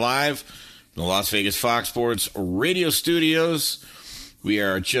coming to you live from the Las Vegas Fox Sports Radio studios. We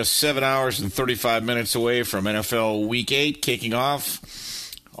are just 7 hours and 35 minutes away from NFL Week 8 kicking off,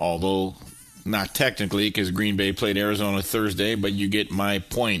 although not technically because Green Bay played Arizona Thursday, but you get my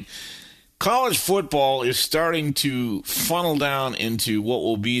point. College football is starting to funnel down into what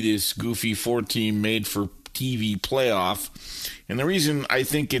will be this goofy 4-team made-for-TV playoff. And the reason I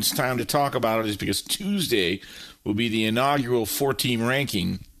think it's time to talk about it is because Tuesday will be the inaugural 4-team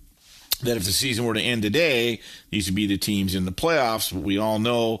ranking that if the season were to end today, these would be the teams in the playoffs. But we all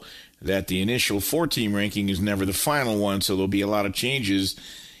know that the initial 4-team ranking is never the final one, so there'll be a lot of changes.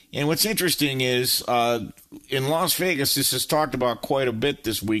 And what's interesting is in Las Vegas, this is talked about quite a bit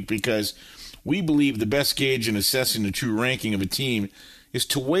this week because we believe the best gauge in assessing the true ranking of a team is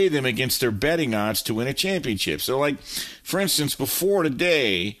to weigh them against their betting odds to win a championship. So, like, for instance, before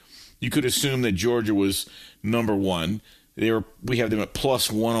today, you could assume that Georgia was number one. We have them at plus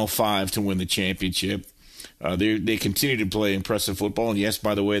 105 to win the championship. They continue to play impressive football. And, yes,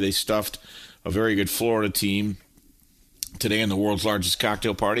 by the way, they stuffed a very good Florida team today in the world's largest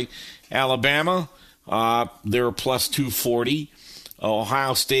cocktail party. Alabama, they're plus 240.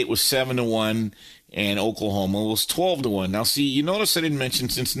 Ohio State was 7-1. And Oklahoma was 12-1. Now, see, you notice I didn't mention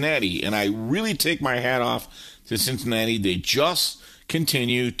Cincinnati, and I really take my hat off to Cincinnati. They just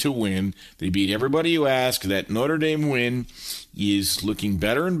continue to win. They beat everybody you ask. That Notre Dame win is looking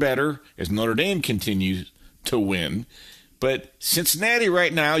better and better as Notre Dame continues to win. But Cincinnati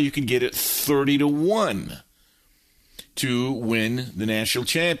right now, you can get it 30-1 to win the national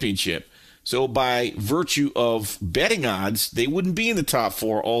championship. So by virtue of betting odds, they wouldn't be in the top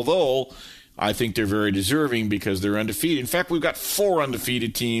four, although I think they're very deserving because they're undefeated. In fact, we've got 4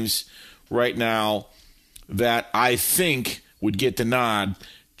 undefeated teams right now that I think would get the nod.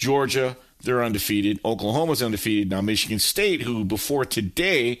 Georgia, they're undefeated. Oklahoma's undefeated. Now Michigan State, who before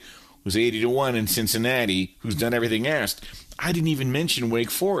today was 80-1, and Cincinnati, who's done everything asked. I didn't even mention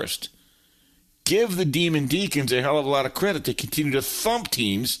Wake Forest. Give the Demon Deacons a hell of a lot of credit. They continue to thump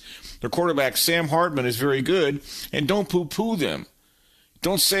teams. Their quarterback, Sam Hartman, is very good, and don't poo-poo them.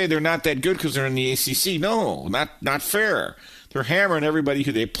 Don't say they're not that good because they're in the ACC. No, not fair. They're hammering everybody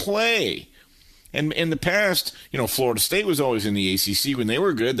who they play. And in the past, Florida State was always in the ACC. When they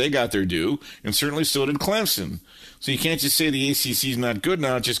were good, they got their due, and certainly so did Clemson. So you can't just say the ACC is not good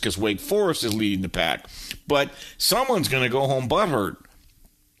now just because Wake Forest is leading the pack. But someone's going to go home butthurt.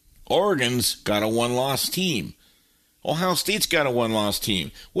 Oregon's got a one-loss team. Ohio State's got a one-loss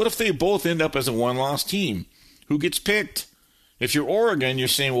team. What if they both end up as a one-loss team? Who gets picked? If you're Oregon, you're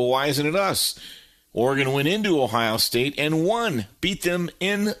saying, well, why isn't it us? Oregon went into Ohio State and won, beat them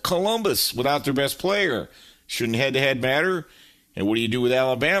in Columbus without their best player. Shouldn't head-to-head matter? And what do you do with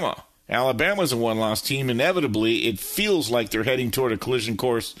Alabama? Alabama's a one-loss team. Inevitably, it feels like they're heading toward a collision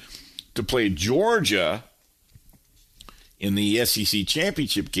course to play Georgia in the SEC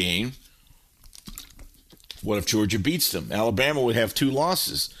championship game. What if Georgia beats them? Alabama would have 2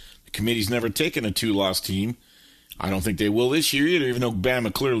 losses. The committee's never taken a 2-loss team. I don't think they will this year either, even though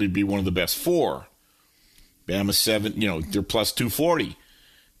Bama clearly would be one of the best 4. Bama's 7, they're plus 240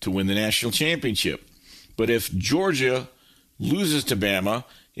 to win the national championship. But if Georgia loses to Bama,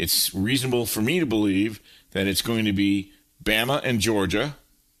 it's reasonable for me to believe that it's going to be Bama and Georgia.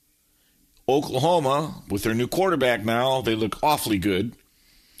 Oklahoma, with their new quarterback now, they look awfully good.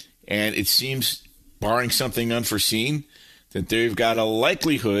 And it seems, barring something unforeseen, that they've got a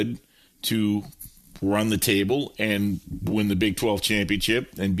likelihood to run the table and win the Big 12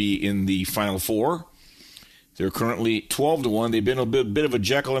 championship and be in the Final Four. They're currently 12-1. They've been a bit of a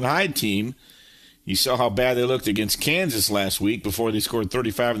Jekyll and Hyde team. You saw how bad they looked against Kansas last week before they scored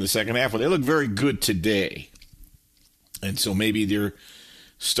 35 in the second half. Well, they look very good today. And so maybe they're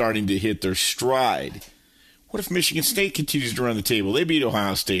starting to hit their stride. What if Michigan State continues to run the table? They beat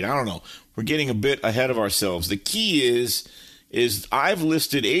Ohio State. I don't know. We're getting a bit ahead of ourselves. The key is I've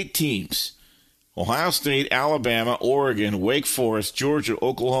listed 8 teams: Ohio State, Alabama, Oregon, Wake Forest, Georgia,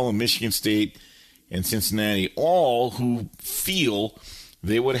 Oklahoma, Michigan State, and Cincinnati, all who feel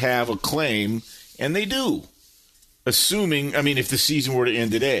they would have a claim, and they do, assuming, if the season were to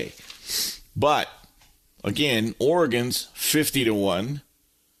end today. But, again, Oregon's 50-1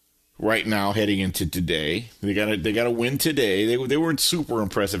 right now heading into today. They got to win today. They weren't super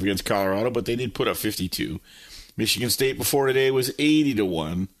impressive against Colorado, but they did put up 52. Michigan State before today was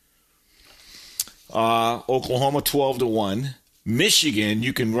 80-1. Oklahoma 12-1. Michigan,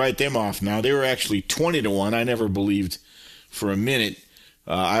 you can write them off now. They were actually 20-1. I never believed for a minute.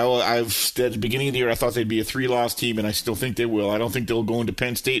 I've at the beginning of the year, I thought they'd be a 3-loss team, and I still think they will. I don't think they'll go into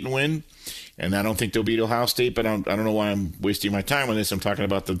Penn State and win, and I don't think they'll beat Ohio State, but I don't know why I'm wasting my time on this. I'm talking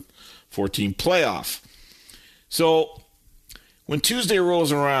about the 14 playoff. So when Tuesday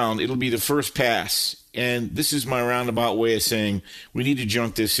rolls around, it'll be the first pass. And this is my roundabout way of saying we need to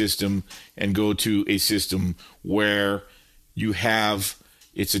junk this system and go to a system where you have,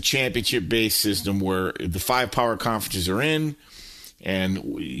 it's a championship-based system where the 5 power conferences are in,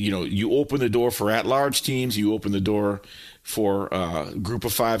 and you open the door for at-large teams, you open the door for a group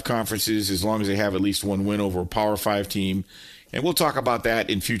of 5 conferences as long as they have at least one win over a Power 5 team. And we'll talk about that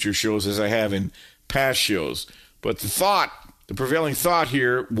in future shows as I have in past shows. But the prevailing thought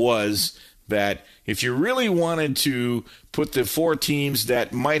here was that if you really wanted to put the 4 teams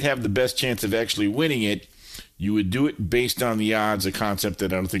that might have the best chance of actually winning it, you would do it based on the odds, a concept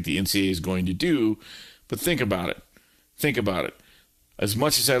that I don't think the NCAA is going to do. But think about it. Think about it. As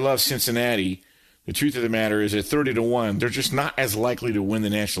much as I love Cincinnati, the truth of the matter is at 30-1, they're just not as likely to win the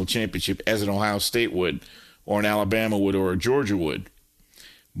national championship as an Ohio State would, or an Alabama would, or a Georgia would.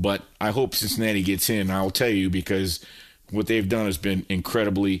 But I hope Cincinnati gets in, I'll tell you, because what they've done has been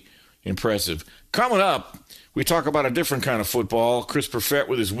incredibly impressive. Coming up, we talk about a different kind of football. Chris Perfett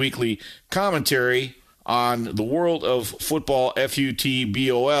with his weekly commentary on the world of football,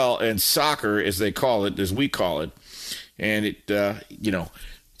 F-U-T-B-O-L, and soccer, as they call it, as we call it. And it,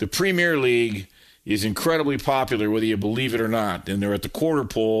 the Premier League is incredibly popular, whether you believe it or not. And they're at the quarter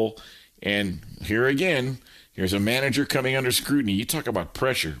pole. And here again, here's a manager coming under scrutiny. You talk about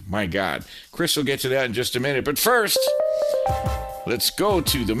pressure. My God. Chris will get to that in just a minute. But first, let's go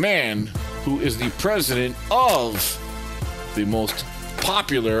to the man who is the president of the most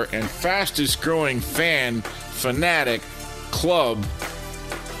popular and fastest growing fanatic club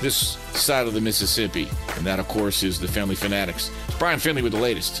this side of the Mississippi. And that, of course, is the Family Fanatics. It's Brian Finley with the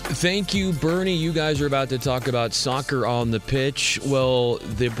latest. Thank you, Bernie. You guys are about to talk about soccer on the pitch. Well,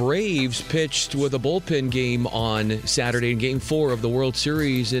 the Braves pitched with a bullpen game on Saturday in Game 4 of the World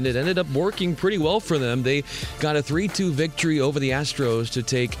Series, and it ended up working pretty well for them. They got a 3-2 victory over the Astros to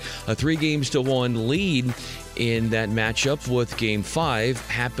take a 3-1 lead in that matchup, with Game 5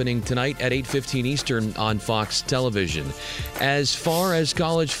 happening tonight at 8:15 Eastern on Fox Television. As far as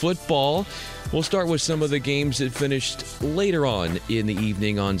college football, we'll start with some of the games that finished later on in the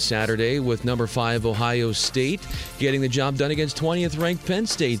evening on Saturday, with number 5 Ohio State getting the job done against 20th-ranked Penn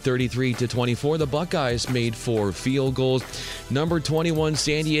State 33-24. The Buckeyes made 4 field goals. Number 21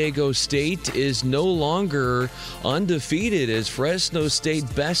 San Diego State is no longer undefeated as Fresno State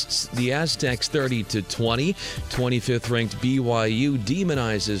bests the Aztecs 30-20. 25th-ranked BYU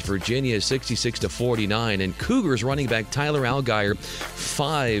demonizes Virginia 66-49, and Cougars running back Tyler Allgeier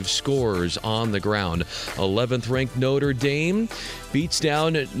 5 scores on the ground. 11th-ranked Notre Dame beats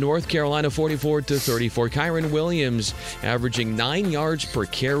down North Carolina 44-34. Kyron Williams, averaging 9 yards per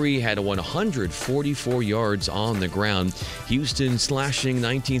carry, had 144 yards on the ground. Houston slashing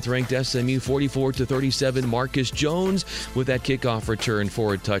 19th-ranked SMU 44-37. Marcus Jones with that kickoff return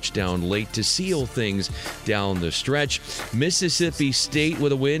for a touchdown late to seal things down the stretch. Mississippi State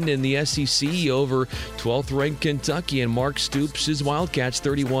with a win in the SEC over 12th-ranked Kentucky, and Mark Stoops' Wildcats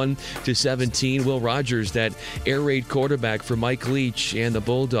 31-17. Will Rogers, that air raid quarterback for Mike Lee, Leach and the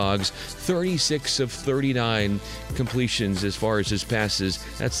Bulldogs, 36 of 39 completions as far as his passes.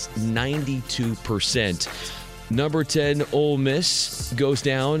 That's 92%. Number 10, Ole Miss goes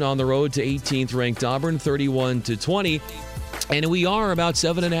down on the road to 18th ranked Auburn, 31-20. And we are about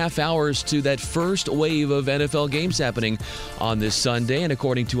 7.5 hours to that first wave of NFL games happening on this Sunday. And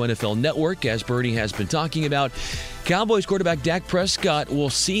according to NFL Network, as Bernie has been talking about, Cowboys quarterback Dak Prescott will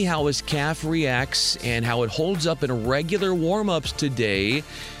see how his calf reacts and how it holds up in regular warm-ups today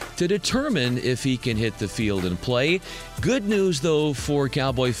to determine if he can hit the field and play. Good news, though, for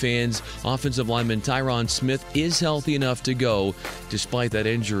Cowboy fans. Offensive lineman Tyron Smith is healthy enough to go, despite that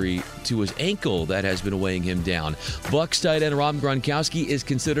injury to his ankle that has been weighing him down. Bucs tight end Rob Gronkowski is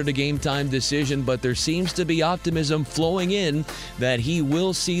considered a game-time decision, but there seems to be optimism flowing in that he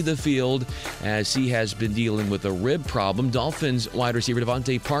will see the field as he has been dealing with a rib problem. Dolphins wide receiver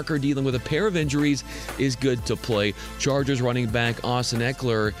Devontae Parker, dealing with a pair of injuries, is good to play. Chargers running back Austin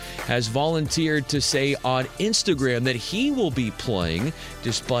Eckler has volunteered to say on Instagram that he will be playing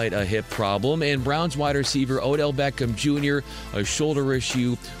despite a hip problem. And Browns wide receiver Odell Beckham Jr., a shoulder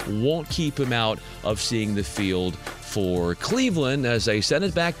issue, won't keep him out of seeing the field for Cleveland, as I send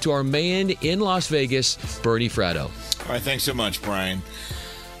it back to our man in Las Vegas, Bernie Fratto. All right, thanks so much, Brian.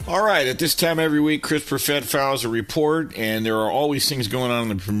 All right, at this time every week, Chris Perfett files a report, and there are always things going on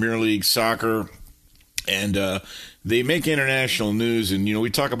in the Premier League soccer, and they make international news. And, you know, we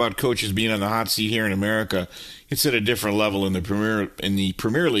talk about coaches being on the hot seat here in America. It's at a different level in the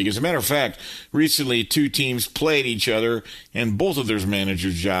Premier League. As a matter of fact, recently 2 teams played each other, and both of their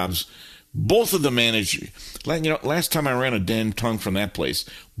managers' jobs, both of the managers, you know, last time I ran a damn tongue from that place,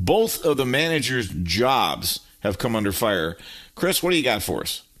 both of the managers' jobs have come under fire. Chris, what do you got for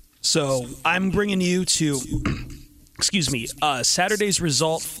us? So I'm bringing you to, Saturday's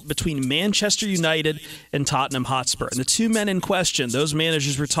result between Manchester United and Tottenham Hotspur. And the 2 men in question, those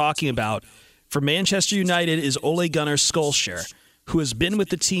managers we're talking about, for Manchester United is Ole Gunnar Solskjaer, who has been with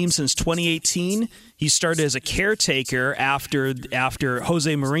the team since 2018. He started as a caretaker after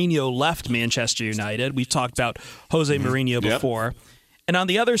Jose Mourinho left Manchester United. We've talked about Jose Mourinho before. Yep. And on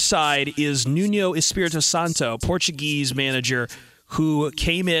the other side is Nuno Espirito Santo, Portuguese manager, who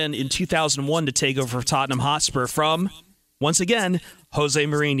came in 2001 to take over for Tottenham Hotspur from, once again, Jose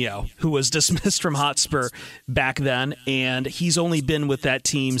Mourinho, who was dismissed from Hotspur back then, and he's only been with that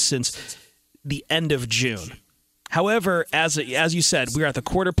team since the end of June. However, as you said, we're at the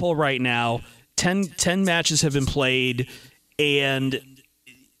quarter pole right now. 10 matches have been played, and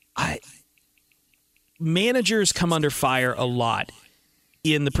managers come under fire a lot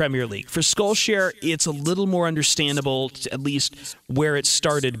in the Premier League. For Solskjaer, it's a little more understandable, at least where it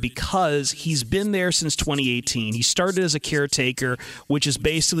started, because he's been there since 2018. He started as a caretaker, which is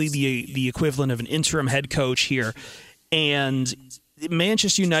basically the equivalent of an interim head coach here. And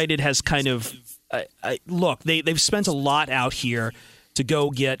Manchester United has kind of they've spent a lot out here to go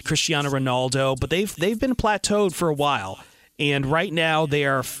get Cristiano Ronaldo, but they've been plateaued for a while. And right now they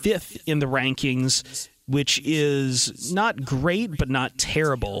are 5th in the rankings, which is not great, but not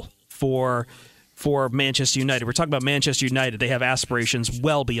terrible for Manchester United. We're talking about Manchester United. They have aspirations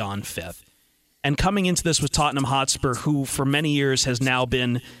well beyond 5th. And coming into this with Tottenham Hotspur, who for many years has now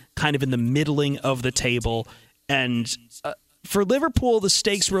been kind of in the middling of the table. And for Liverpool, the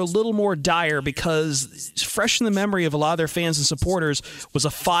stakes were a little more dire because fresh in the memory of a lot of their fans and supporters was a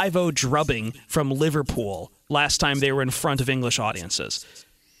 5-0 drubbing from Liverpool last time they were in front of English audiences.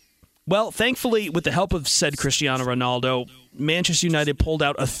 Well, thankfully, with the help of said Cristiano Ronaldo, Manchester United pulled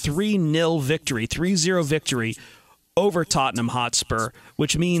out a 3-0 victory over Tottenham Hotspur,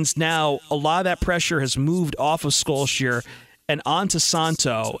 which means now a lot of that pressure has moved off of Solskjaer and onto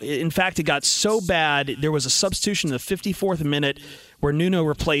Santo. In fact, it got so bad, there was a substitution in the 54th minute where Nuno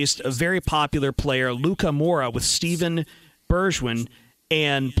replaced a very popular player, Luka Moura, with Steven Bergwijn,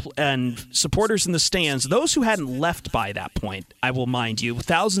 and supporters in the stands, those who hadn't left by that point, I will mind you,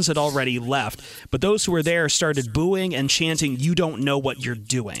 thousands had already left, but those who were there started booing and chanting, "You don't know what you're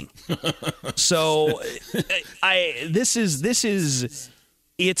doing." So,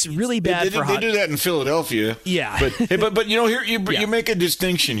 it's really bad for They do that in Philadelphia. Yeah. But you know, here you make a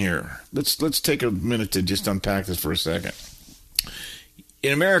distinction here. Let's take a minute to just unpack this for a second.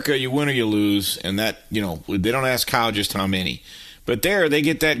 In America, you win or you lose, and that, you know, they don't ask how, just how many. But there, they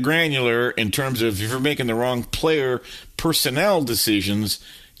get that granular in terms of if you're making the wrong player personnel decisions,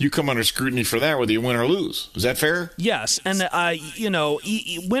 you come under scrutiny for that, whether you win or lose. Is that fair? Yes. And,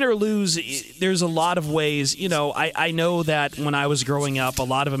 win or lose, there's a lot of ways. You know, I know that when I was growing up, a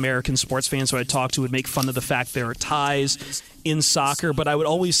lot of American sports fans who I talked to would make fun of the fact there are ties in soccer. But I would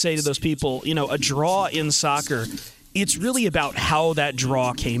always say to those people, you know, a draw in soccer it's really about how that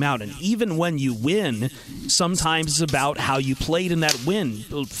draw came out. And even when you win, sometimes it's about how you played in that win.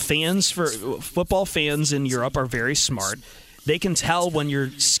 Football fans in Europe are very smart. They can tell when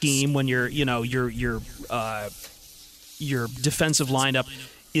your scheme, when your defensive lineup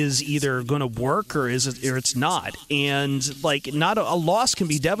is either going to work or it's not. And like, not a loss can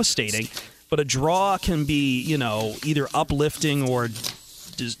be devastating, but a draw can be, either uplifting or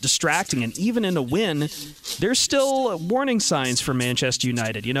distracting. And even in a win, there's still warning signs for Manchester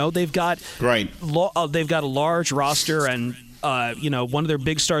United. They've got they've got a large roster, and one of their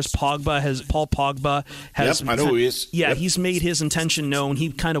big stars, Paul Pogba, has. Yep, I know who he is. Yeah, yep. He's made his intention known.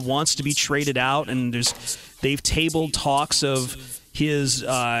 He kind of wants to be traded out, and they've tabled talks of his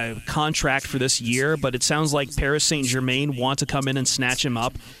contract for this year, but it sounds like Paris Saint-Germain want to come in and snatch him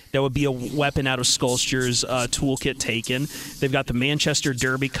up. That would be a weapon out of Solskjaer's toolkit taken. They've got the Manchester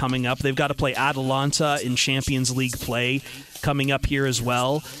Derby coming up. They've got to play Atalanta in Champions League play coming up here as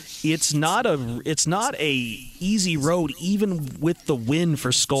well. It's not a easy road, even with the win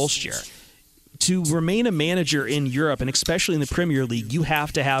for Solskjaer. To remain a manager in Europe, and especially in the Premier League, you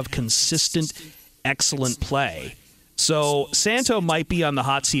have to have consistent, excellent play. So Santo might be on the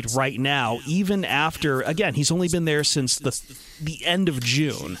hot seat right now, even after, again, he's only been there since the end of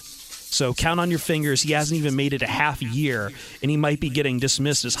June. So count on your fingers, he hasn't even made it a half year, and he might be getting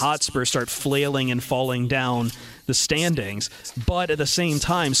dismissed as Hotspur start flailing and falling down the standings. But at the same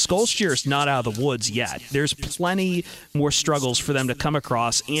time, Solskjaer's not out of the woods yet. There's plenty more struggles for them to come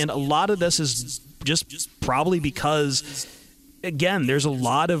across, and a lot of this is just probably because, again, there's a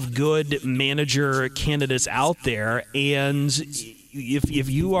lot of good manager candidates out there, and if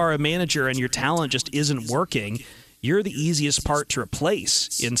you are a manager and your talent just isn't working, you're the easiest part to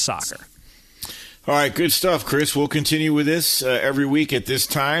replace in soccer. All right, good stuff, Chris. We'll continue with this every week at this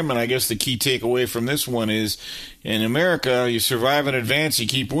time, and I guess the key takeaway from this one is, in America, you survive in advance, you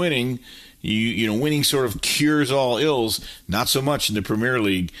keep winning. Winning sort of cures all ills. Not so much in the Premier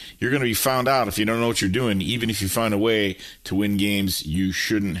League. You're going to be found out if you don't know what you're doing, even if you find a way to win games you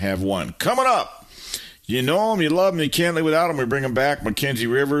shouldn't have won. Coming up, you know him, you love him, you can't live without him. We bring him back, Mackenzie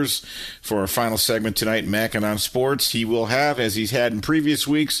Rivers, for our final segment tonight, Mackin' on Sports. He will have, as he's had in previous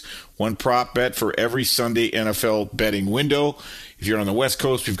weeks, one prop bet for every Sunday NFL betting window. If you're on the West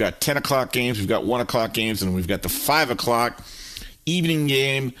Coast, we've got 10 o'clock games, we've got 1 o'clock games, and we've got the 5 o'clock evening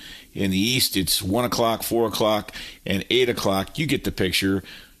game. In the East, it's 1 o'clock, 4 o'clock, and 8 o'clock. You get the picture.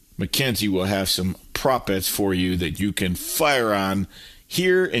 Mackenzie will have some prop bets for you that you can fire on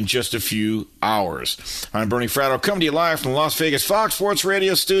here in just a few hours. I'm Bernie Fratto, coming to you live from the Las Vegas Fox Sports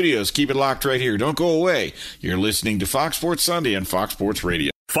Radio studios. Keep it locked right here. Don't go away. You're listening to Fox Sports Sunday on Fox Sports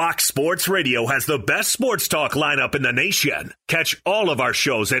Radio. Fox Sports Radio has the best sports talk lineup in the nation. Catch all of our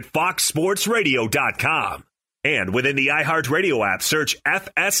shows at foxsportsradio.com. And within the iHeartRadio app, search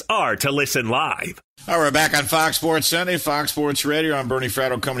FSR to listen live. All right, we're back on Fox Sports Sunday, Fox Sports Radio. I'm Bernie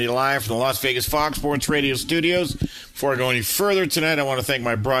Fratto, coming to you live from the Las Vegas Fox Sports Radio studios. Before I go any further tonight, I want to thank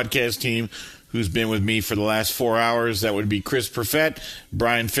my broadcast team who's been with me for the last 4 hours. That would be Chris Perfett,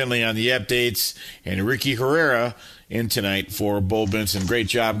 Brian Finley on the updates, and Ricky Herrera in tonight for Bo Benson. Great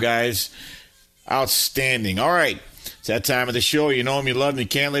job, guys. Outstanding. All right, it's that time of the show. You know him, you love him, you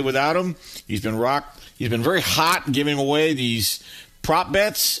can't live without him. He's been very hot giving away these prop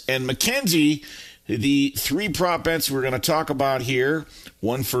bets. And Mackenzie, the 3 prop bets we're going to talk about here,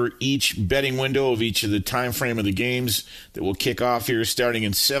 one for each betting window of each of the time frame of the games that will kick off here starting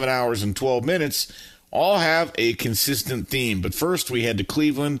in 7 hours and 12 minutes, all have a consistent theme. But first, we head to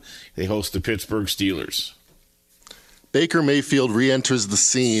Cleveland. They host the Pittsburgh Steelers. Baker Mayfield re-enters the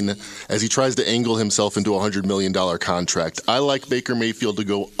scene as he tries to angle himself into a $100 million contract. I like Baker Mayfield to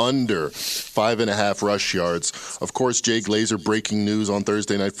go under 5.5 rush yards. Of course, Jay Glazer, breaking news on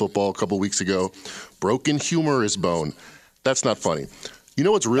Thursday Night Football a couple weeks ago. Broken humerus bone. That's not funny. You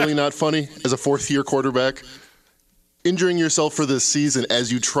know what's really not funny as a fourth-year quarterback? Injuring yourself for this season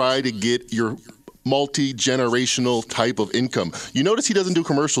as you try to get your multi-generational type of income. You notice he doesn't do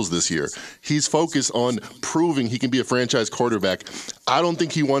commercials this year. He's focused on proving he can be a franchise quarterback. I don't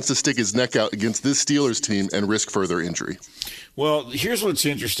think he wants to stick his neck out against this Steelers team and risk further injury. Well, here's what's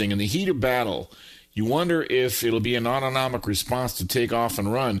interesting. In the heat of battle, you wonder if it'll be an autonomic response to take off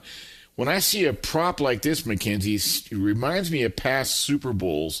and run. When I see a prop like this, Mackenzie, it reminds me of past Super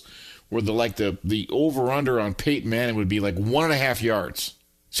Bowls where the over-under on Peyton Manning would be like 1.5 yards.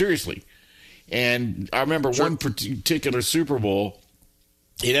 Seriously. And I remember one particular Super Bowl,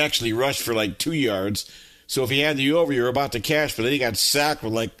 it actually rushed for like 2 yards. So if he had the over, you're about to cash, but then he got sacked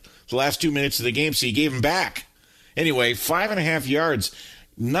with like the last 2 minutes of the game, so he gave him back. Anyway, 5.5 yards.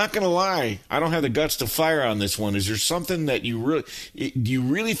 not going to lie, I don't have the guts to fire on this one. Is there something that do you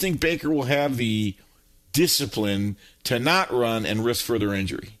really think Baker will have the discipline to not run and risk further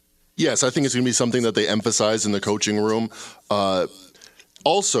injury? Yes, I think it's going to be something that they emphasize in the coaching room.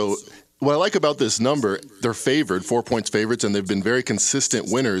 Also, what I like about this number, they're favored, 4 points favorites, and they've been very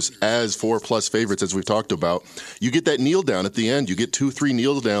consistent winners as 4+ favorites, as we've talked about. You get that kneel down at the end. You get 2-3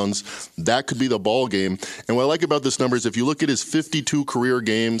 kneel downs. That could be the ball game. And what I like about this number is if you look at his 52 career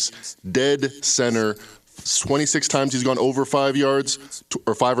games, dead center, 26 times he's gone over 5 yards,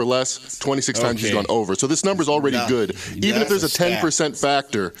 or 5 or less, 26 times he's gone over. So this number's already good. Even if there's a 10%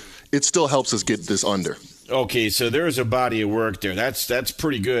 factor, it still helps us get this under. Okay, so there's a body of work there. That's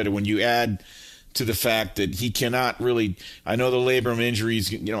pretty good. When you add to the fact that he cannot really, I know the labrum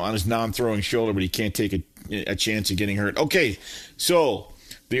injuries, on his non-throwing shoulder, but he can't take a chance of getting hurt. Okay, so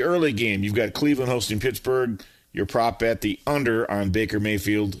the early game, you've got Cleveland hosting Pittsburgh. Your prop bet, the under on Baker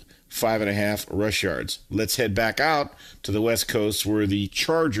Mayfield, 5.5 rush yards. Let's head back out to the West Coast where the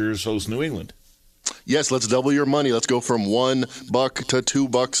Chargers host New England. Yes, let's double your money. Let's go from $1 to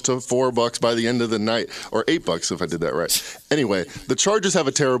 $2 to $4 by the end of the night, or $8 if I did that right. Anyway, the Chargers have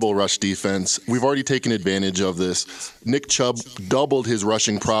a terrible rush defense. We've already taken advantage of this. Nick Chubb doubled his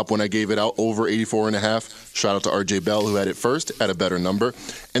rushing prop when I gave it out over 84.5. Shout out to RJ Bell, who had it first at a better number.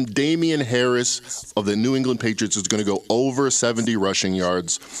 And Damian Harris of the New England Patriots is going to go over 70 rushing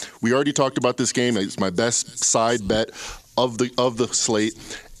yards. We already talked about this game. It's my best side bet of the slate.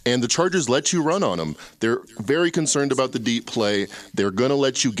 And the Chargers let you run on them. They're very concerned about the deep play. They're going to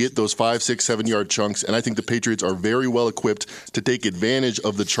let you get those 5, 6, 7-yard chunks. And I think the Patriots are very well equipped to take advantage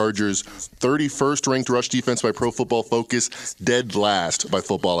of the Chargers' 31st ranked rush defense by Pro Football Focus, dead last by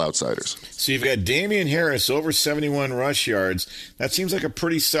Football Outsiders. So you've got Damian Harris over 71 rush yards. That seems like a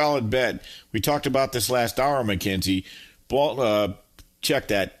pretty solid bet. We talked about this last hour, Mackenzie. Check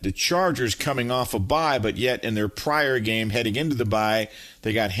that. The Chargers coming off a bye, but yet in their prior game heading into the bye,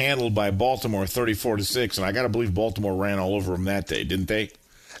 they got handled by Baltimore 34-6, and I got to believe Baltimore ran all over them that day, didn't they?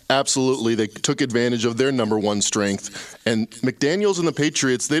 Absolutely. They took advantage of their number one strength. And McDaniels and the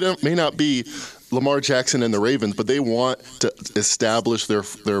Patriots, may not be Lamar Jackson and the Ravens, but they want to establish their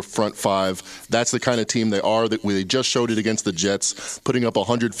front five. That's the kind of team they are. They just showed it against the Jets, putting up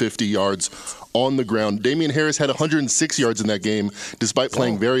 150 yards on the ground. Damian Harris had 106 yards in that game, despite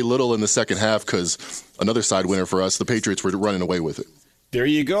playing very little in the second half, because another side winner for us, the Patriots were running away with it. There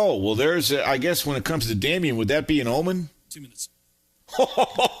you go. Well, I guess when it comes to Damian, would that be an omen? 2 minutes.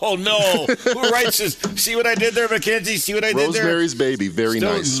 Oh, no. Who writes this? See what I did there, Mackenzie? See what I did there? Rosemary's Baby. Very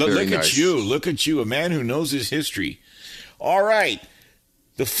nice. Look at you. Look at you, a man who knows his history. All right.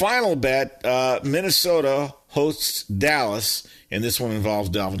 The final bet, Minnesota hosts Dallas, and this one involves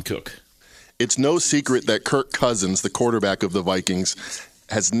Dalvin Cook. It's no secret that Kirk Cousins, the quarterback of the Vikings,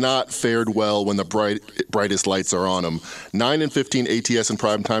 has not fared well when the brightest lights are on him. 9-15 ATS in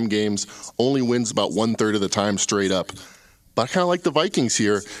primetime games, only wins about 1/3 of the time straight up. But I kind of like the Vikings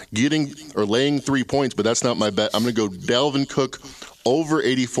here, laying 3 points, but that's not my bet. I'm going to go Dalvin Cook over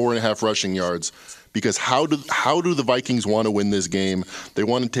 84.5 rushing yards, because how do the Vikings want to win this game? They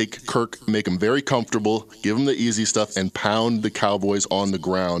want to take Kirk, make him very comfortable, give him the easy stuff, and pound the Cowboys on the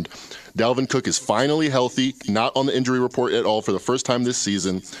ground. Dalvin Cook is finally healthy, not on the injury report at all for the first time this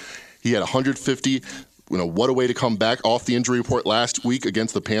season. He had 150. What a way to come back off the injury report last week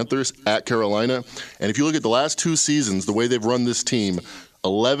against the Panthers at Carolina. And if you look at the last 2 seasons, the way they've run this team,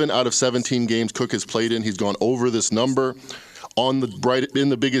 11 out of 17 games Cook has played in, he's gone over this number. In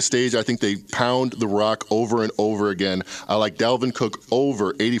the biggest stage, I think they pound the rock over and over again. I like Dalvin Cook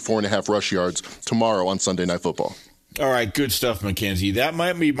over 84.5 rush yards tomorrow on Sunday Night Football. All right, good stuff, Mackenzie. That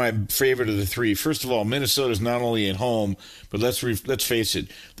might be my favorite of the 3. First of all, Minnesota's not only at home, but let's face it,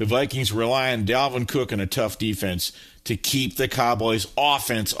 the Vikings rely on Dalvin Cook and a tough defense to keep the Cowboys'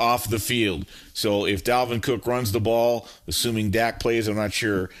 offense off the field. So if Dalvin Cook runs the ball, assuming Dak plays, I'm not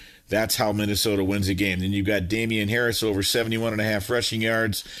sure, that's how Minnesota wins the game. Then you've got Damian Harris over 71.5 rushing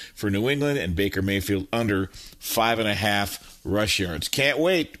yards for New England, and Baker Mayfield under 5.5 rush yards. Can't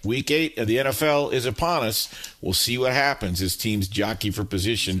wait. Week 8 of the NFL is upon us. We'll see what happens as teams jockey for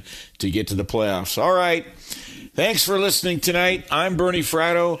position to get to the playoffs. All right. Thanks for listening tonight. I'm Bernie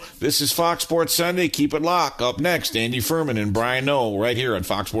Fratto. This is Fox Sports Sunday. Keep it locked. Up next, Andy Furman and Brian Noel right here on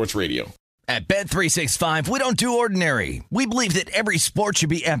Fox Sports Radio. At Bet365, we don't do ordinary. We believe that every sport should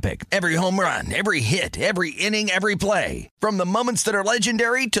be epic. Every home run, every hit, every inning, every play. From the moments that are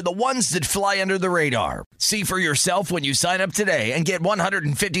legendary to the ones that fly under the radar. See for yourself when you sign up today and get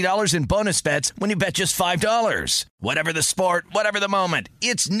 $150 in bonus bets when you bet just $5. Whatever the sport, whatever the moment,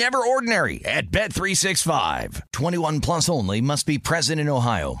 it's never ordinary at Bet365. 21 plus only. Must be present in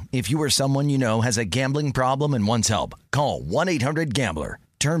Ohio. If you or someone you know has a gambling problem and wants help, call 1-800-GAMBLER.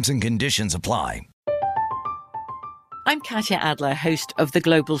 Terms and conditions apply. I'm Katya Adler, host of The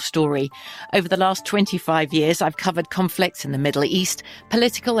Global Story. Over the last 25 years, I've covered conflicts in the Middle East,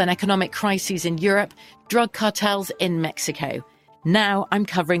 political and economic crises in Europe, drug cartels in Mexico. Now I'm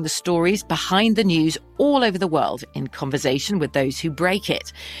covering the stories behind the news all over the world in conversation with those who break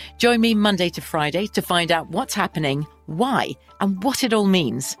it. Join me Monday to Friday to find out what's happening, why, and what it all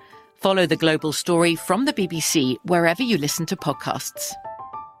means. Follow The Global Story from the BBC wherever you listen to podcasts.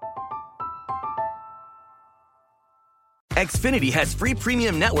 Xfinity has free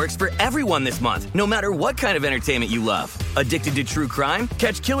premium networks for everyone this month, no matter what kind of entertainment you love. Addicted to true crime?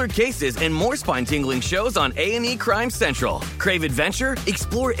 Catch killer cases and more spine-tingling shows on A&E Crime Central. Crave adventure?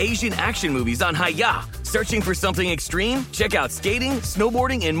 Explore Asian action movies on Hi-Ya. Searching for something extreme? Check out skating,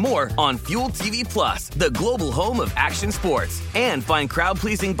 snowboarding, and more on Fuel TV Plus, the global home of action sports. And find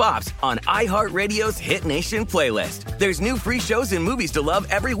crowd-pleasing bops on iHeartRadio's Hit Nation playlist. There's new free shows and movies to love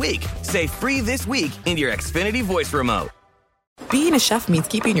every week. Say free this week in your Xfinity voice remote. Being a chef means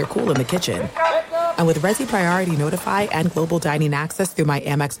keeping your cool in the kitchen. And with Resi Priority Notify and Global Dining Access through my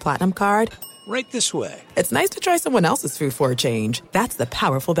Amex Platinum card, right this way. It's nice to try someone else's food for a change. That's the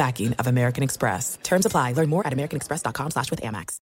powerful backing of American Express. Terms apply. Learn more at americanexpress.com/withAmex.